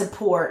designed to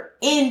pour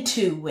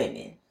into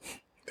women.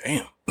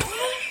 Damn.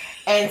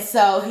 And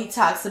so he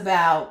talks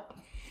about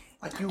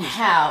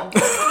how...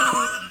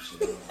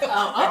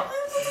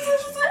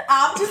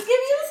 I'm just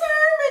giving you the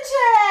sermon,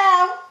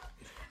 child.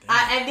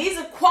 And these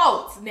are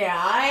quotes now.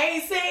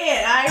 I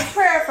ain't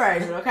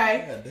paraphrasing,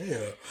 okay? God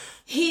damn.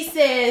 He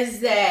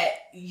says that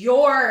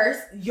your,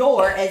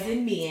 as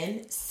in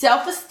men,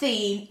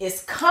 self-esteem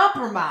is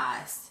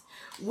compromised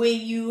when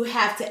you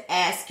have to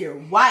ask your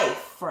wife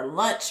for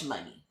lunch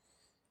money.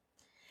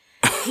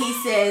 He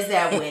says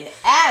that when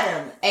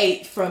Adam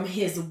ate from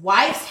his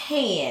wife's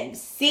hand,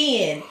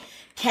 sin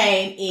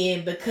came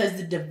in because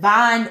the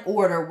divine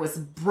order was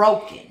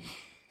broken.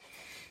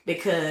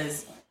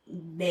 Because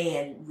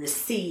man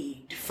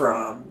received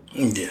from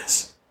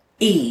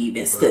Eve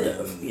instead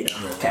of,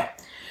 okay.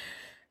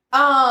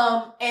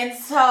 And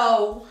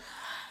so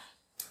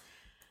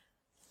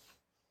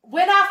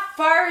when I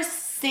first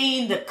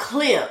seen the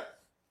clip,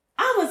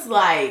 I was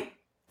like,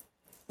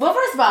 well,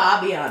 first of all,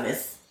 I'll be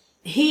honest,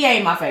 he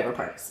ain't my favorite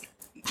person.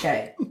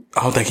 Okay.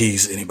 I don't think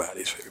he's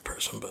anybody's favorite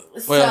person,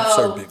 but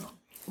certain people.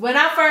 When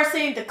I first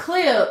seen the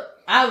clip,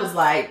 I was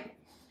like,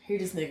 here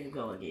this nigga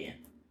go again.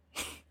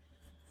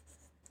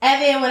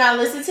 And then when I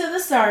listened to the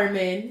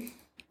sermon,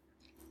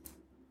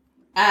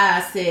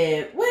 I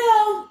said,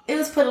 well, it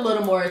was put a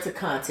little more into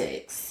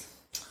context.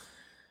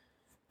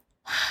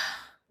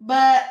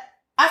 But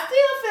I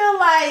still feel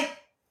like,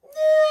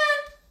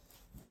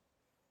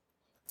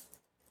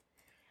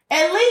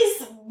 at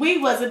least we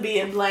wasn't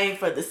being blamed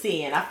for the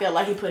sin. I feel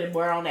like he put it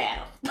more on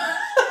Adam.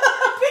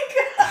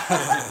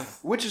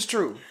 Which is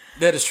true.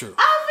 That is true.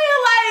 I feel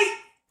like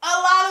a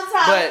lot of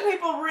sometimes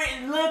people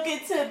look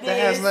into this. That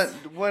has that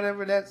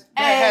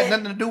had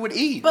nothing to do with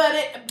Eve. But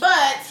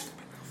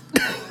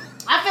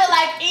I feel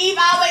like Eve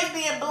always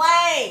being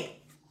blamed.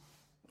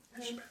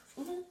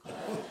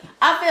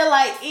 I feel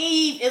like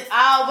Eve is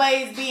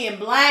always being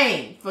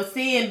blamed for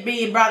sin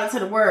being brought into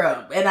the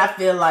world. And I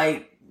feel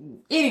like,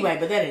 anyway,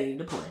 but that ain't even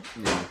the point.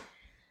 Yeah.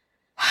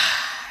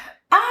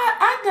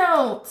 I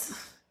don't.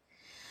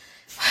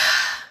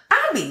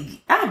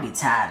 I'd be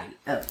tired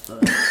of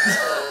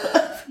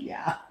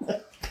yeah.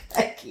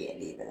 I can't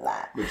even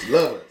lie. But you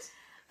love us.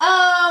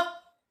 I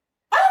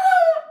don't.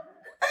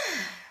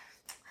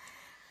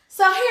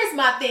 So here's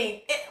my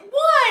thing.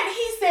 One,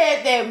 he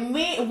said that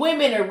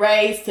women are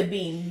raised to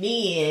be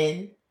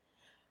men,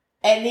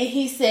 and then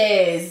he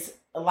says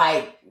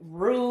like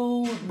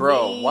rude.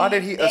 Bro, mean, why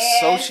did he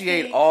nasty,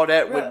 associate all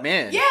that with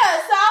men? Yeah,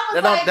 so I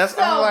was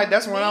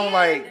that's when I'm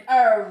like,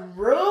 are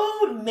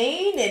rude,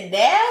 mean, and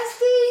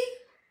nasty.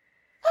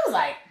 I was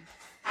like,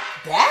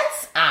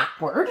 that's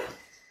awkward.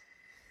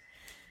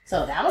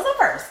 So that was the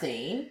first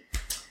thing.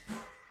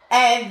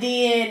 And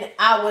then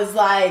I was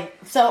like,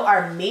 so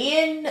are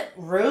men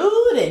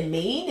rude and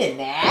mean and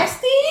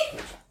nasty?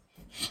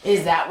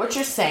 Is that what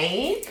you're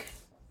saying?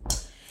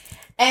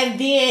 And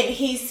then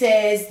he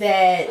says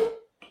that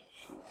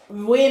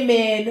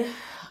women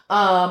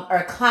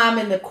are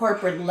climbing the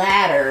corporate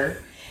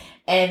ladder,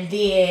 and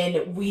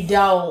then we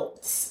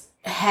don't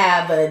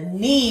have a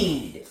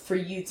need for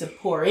you to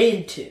pour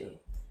into.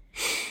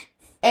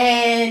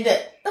 And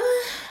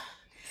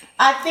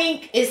I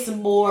think it's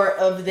more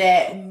of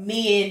that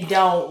men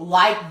don't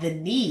like the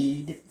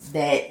need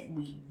that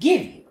we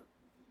give you.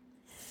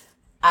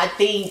 I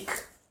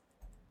think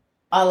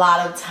a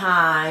lot of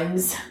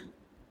times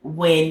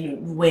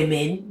when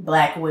women,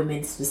 black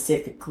women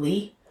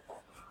specifically,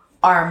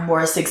 are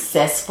more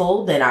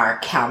successful than our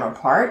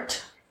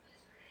counterpart,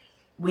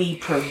 we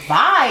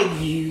provide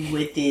you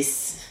with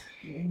this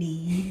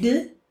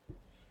need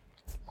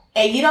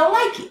and you don't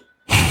like it.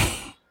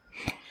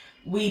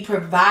 We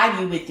provide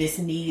you with this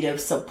need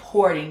of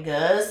supporting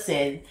us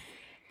and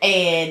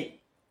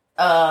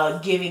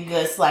giving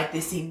us like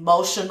this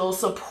emotional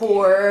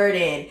support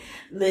and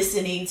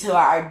listening to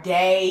our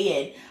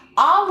day and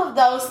all of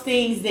those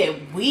things that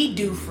we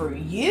do for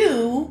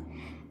you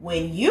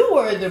when you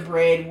were the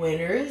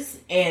breadwinners,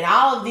 and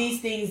all of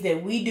these things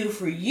that we do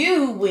for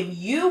you when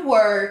you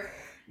were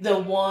the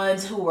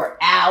ones who were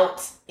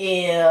out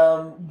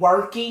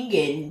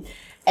working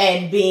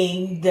and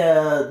being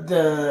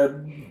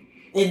the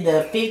in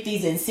the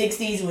 50s and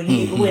 60s when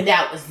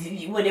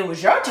when it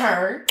was your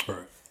turn.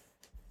 Right.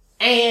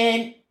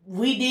 And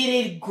we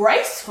did it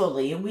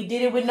gracefully, and we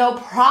did it with no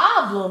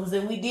problems,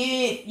 and we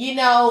did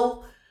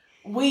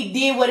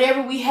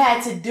whatever we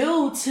had to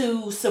do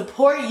to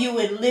support you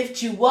and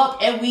lift you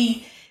up, and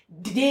we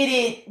did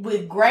it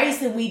with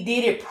grace, and we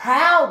did it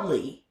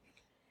proudly.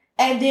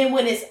 And then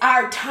when it's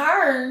our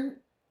turn,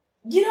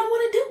 you don't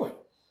want to do it.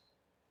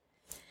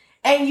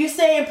 And you're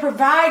saying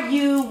provide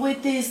you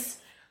with this,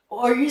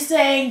 or you're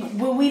saying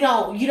when we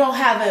don't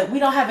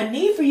have a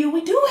need for you.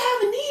 We do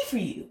have a need for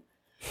you.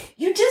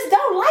 You just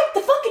don't like the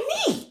fucking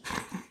need.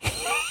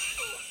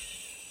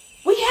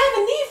 We have a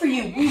need for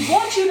you. We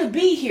want you to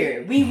be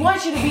here. We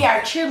want you to be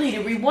our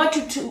cheerleader. We want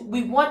you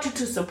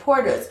to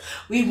support us.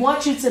 We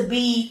want you to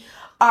be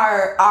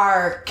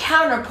our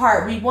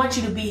counterpart. We want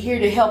you to be here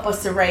to help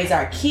us to raise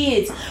our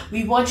kids.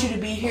 We want you to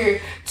be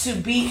here to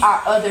be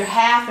our other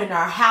half in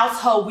our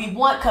household. We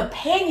want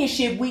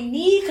companionship. We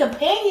need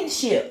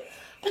companionship.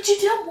 But you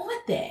don't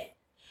want that.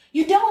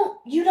 You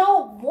don't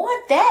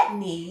want that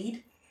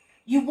need.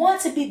 You want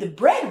to be the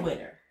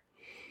breadwinner.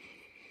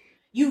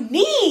 You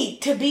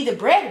need to be the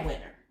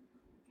breadwinner.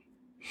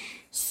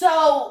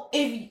 So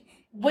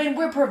when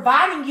we're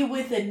providing you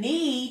with a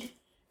need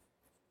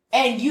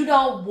and you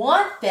don't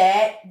want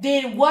that,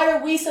 then what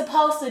are we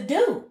supposed to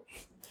do?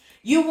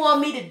 You want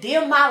me to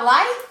dim my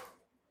light?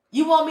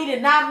 You want me to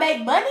not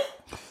make money?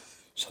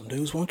 Some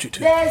dudes want you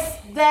to.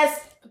 That's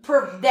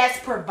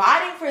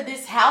providing for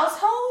this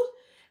household.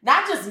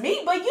 Not just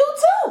me, but you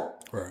too.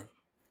 Right.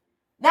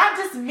 Not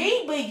just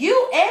me, but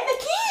you and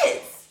the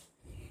kids.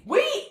 We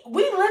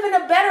living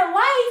a better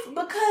life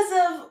because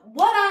of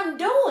what I'm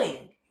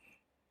doing.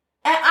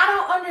 And I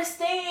don't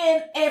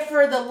understand. And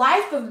for the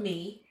life of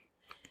me,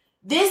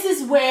 this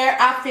is where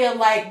I feel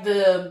like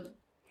the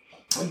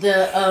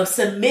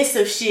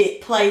submissive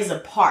shit plays a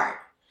part.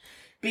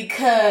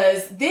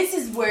 Because this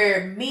is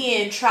where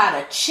men try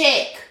to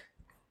check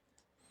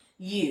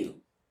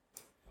you.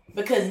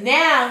 Because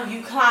now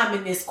you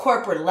climbing this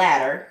corporate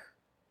ladder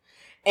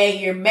and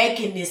you're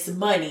making this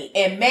money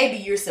and maybe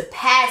you're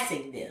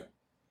surpassing them.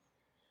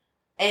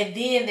 And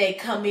then they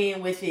come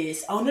in with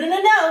this, oh,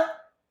 no,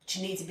 but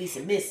you need to be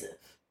submissive.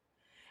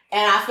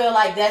 And I feel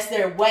like that's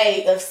their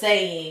way of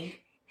saying,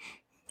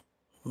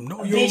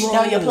 bitch,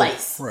 know your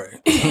place.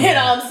 Right. You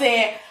know what I'm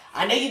saying?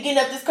 I know you're getting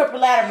up this corporate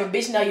ladder, but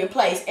bitch, know your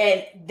place.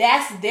 And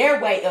that's their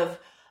way of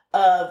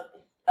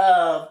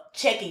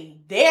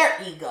checking their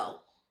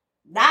ego.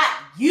 Not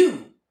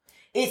you.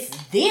 It's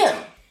them.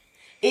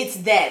 It's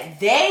that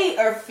they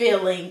are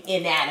feeling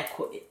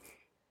inadequate.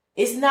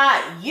 It's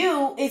not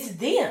you, it's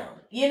them,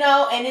 you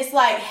know? And it's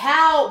like,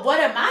 what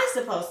am I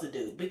supposed to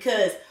do?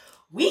 Because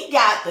we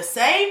got the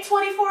same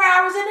 24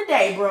 hours in a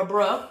day,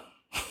 bruh.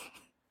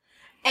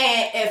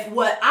 And if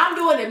what I'm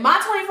doing in my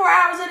 24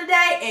 hours in a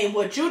day and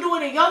what you're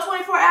doing in your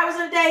 24 hours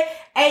in a day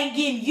ain't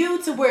getting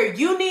you to where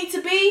you need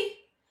to be,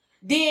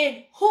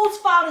 then whose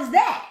fault is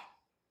that?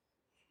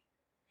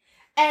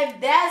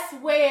 And that's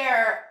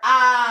where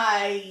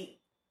I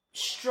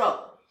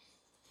struggle.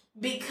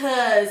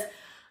 Because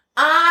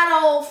I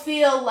don't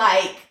feel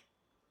like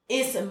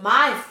it's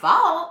my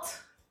fault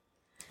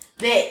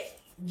that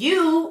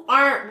you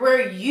aren't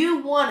where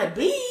you want to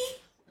be.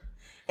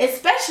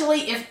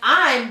 Especially if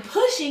I'm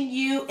pushing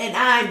you and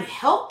I'm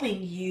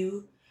helping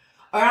you,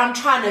 or I'm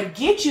trying to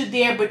get you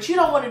there, but you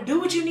don't want to do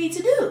what you need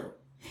to do.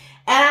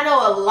 And I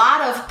know a lot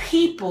of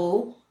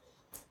people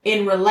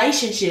in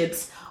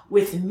relationships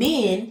with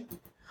men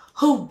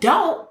who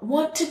don't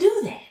want to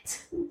do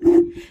that.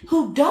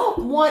 Who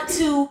don't want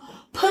to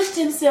push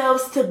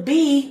themselves to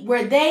be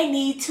where they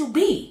need to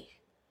be.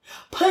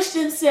 Push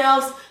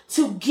themselves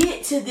to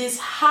get to this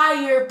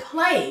higher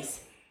place.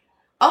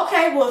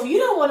 Okay, well, if you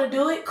don't want to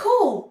do it,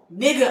 cool.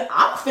 Nigga,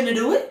 I'm finna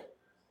do it.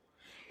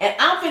 And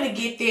I'm finna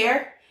get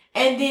there.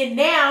 And then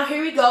now,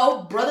 here we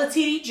go, Brother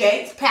T.D.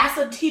 Jakes,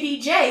 Pastor T.D.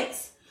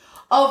 Jakes,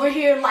 over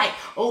here like,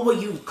 oh, well,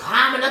 you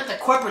climbing up the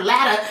corporate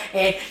ladder,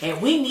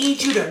 and we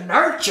need you to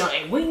nurture,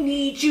 and we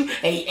need you,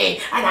 and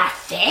our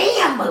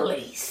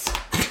families.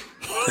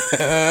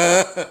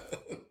 Nigga,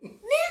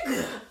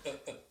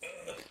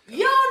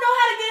 you don't know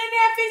how to get in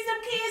there and feed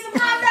some kids some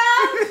hot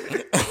dogs?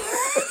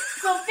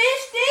 Some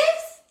fish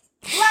sticks?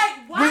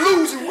 Like, why? We're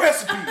losing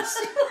recipes.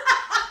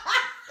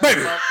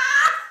 Baby.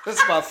 This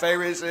is my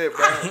favorite shit,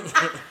 bro.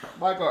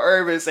 Michael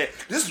Irvin said,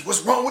 this is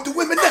what's wrong with the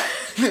women now.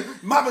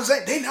 Mamas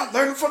they not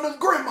learning from the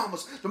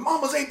grandmamas. The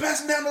mamas ain't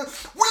passing down we're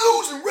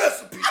losing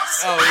recipes.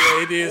 Oh, yeah,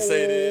 he did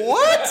say that.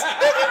 What?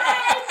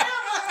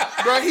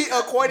 Bro, he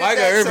equated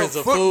Michael that Irvin's to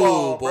a football,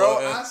 fool, boy. bro.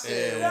 I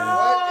said, Yeah.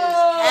 what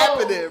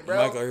is happening, bro?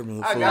 Michael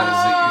Irvin's a I fool. gotta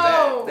see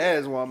you. That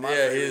is one of my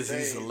favorite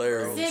he's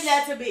hilarious. Send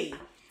that to me.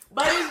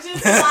 But it's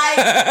just like,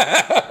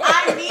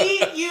 I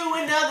need you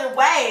in other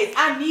ways.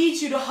 I need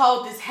you to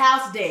hold this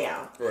house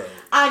down. Right.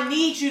 I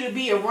need you to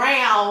be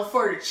around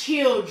for the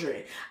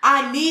children.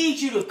 I need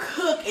you to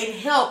cook and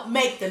help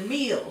make the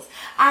meals.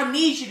 I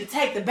need you to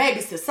take the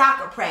babies to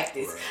soccer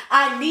practice. Right.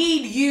 I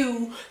need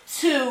you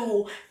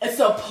to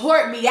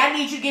support me. I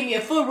need you to give me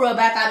a foot rub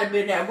after I've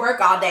been at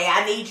work all day.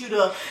 I need you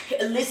to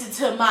listen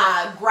to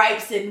my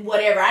gripes and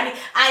whatever.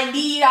 I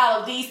need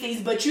all of these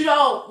things, but you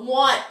don't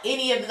want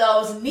any of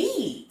those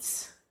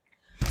needs.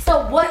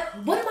 So what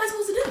am I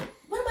supposed to do?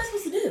 What am I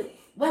supposed to do?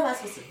 What am I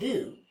supposed to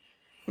do?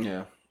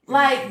 Yeah.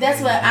 Like,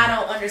 that's what I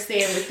don't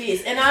understand with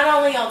this. And not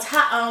only on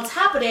top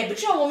of that,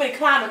 but you don't want me to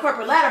climb the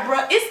corporate ladder,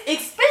 bro. It's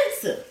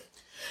expensive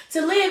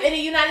to live in the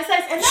United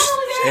States. And not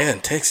only that, yeah, in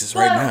Texas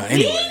right now.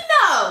 Anyway. We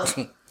know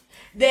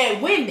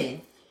that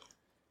women,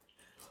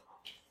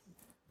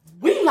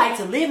 we like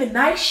to live in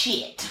nice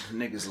shit.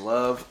 Niggas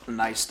love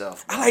nice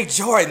stuff. I like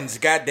Jordans,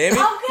 goddammit.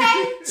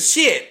 Okay?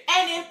 Shit.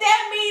 And if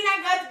that means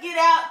I got to get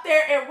out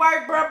there and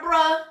work,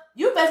 bruh,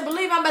 you best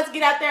believe I'm about to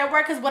get out there and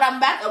work, because what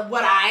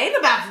I ain't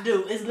about to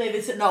do is live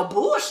into no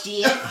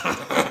bullshit.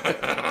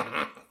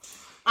 I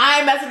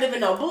ain't about to live in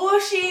no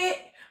bullshit.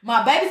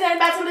 My babies ain't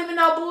about to live in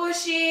no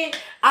bullshit.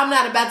 I'm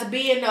not about to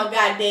be in no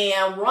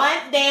goddamn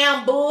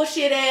run-down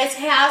bullshit-ass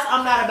house.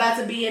 I'm not about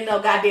to be in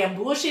no goddamn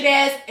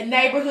bullshit-ass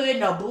neighborhood,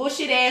 no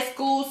bullshit-ass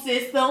school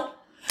system.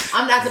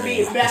 I'm not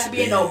about to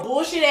be in no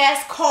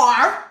bullshit-ass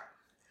car.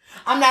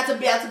 I'm not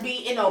about to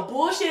be in no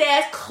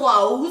bullshit-ass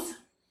clothes.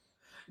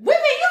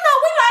 Women, you know,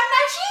 we like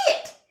nice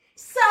shit.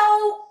 So,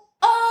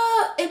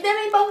 if that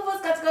means both of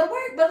us got to go to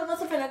work, both of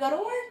us are finna go to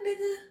work,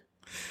 nigga.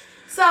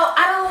 So,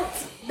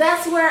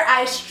 that's where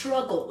I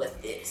struggle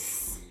with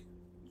this.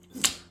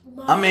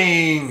 I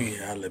mean,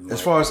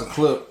 as far as the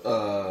clip,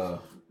 I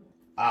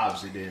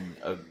obviously didn't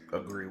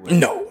agree with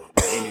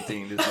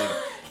anything this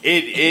nigga.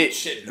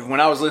 It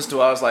when I was listening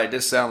to it, I was like,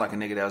 this sounds like a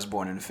nigga that was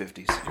born in the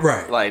 50s.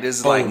 Right. Like, this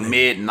is like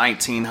mid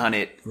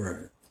 1900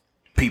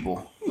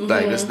 people. Mm-hmm.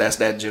 Like, that's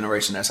that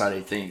generation. That's how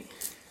they think.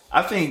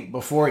 I think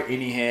before you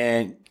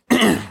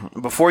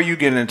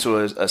get into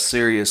a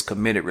serious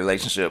committed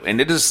relationship, and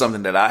this is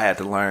something that I had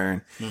to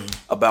learn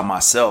about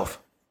myself,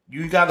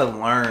 you got to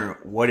learn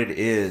what it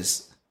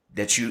is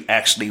that you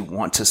actually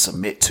want to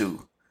submit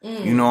to.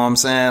 You know what I'm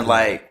saying?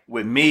 Like,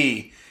 with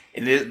me,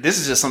 and this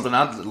is just something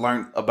I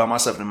learned about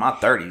myself in my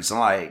 30s.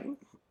 Like,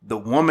 the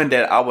woman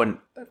that I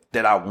want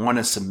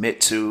to submit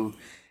to,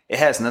 it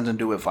has nothing to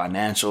do with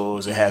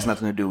financials. It has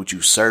nothing to do with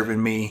you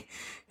serving me.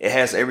 It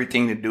has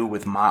everything to do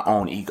with my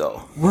own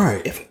ego.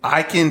 Right. If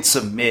I can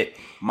submit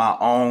my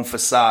own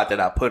facade that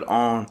I put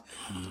on,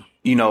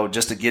 you know,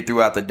 just to get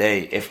throughout the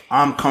day, if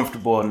I'm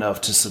comfortable enough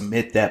to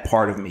submit that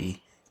part of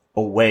me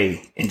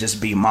away and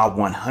just be my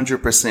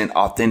 100%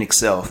 authentic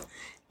self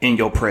in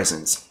your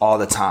presence all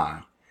the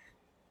time,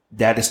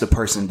 that is the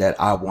person that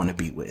I want to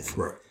be with.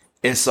 Right.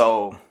 And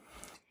so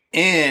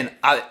And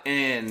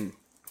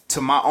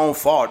to my own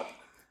fault,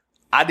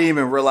 I didn't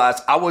even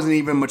realize I wasn't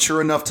even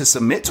mature enough to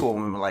submit to a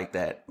woman like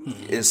that.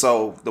 Mm-hmm. And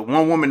so the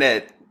one woman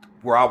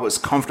where I was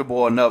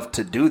comfortable enough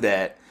to do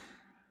that,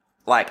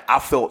 like I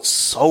felt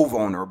so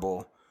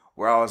vulnerable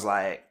where I was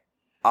like,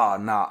 oh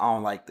no, I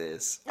don't like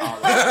this.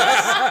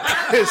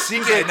 She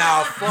can,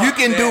 you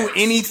can do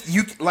anything.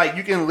 You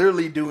can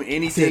literally do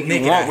anything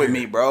you want with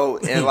me, bro.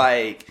 And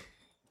like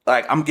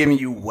I'm giving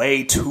you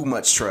way too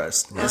much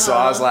trust. And so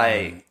I was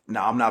like,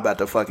 no, I'm not about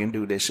to fucking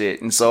do this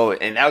shit. And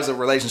that was a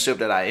relationship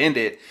that I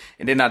ended.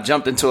 And then I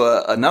jumped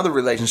into another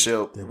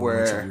relationship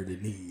where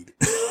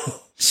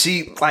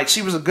she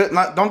was a good,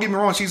 don't get me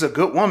wrong, she's a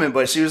good woman,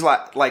 but she was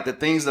like the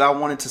things that I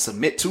wanted to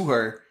submit to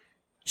her,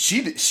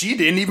 she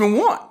didn't even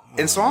want.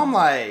 And so I'm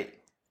like,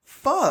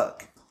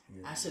 fuck.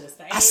 I should have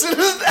stayed.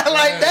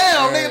 Like,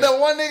 damn, nigga, the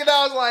one nigga that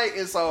I was like,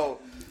 and so,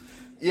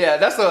 yeah,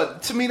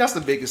 to me, that's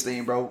the biggest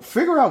thing, bro.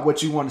 Figure out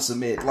what you want to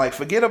submit. Like,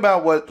 forget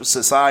about what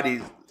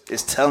society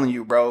is telling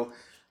you, bro.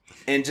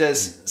 And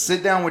just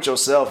sit down with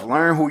yourself,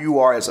 learn who you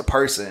are as a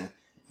person.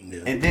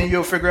 Yeah. And then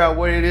you'll figure out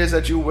what it is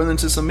that you're willing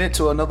to submit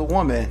to another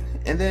woman.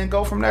 And then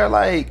go from there,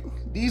 like,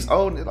 these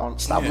old, don't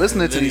stop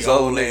listening to these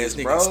old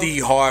niggas, bro.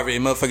 Steve Harvey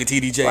and motherfucking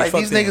TDJ. Like,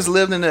 these niggas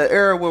lived in an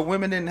era where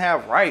women didn't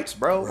have rights,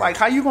 bro. Right. Like,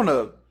 how you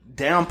gonna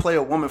downplay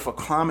a woman for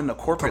climbing the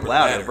corporate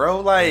ladder, bro?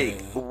 Like,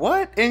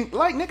 what? And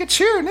like, nigga,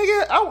 cheer,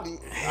 nigga.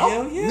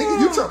 Hell yeah.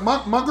 Nigga,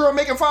 my girl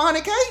making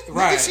 $500K?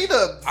 Right. Nigga, she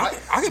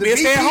I could be a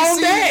stay-at-home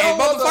dad,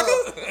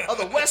 motherfucker. Of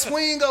the West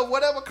Wing of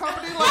whatever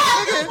company. Like,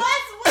 nigga.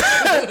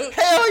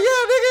 Hell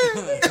yeah,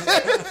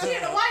 nigga. She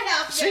in the White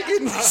House. She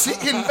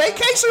getting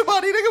vacation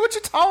money, nigga. What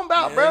you talking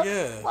about, bro?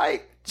 Yeah.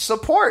 Like,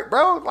 support,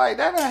 bro. Like,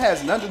 that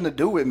has nothing to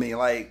do with me.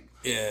 Like,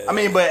 yeah. I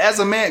mean, but as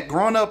a man,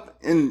 growing up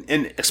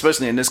in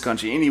especially in this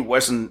country, any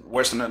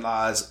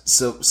westernized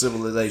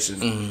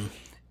civilization,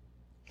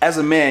 as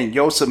a man,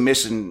 your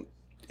submission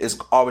is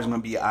always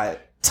going to be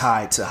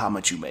tied to how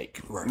much you make.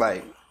 Right.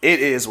 Like,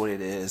 it is what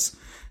it is.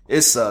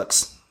 It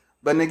sucks.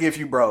 But nigga, if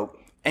you broke,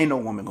 ain't no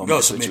woman gonna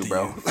mess with you,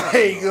 bro.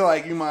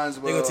 Like, you might as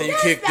well. They gonna tell you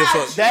kick the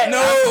fuck.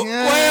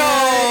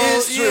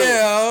 It's true.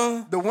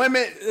 Yeah. The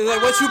women,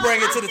 like, what you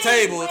bring it to the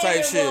table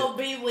type shit. Will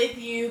be with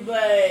you,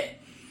 but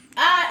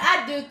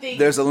I do think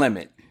there's a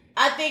limit.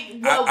 I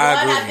think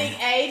I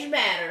think age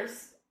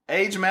matters.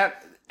 Age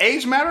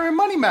matter and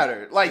money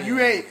matter. Like, you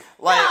ain't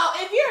like, no,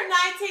 if you're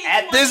 19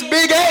 at this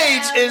big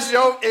age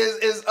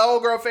is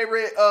old girl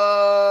favorite.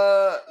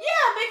 Yeah,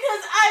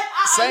 because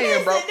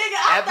saying, bro. Nigga,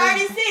 I'm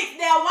 36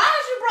 now. Why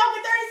is you broke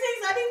at 36?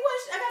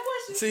 I got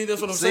questions. See,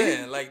 that's what I'm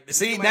saying. Like,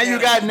 now you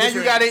got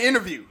an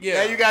interview.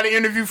 Yeah, now you got an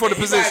interview for the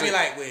position. You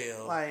might be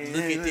like,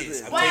 look at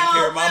this. I'm taking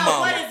care of my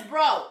mama.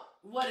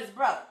 What is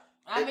broke?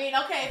 I mean,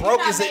 okay.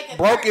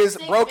 Broke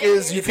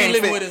is you can't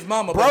live with his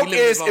mama. Broke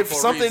is if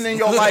something in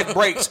your life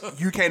breaks,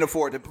 you can't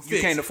afford to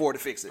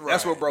fix it. Right.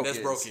 That's what broke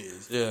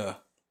is. Yeah,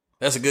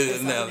 that's a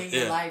good analogy.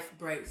 Yeah. Life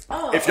breaks.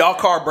 If y'all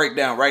car break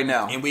down right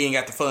now, and we ain't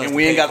got the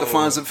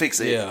funds, to fix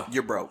it,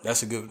 you're broke.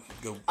 That's a good.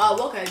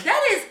 Oh, okay.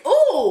 That is.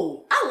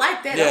 Ooh, I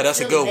like that. Yeah,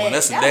 that's a good one.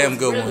 That's a damn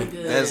good one.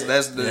 That's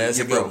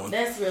a good one.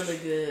 That's really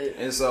good.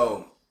 And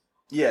so,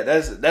 yeah,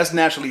 that's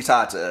naturally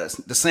tied to us.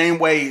 The same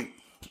way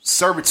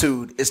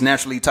servitude is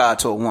naturally tied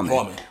to a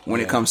woman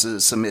when it comes to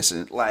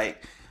submission.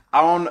 Like,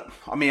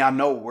 I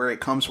know where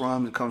it comes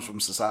from. It comes from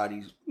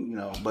society,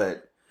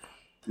 but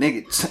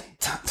nigga,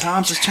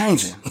 times is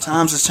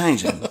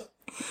changing.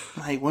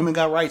 Like, women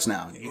got rights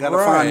now. You gotta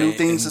find new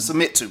things to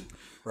submit to.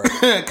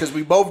 Right. Cause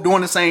we both doing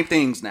the same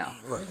things now.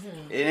 Right.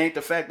 It ain't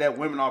the fact that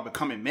women are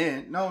becoming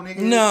men. No, nigga.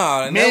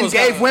 No, men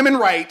gave women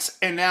rights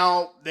and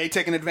now they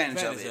taking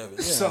advantage of it.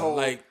 Yeah. So,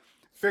 like,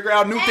 figure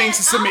out new things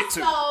to submit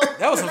to.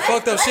 That was some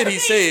fucked up shit he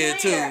said,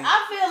 too.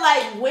 I feel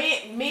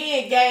like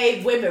men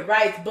gave women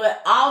rights,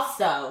 but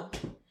also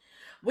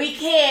we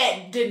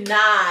can't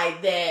deny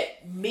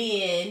that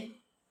men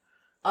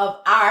of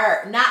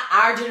not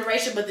our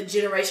generation, but the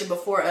generation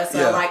before us,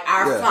 like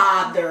our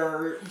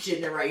father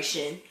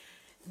generation,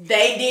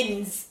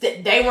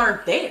 they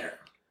weren't there.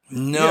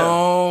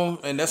 No,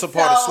 and that's a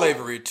part of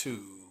slavery,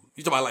 too.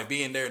 You talking about, like,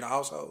 being there in the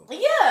household?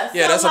 Yeah.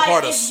 Yeah, that's a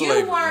part of slavery.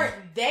 You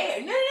weren't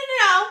there.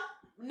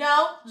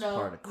 No. It's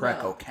part of crack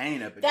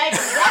cocaine epidemic. That's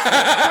the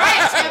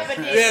crack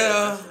epidemic.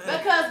 Yeah.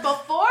 Because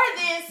before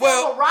this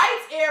civil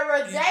rights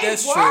era, they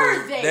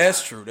were there.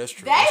 That's true. They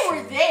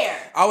were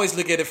there. I always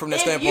look at it from the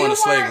standpoint of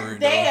slavery.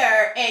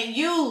 There and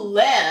you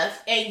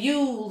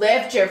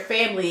left your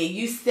family and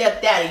you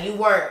stepped out and you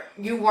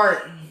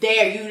weren't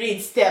there. You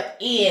didn't step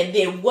in.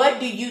 Then what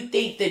do you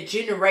think the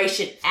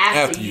generation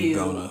after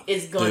you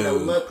is going to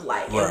look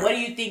like? Right. And what do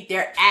you think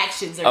their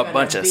actions are going to be? A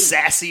bunch of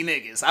sassy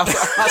niggas. Yeah, did you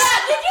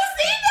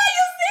see that?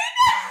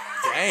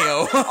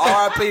 Damn.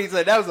 R.I.P.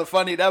 That was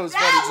funny joke.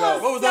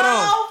 What was that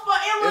on?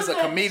 It was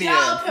a comedian.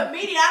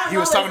 He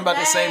was talking about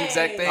the same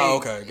exact thing. Oh,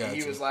 okay, gotcha.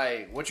 He was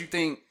like, "What you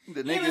think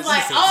the niggas?" He was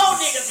like, "Oh,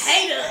 niggas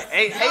hate us.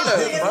 Hate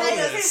us,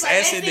 bro.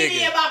 Sassy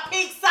nigga. About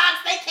pink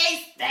socks, they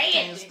can't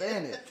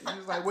stand it. He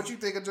was like, "What you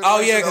think of?" Oh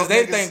yeah, because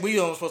they think we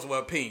don't supposed to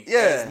wear pink.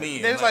 Yeah,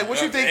 they was like,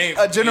 "What you think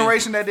a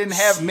generation that didn't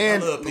have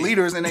men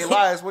leaders in their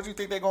lives? What you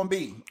think they're gonna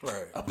be?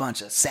 Right. A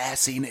bunch of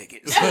sassy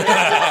niggas."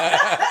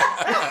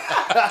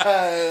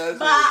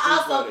 But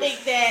I also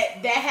think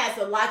that has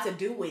a lot to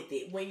do with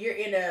it. When you're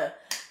in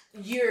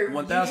you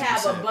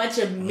have a bunch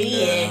of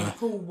men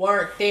who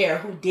weren't there,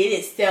 who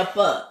didn't step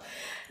up.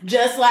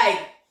 Just like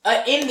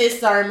in this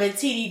sermon,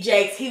 T.D.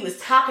 Jakes, he was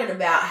talking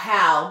about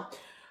how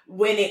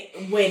when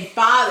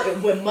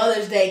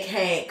Mother's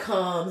Day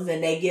comes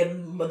and they give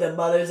the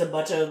mothers a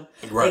bunch of,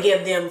 they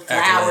give them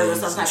flowers or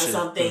some type of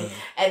something.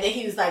 And then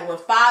he was like, when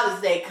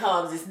Father's Day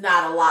comes, it's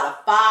not a lot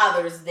of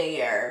fathers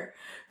there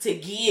to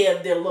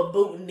give the little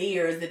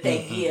boutonnieres that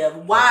they give.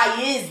 Why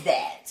is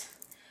that?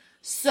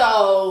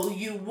 So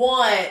you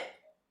want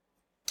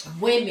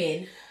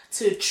women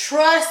to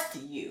trust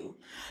you,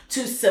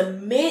 to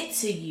submit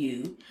to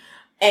you,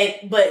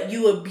 but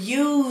you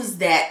abuse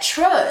that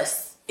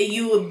trust. And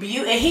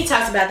he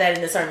talks about that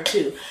in the sermon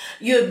too.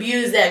 You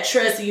abuse that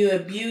trust and you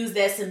abuse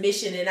that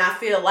submission, and I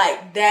feel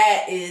like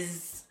that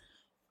is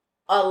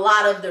a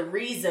lot of the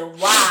reason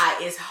why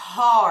it's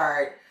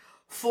hard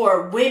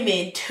for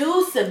women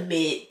to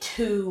submit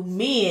to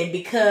men,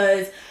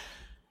 because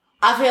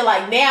I feel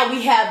like now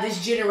we have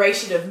this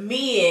generation of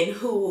men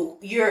who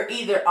you're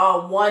either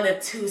on one of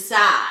two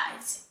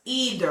sides.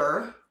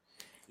 Either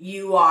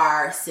you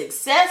are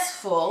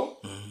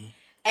successful,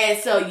 and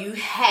so you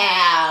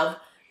have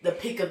the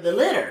pick of the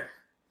litter.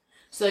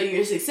 So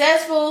you're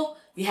successful,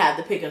 you have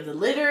the pick of the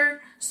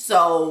litter,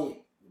 so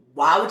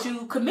why would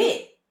you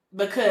commit?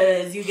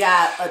 Because you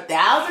got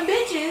 1,000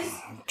 bitches.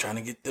 I'm trying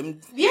to get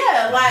them.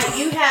 Yeah, like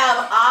you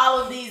have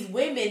all of these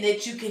women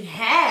that you can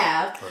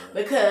have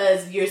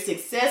because you're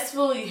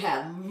successful, you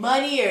have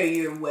money, or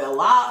you're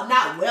well off,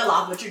 not well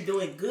off, but you're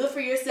doing good for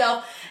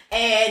yourself,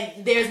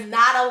 and there's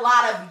not a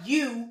lot of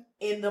you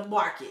in the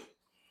market.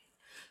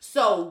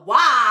 So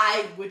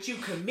why would you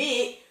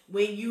commit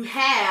when you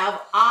have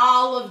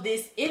all of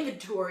this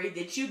inventory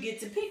that you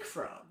get to pick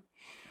from?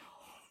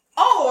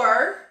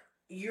 Or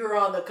you're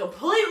on the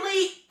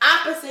completely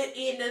opposite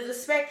end of the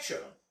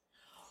spectrum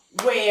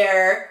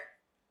where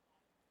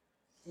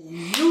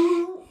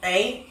you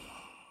ain't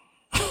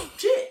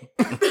shit.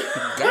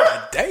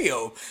 God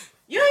damn.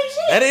 You ain't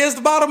shit. That is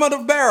the bottom of the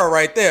barrel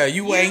right there.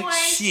 You ain't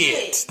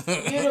shit.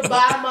 You're the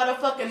bottom of the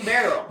fucking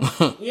barrel.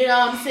 You know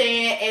what I'm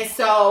saying? And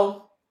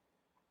so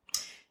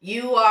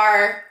you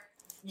are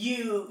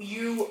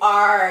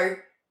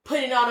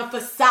putting on a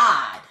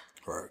facade.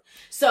 Right.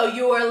 So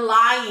you're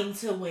lying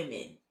to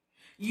women.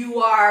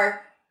 You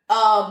are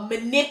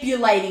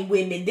manipulating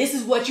women. This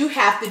is what you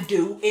have to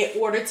do in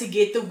order to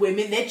get the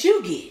women that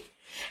you get.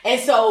 And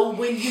so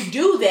when you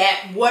do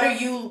that, what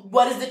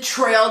is the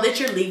trail that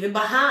you're leaving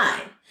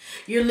behind?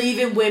 You're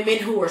leaving women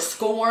who are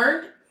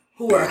scorned,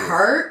 who are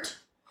hurt,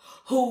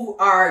 who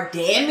are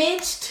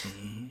damaged.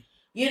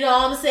 You know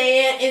what I'm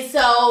saying? And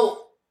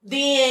so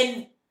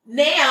then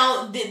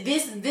now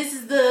this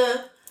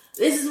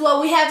is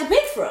what we have to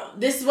pick from.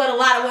 This is what a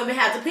lot of women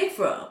have to pick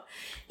from.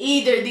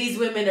 Either these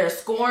women are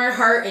scorned,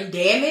 hurt, and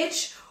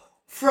damaged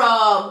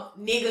from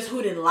niggas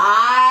who done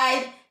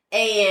lied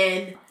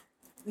and,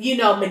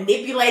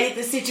 manipulated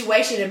the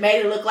situation and made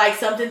it look like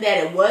something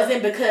that it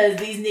wasn't, because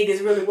these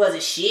niggas really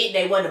wasn't shit.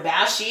 They wasn't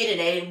about shit and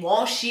they didn't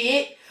want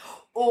shit.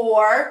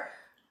 Or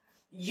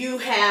you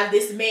have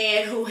this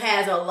man who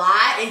has a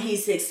lot and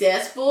he's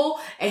successful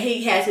and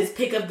he has his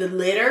pick of the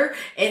litter,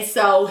 and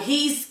so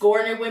he's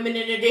scorning women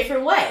in a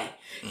different way.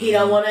 He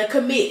don't want to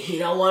commit. He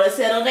don't want to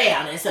settle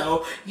down. And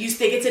so you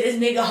stick it to this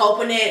nigga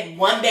hoping that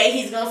one day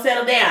he's going to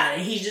settle down,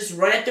 and he's just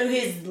running through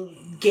his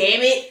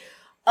gamut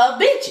of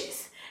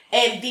bitches.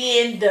 And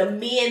then the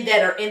men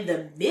that are in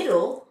the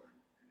middle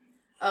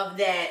of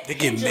that they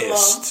get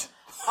missed.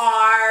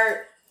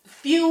 Are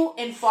few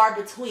and far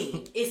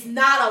between. It's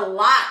not a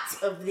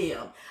lot of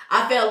them.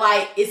 I feel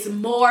like it's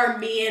more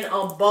men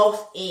on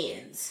both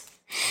ends.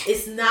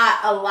 It's not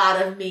a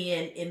lot of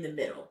men in the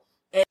middle.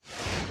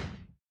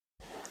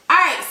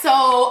 Alright,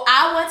 so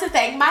I want to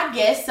thank my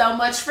guests so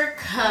much for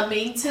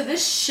coming to the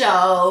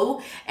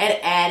show and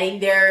adding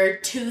their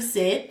 2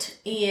 cents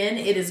in.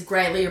 It is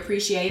greatly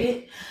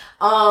appreciated.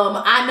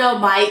 I know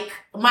Mike.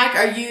 Mike,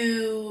 are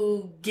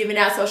you giving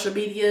out social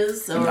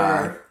medias? Or?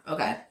 Nah.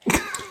 Okay.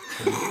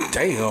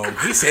 Damn,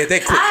 he said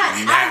that quick.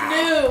 I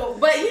knew,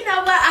 but you know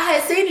what? I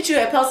had seen that you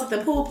had posted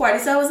the pool party,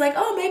 so I was like,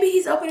 oh, maybe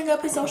he's opening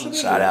up his social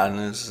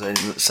media.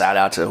 Shout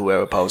out to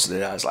whoever posted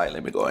it. I was like,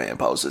 let me go ahead and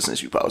post it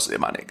since you posted it.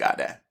 My nigga got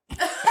that.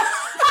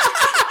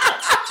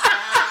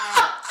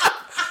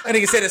 That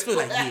nigga said that split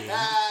like,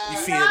 yeah, you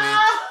feel me?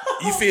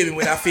 You feel me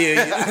when I feel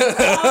you.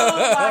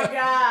 Oh my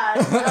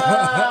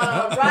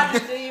God.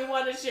 Roger, do you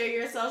want want to share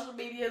your social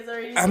medias or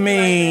anything? I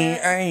mean,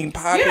 like that? I ain't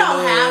popular, You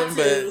don't have to.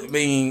 but I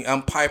mean,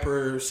 I'm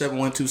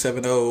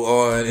Piper71270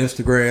 on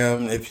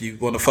Instagram. If you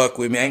want to fuck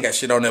with me, I ain't got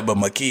shit on there but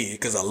my kid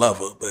because I love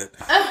her. But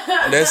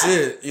that's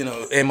it, you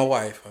know, and my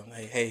wife. I'm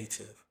like, hey,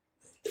 Tiff.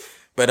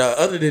 But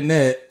other than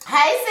that,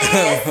 Hey,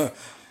 sis.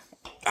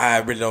 I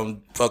really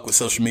don't fuck with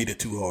social media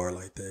too hard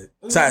like that.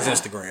 Besides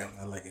Instagram,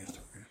 I like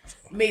Instagram. So.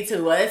 Me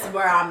too. Well, that's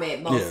where I'm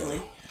at mostly.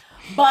 Yeah.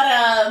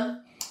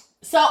 But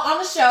so on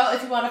the show,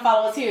 if you want to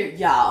follow us here,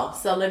 y'all.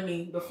 So let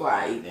me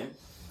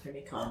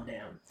calm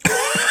down.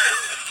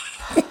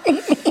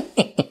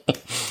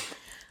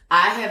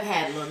 I have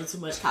had a little too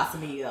much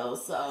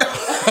Casamigos, so.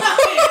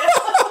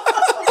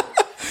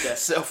 That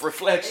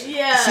self-reflection.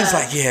 Yeah. She's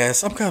like,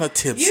 yes, I'm kind of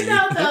tipsy. You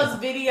know those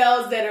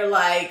videos that are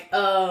like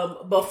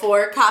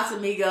before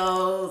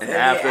Casamigos and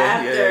after?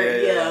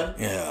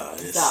 Yeah.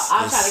 So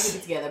I'm trying to keep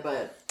it together,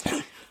 but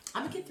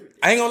I'm gonna get through this.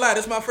 I ain't gonna lie,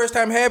 this is my first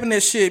time having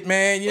this shit,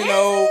 man. You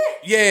know,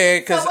 yeah.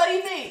 Cause, so what do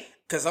you think?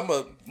 Cause I'm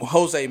a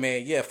Jose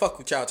man. Yeah, fuck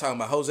what y'all talking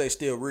about. Jose's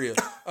still real.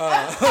 Who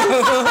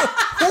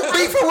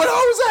beefing with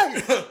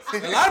Jose? A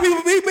lot of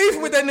people be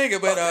beefing with that nigga,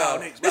 but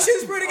this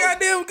shit's pretty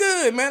goddamn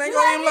good, man. I ain't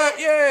gonna even lie.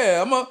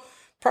 Yeah, I'm gonna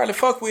probably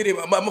fuck with him.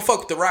 I'm gonna fuck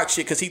with the Rock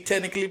shit because he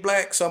technically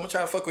black, so I'm gonna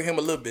try to fuck with him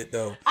a little bit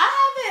though. I haven't.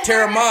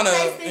 Terramana,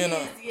 you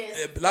know,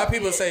 a lot of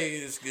people say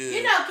it's good.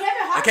 You know,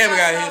 Kevin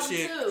got his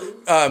shit.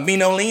 Too.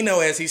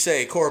 Minolino, as he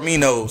say,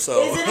 Cormino.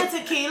 So is it a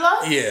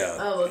tequila? Yeah.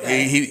 Oh,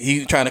 okay.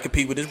 He trying to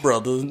compete with his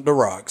brother, The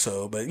Rock.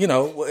 So, but you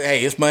know,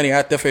 hey, it's money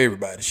out there for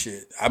everybody.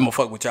 Shit, I'm gonna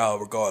fuck with y'all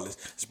regardless.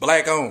 It's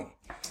black owned,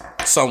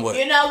 somewhat.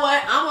 You know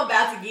what? I'm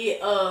about to get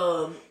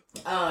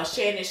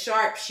Shannon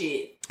Sharp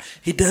shit.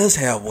 He does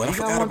have one. I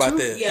forgot about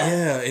that.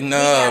 Yeah. And he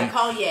got a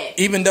cognac.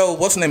 Even though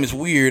what's his name is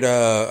weird,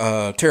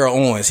 Terrell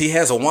Owens, he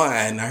has a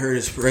wine. I heard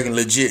it's freaking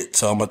legit,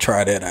 so I'm gonna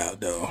try that out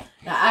though.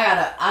 Now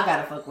I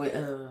gotta fuck with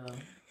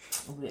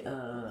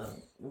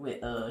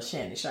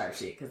Shannon Sharp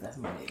shit because that's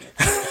my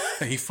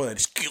nigga. He funny.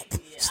 Skip.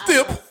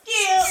 Skip.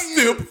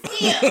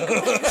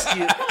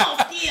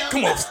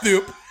 Come on,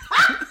 Skip.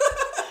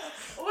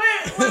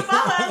 When my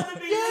husband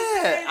be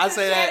listening I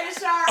say Shannon that.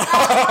 Sharp,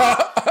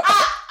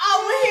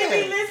 when he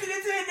be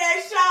listening to that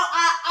show,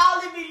 I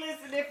only be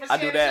listening for Shannon I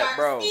do that, Sharp.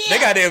 Bro. They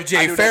got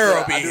MJ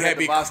Farrell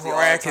be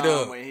cracking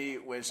up.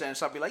 When Shannon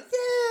Sharp be like,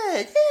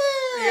 yeah.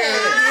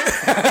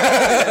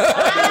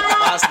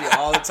 Bosky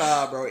all the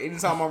time, bro.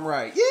 Anytime I'm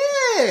right,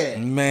 yeah.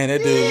 Man,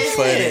 that dude's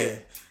funny.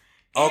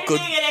 Uncle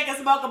nigga that can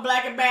smoke a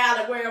black and brown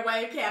and wear a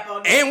wave cap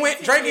on. And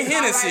went drinking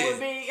Hennessy.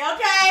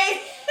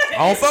 Okay. I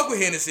don't fuck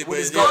with Hennessy, but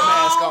it's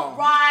all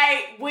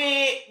right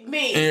with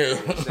me. Yeah.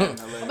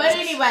 But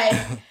anyway,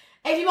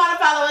 if you want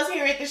to follow us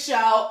here at the show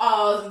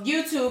on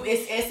YouTube,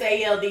 it's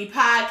SALD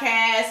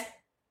Podcast.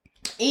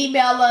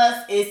 Email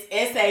us, it's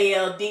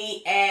SALD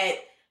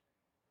at.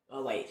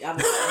 Oh wait, I'm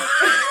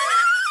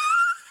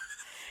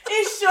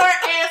it's Short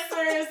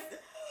Answers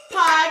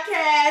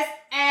Podcast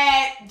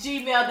at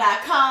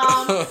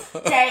gmail.com.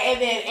 Okay,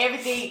 and then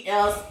everything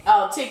else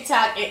on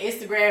TikTok and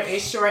Instagram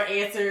is Short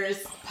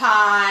Answers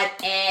Pod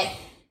at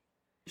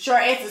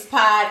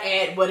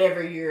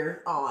whatever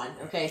you're on.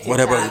 Okay, TikTok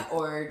whatever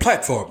or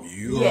platform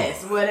you are.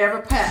 Yes,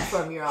 whatever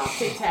platform you're on.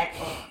 TikTok.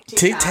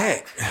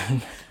 TikTok.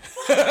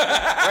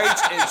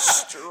 Rach is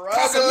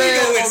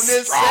struggling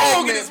is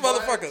strong in this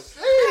motherfucker.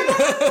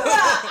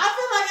 I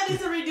feel like I need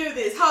to redo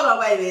this. Hold on,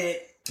 wait a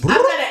minute.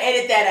 I'm gonna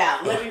edit that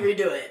out. Let me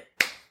redo it.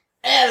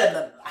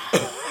 I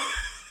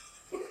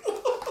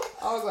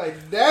was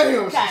like,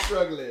 damn, she's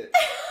struggling.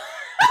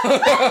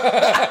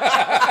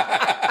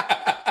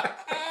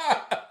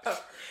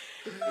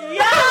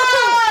 Yo!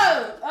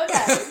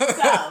 Okay,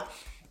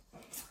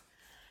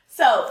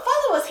 so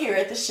follow us here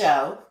at the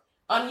show.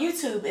 On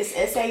YouTube, it's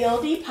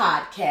SALD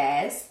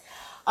Podcast.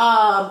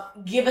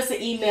 Give us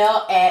an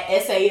email at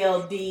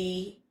SALD.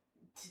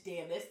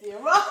 Damn, that's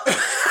still wrong.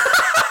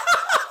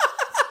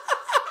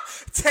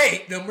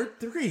 Take number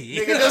 3.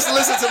 Nigga, just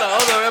listen to the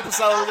other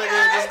episodes,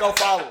 nigga. Just go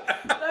follow.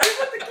 Let me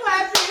put the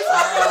clapping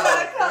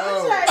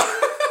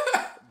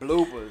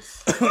Bloopers.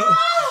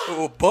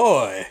 Oh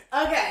boy.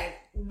 Okay.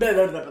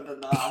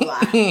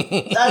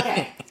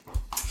 Okay.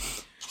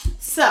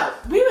 So,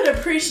 we would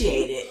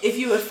appreciate it if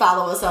you would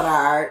follow us on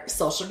our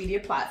social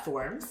media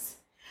platforms.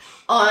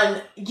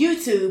 On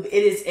YouTube, it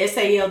is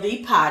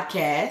SALD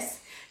Podcast.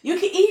 You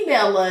can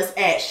email us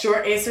at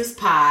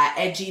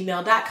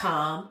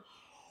shortanswerspod@gmail.com.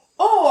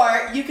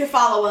 Or you can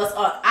follow us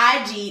on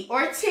IG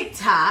or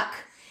TikTok.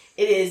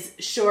 It is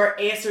Short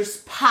Answers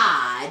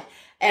Pod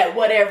at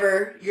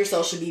whatever your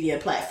social media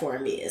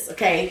platform is.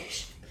 Okay?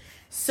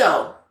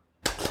 So,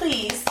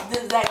 please,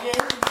 is that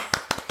good?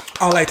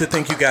 I'd like to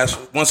thank you guys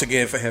once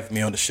again for having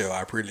me on the show.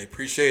 I really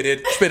appreciate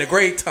it. It's been a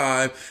great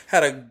time.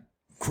 Had a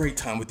great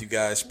time with you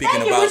guys.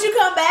 Speaking about. Would you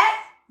come back?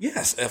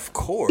 Yes, of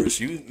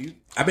course. You.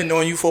 I've been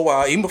knowing you for a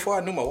while, even before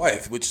I knew my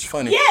wife, which is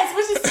funny. Yes,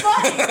 which is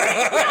funny. We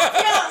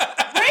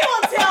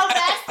will tell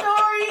that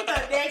story the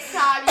next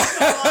time you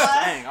come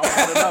on. Dang, I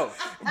want to know.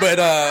 But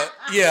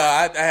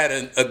yeah, I had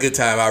a good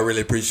time. I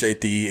really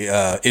appreciate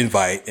the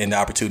invite and the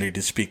opportunity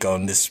to speak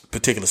on this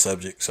particular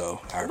subject.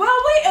 So, well,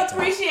 we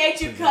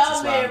appreciate you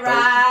coming,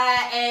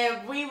 right?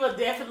 And we will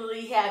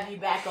definitely have you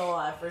back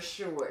on for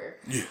sure.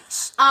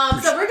 Yes.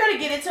 So we're gonna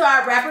get into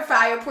our rapid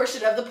fire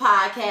portion of the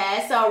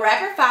podcast. So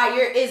rapid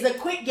fire is a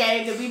quick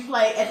game that we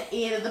play at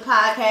the end of the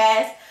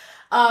podcast.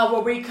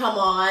 Where we come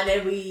on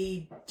and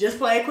we just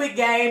play a quick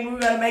game. We're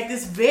gonna make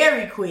this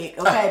very quick,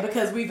 okay?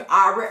 Because we've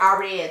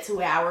already at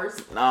 2 hours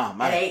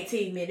and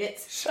 18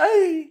 minutes.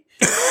 Shade.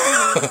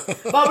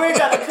 But we're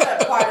gonna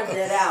cut part of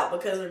that out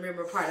because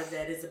remember, part of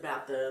that is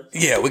about the.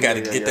 Yeah, we got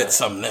to get that to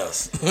something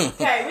else.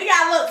 Okay, we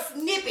got a little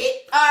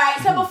snippet. All right,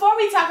 so before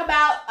we talk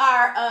about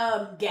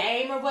our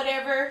game or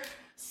whatever,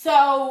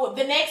 so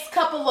the next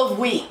couple of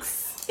weeks.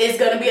 It's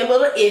going to be a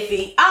little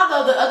iffy.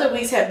 Although the other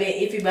weeks have been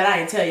iffy, but I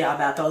didn't tell y'all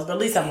about those. But at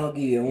least I'm going to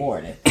give you a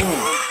warning.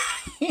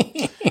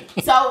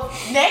 So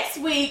next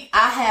week,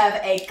 I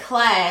have a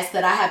class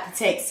that I have to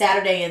take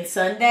Saturday and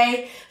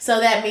Sunday. So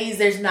that means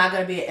there's not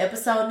going to be an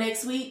episode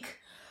next week.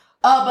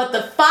 But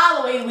the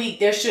following week,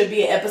 there should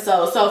be an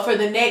episode. So for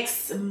the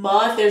next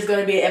month, there's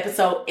going to be an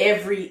episode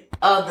every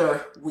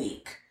other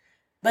week.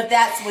 But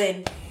that's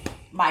when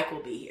Mike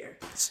will be here.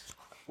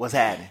 What's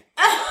happening?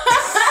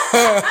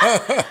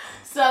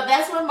 So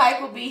that's when Mike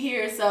will be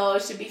here, so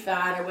it should be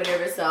fine or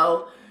whatever.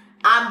 So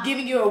I'm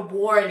giving you a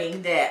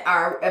warning that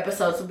our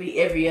episodes will be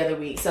every other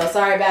week. So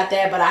sorry about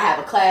that, but I have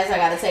a class I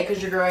got to take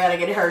because your girl got to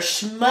get her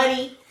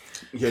shmoney.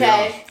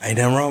 Okay? Ain't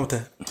nothing wrong with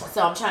that.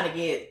 So I'm trying to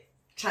get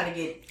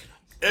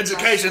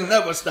Education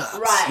never stops.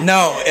 right.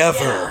 No,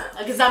 ever.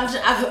 Because I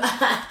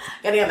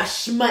got to get my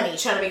shmoney,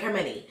 trying to make her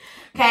money.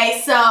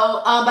 Okay, so,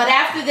 but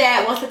after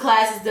that, once the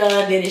class is done,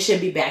 then it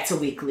should be back to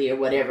weekly or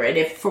whatever. And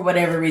if for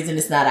whatever reason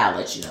it's not, I'll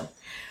let you know.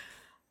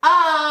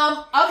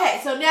 Okay,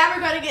 so now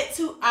we're gonna get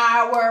to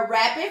our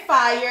rapid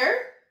fire.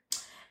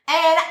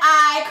 And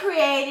I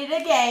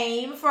created a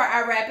game for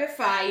our rapid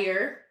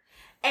fire.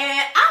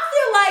 And I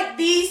feel like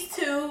these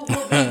two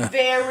will be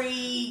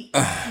very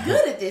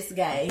good at this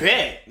game.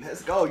 Bet.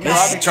 Let's go. You know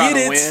I've been trying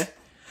to win.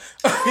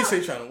 He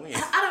said trying to win.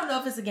 I don't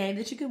know if it's a game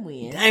that you can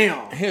win.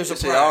 Damn. Here's a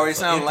shit already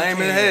sound lame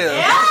as hell.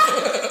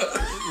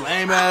 Yeah.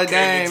 Lame ass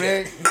game,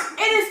 man.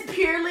 It is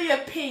purely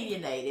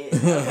opinionated.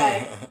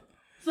 Okay.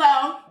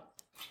 So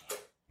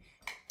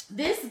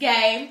this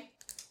game,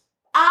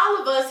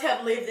 all of us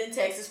have lived in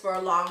Texas for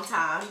a long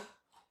time.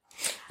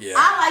 Yeah.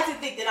 I like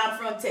to think that I'm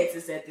from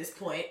Texas at this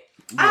point.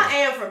 Yeah. I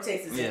am from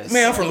Texas. Yes.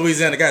 Man, I'm from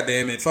Louisiana.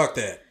 Goddamn it. Fuck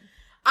that.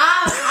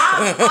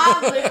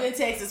 I've lived in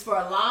Texas for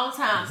a long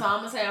time, so I'm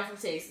gonna say I'm from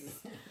Texas.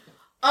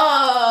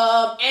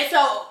 And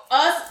so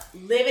us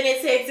living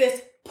in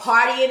Texas,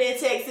 partying in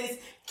Texas,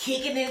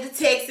 kicking into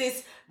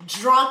Texas,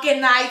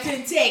 drunken nights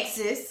in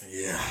Texas.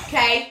 Yeah.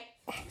 Okay.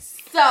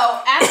 So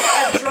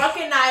after a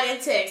drunken night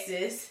in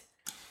Texas,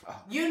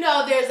 you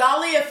know there's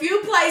only a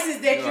few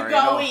places that you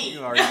go eat.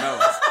 You already know.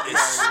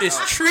 It's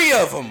three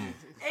of them.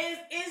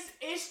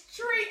 It's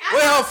tree.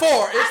 Well,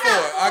 four. It's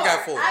four. I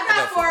got four. I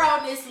got four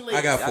on this list.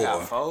 I got four. I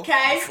got four.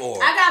 Okay. Four.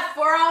 I got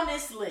four on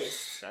this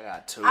list. I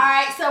got two. All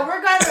right, so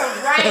we're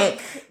gonna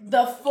rank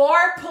the 4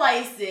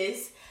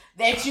 places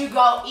that you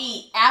go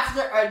eat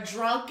after a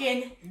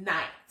drunken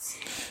night.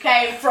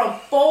 Okay, from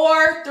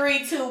 4,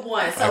 3, 2,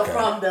 1. So Okay.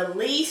 from the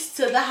least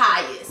to the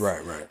highest.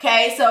 Right.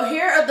 Okay, so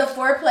here are the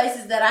 4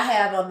 places that I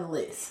have on the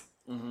list.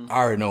 I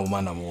already know what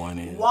my number one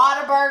is.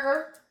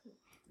 Whataburger.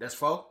 That's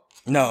 4?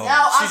 No,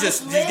 No, I'm she's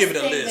just give it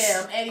a listing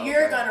list. them, and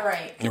you're gonna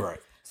rank. You're right.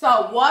 So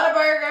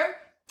Whataburger,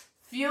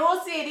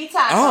 Fuel City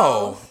Tacos,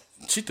 Oh,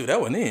 she threw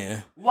that one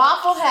in.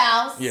 Waffle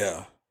House,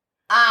 Yeah.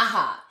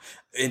 IHOP.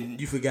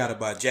 And you forgot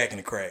about Jack in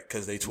the Crack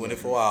because they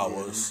 24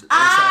 hours.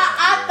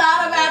 I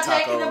thought about Yeah,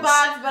 Jack in the tacos.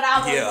 Box, but I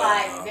was Yeah.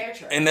 like, they're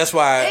trash. And that's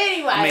why,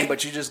 Anyway, I mean,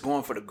 but you're just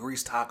going for the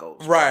greased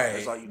tacos. Right.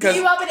 That's all you do do.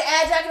 you want me to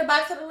add Jack in the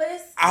Box to the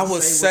list? I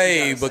would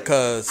say gotta say.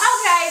 because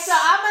Okay, so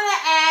I'm gonna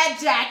add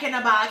Jack in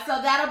the Box,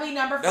 so that'll be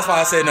number 5. that's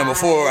why I said number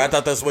 4. I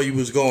thought that's where you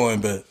was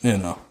going, but you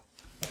know.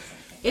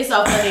 It's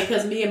so funny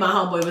because me and my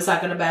homeboy was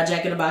talking about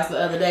Jack in the Box the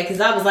other day because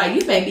I was like,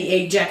 you made me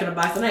eat Jack in the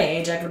Box and I ain't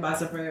ate Jack in the Box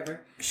in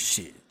forever.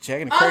 Shit.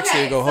 Jack in the Crack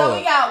Okay, still go so hard.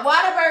 we got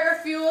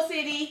Whataburger, Fuel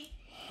City,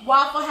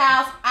 Waffle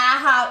House,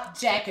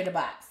 IHOP, Jack in the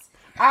Box.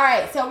 All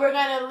right, so we're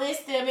gonna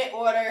list them in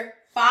order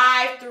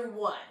 5 through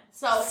 1.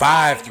 So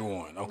 5 through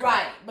 1. Okay.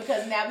 right?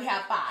 Because now we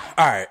have 5.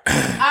 All right. All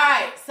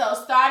right, so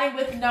starting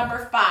with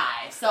number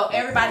 5. So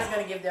everybody's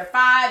gonna give their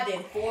 5,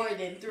 then 4,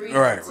 then 3,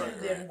 Right, then 2,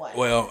 right, then 1.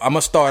 Well, I'm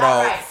gonna start All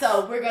off. right,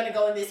 so we're gonna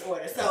go in this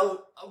order.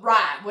 So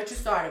Ryan, what you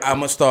started with? I'm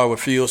gonna start with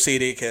Fuel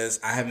City because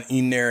I haven't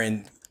eaten there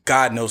in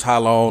God knows how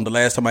long. The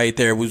last time I ate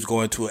there, we was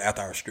going to an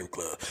after-hour strip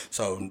club,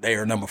 so they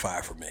are number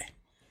 5 for me.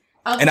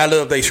 Okay. And I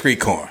love they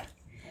street corn.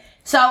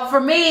 So for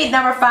me,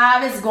 number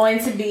 5 is going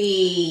to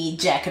be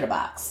Jack in the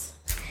Box.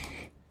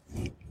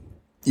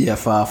 Yeah,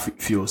 5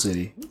 Fuel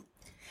City.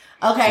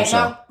 Okay,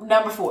 sure.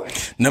 number 4.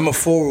 Number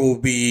 4 will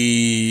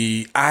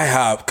be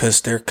IHOP because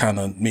they're kind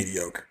of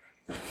mediocre.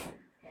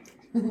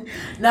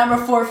 Number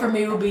 4 for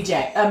me will be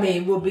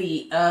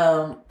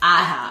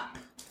IHOP.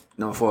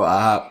 Number 4,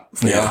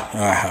 IHOP. Yeah,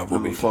 IHOP would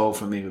Number be. 4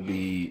 for me would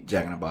be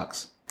Jack in the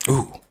Box.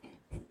 Ooh.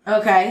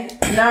 Okay.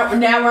 Now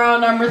we're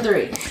on number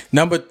 3.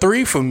 Number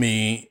 3 for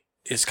me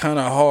is kind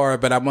of hard,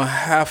 but I'm gonna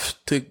have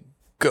to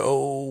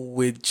go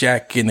with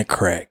Jack in the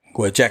Crack.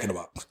 Well, Jack in the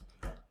Box.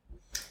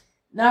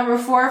 Number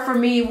 4 for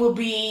me will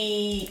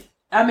be.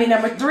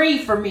 Number 3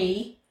 for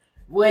me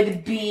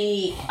would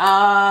be.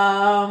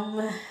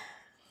 I'm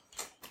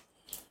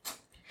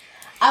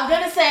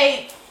gonna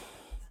say.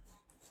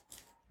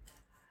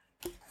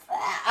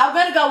 I'm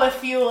gonna go with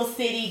Fuel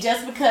City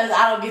just because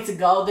I don't get to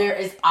go there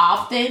as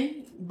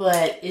often,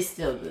 but it's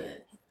still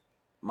good.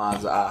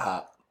 Mine's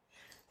IHOP.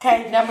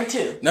 Okay, number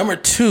 2. Number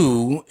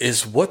 2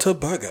 is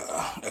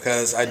Whataburger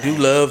because I do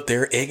love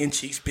their egg and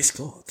cheese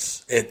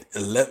biscuits at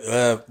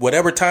 11,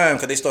 whatever time,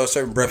 because they start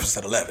serving breakfast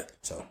at 11.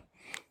 So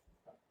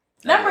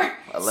Number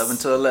 11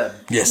 to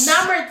 11. yes.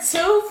 Number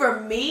 2 for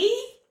me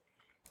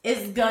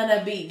is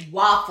gonna be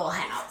Waffle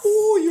House.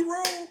 Ooh, you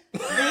wrong.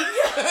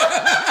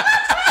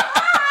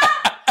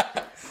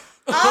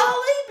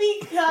 Only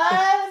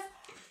because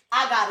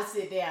I gotta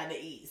sit down to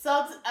eat.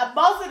 So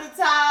most of the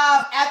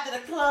time after the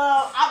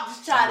club, I'm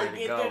just trying to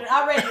get there.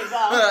 I'm ready to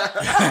go.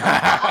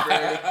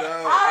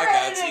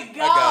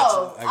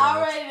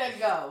 I'm ready to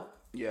go.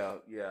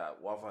 Yeah,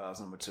 Waffle House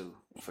number 2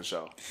 for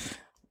sure.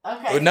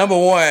 Okay. Well, number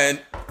 1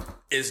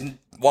 is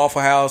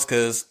Waffle House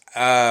because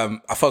I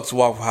fucks with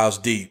Waffle House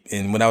deep,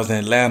 and when I was in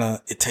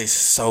Atlanta, it tastes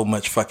so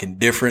much fucking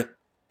different.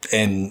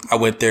 And I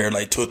went there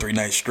like 2 or 3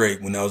 nights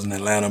straight when I was in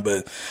Atlanta.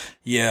 But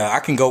yeah, I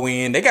can go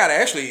in. They got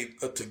actually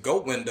a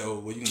to-go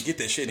window where you can get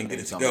that shit and get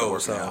it to go.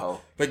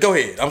 So, but go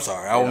ahead. I'm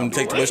sorry. I don't want to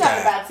take too much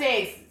talking time. about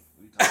Texas.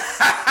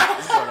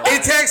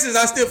 In Texas,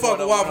 I still fuck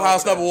with Waffle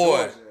House number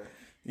 1.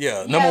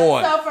 Yeah, number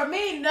 1. So for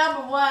me,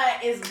 number 1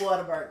 is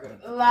Whataburger.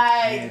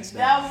 Like,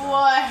 number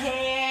 1,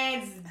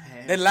 hands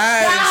That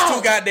line is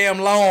too goddamn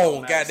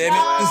long. Goddamn it.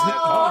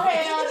 Oh,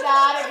 hell no.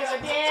 I don't give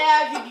a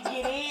damn. You can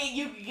get in.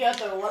 You can get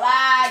through the line.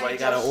 That's why you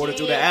gotta order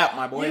through the app,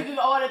 my boy. You can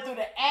order through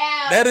the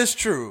app. That is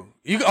true.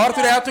 You can order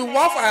through the app through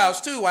Waffle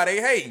House too while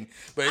they hating.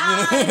 But you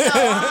know.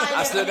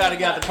 I still gotta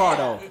get the car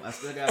though. I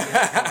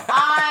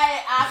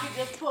could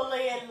just pull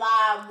in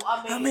line.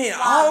 I mean,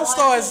 All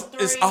Star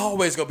is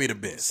always gonna be the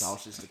best.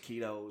 Sausage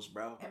taquitos,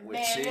 bro. With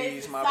Man,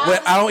 cheese, my listen, boy.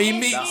 But I don't eat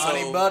meat. The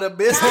honey So. butter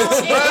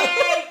biscuits, bro.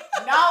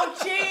 No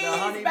cheese, The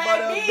honey baby.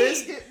 butter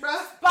biscuit, bro.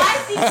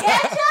 Spicy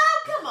ketchup?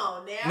 Come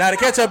on now. Now the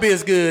ketchup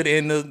is good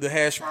and the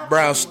hash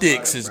brown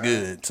sticks is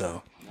good.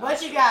 So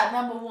What you got,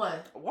 number 1?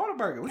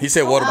 Whataburger. he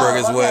said Whataburger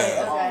as okay,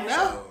 well. okay.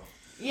 No.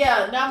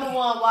 Yeah, number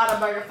 1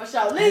 Whataburger for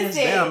sure. Hands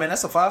Listen. down, man.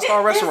 That's a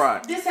 5-star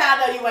restaurant. This how I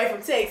know you ain't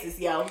from Texas,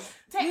 yo.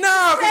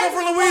 No, because I'm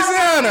from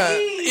Louisiana.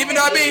 Baby, Even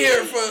though I've been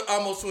here for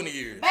almost 20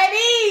 years.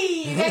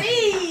 Baby.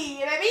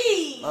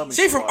 Love me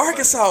She some from Whataburger.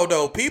 Arkansas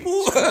though,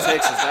 people.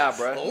 Texas now,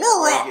 bro.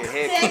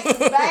 Texas,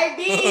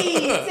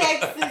 baby.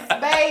 Texas,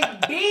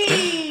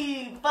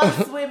 baby.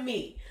 Fucks with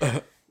me.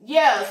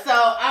 Yeah, so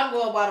I'm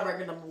going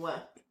Whataburger number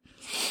 1.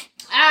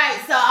 Alright,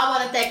 so I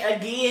want to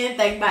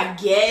thank my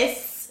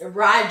guests,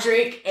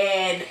 Roderick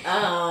and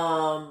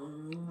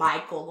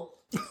Michael.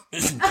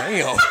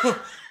 Damn.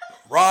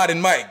 Rod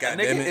and Mike, Nigga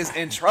goddammit. is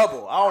in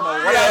trouble. I don't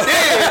know what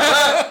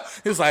I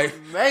He was like,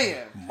 did.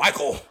 Man.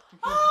 Michael.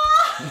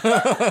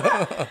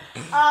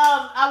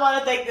 I want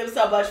to thank them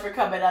so much for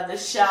coming on the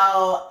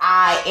show.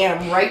 I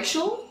am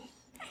Rachel.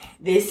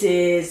 This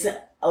is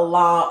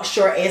a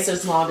Short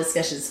Answers, Long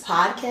Discussions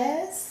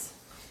podcast.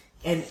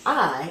 And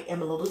I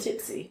am a little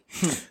tipsy.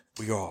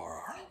 We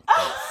are.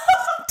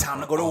 Time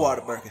to go to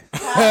Whataburger.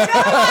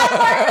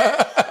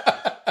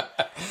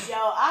 Yo,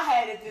 I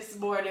had it this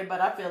morning,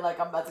 but I feel like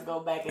I'm about to go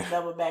back and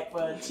double back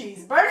for a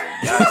cheeseburger.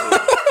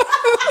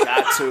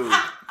 Got to.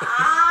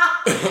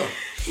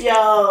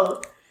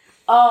 Yo,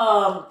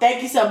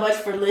 thank you so much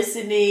for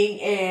listening,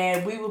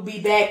 and we will be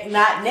back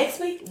not next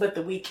week, but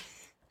the week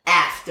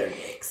after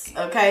next.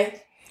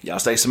 Okay? Y'all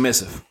stay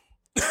submissive.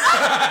 Don't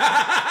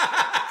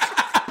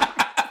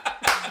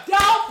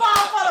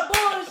fall for the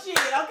bullshit,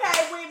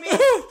 okay, with me?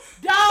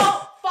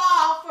 Don't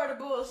fall for the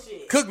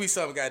bullshit. Cook me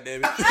something,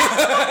 goddammit.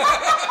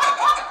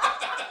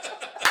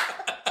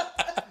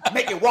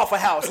 Make it Waffle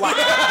House like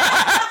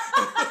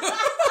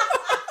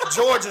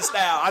Georgia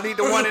style. I need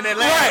the one in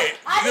Atlanta. Right.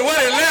 The one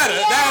in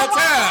Atlanta,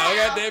 downtown,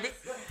 goddammit.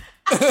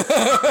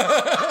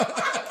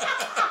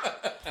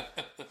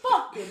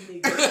 Fuck them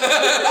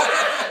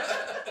niggas.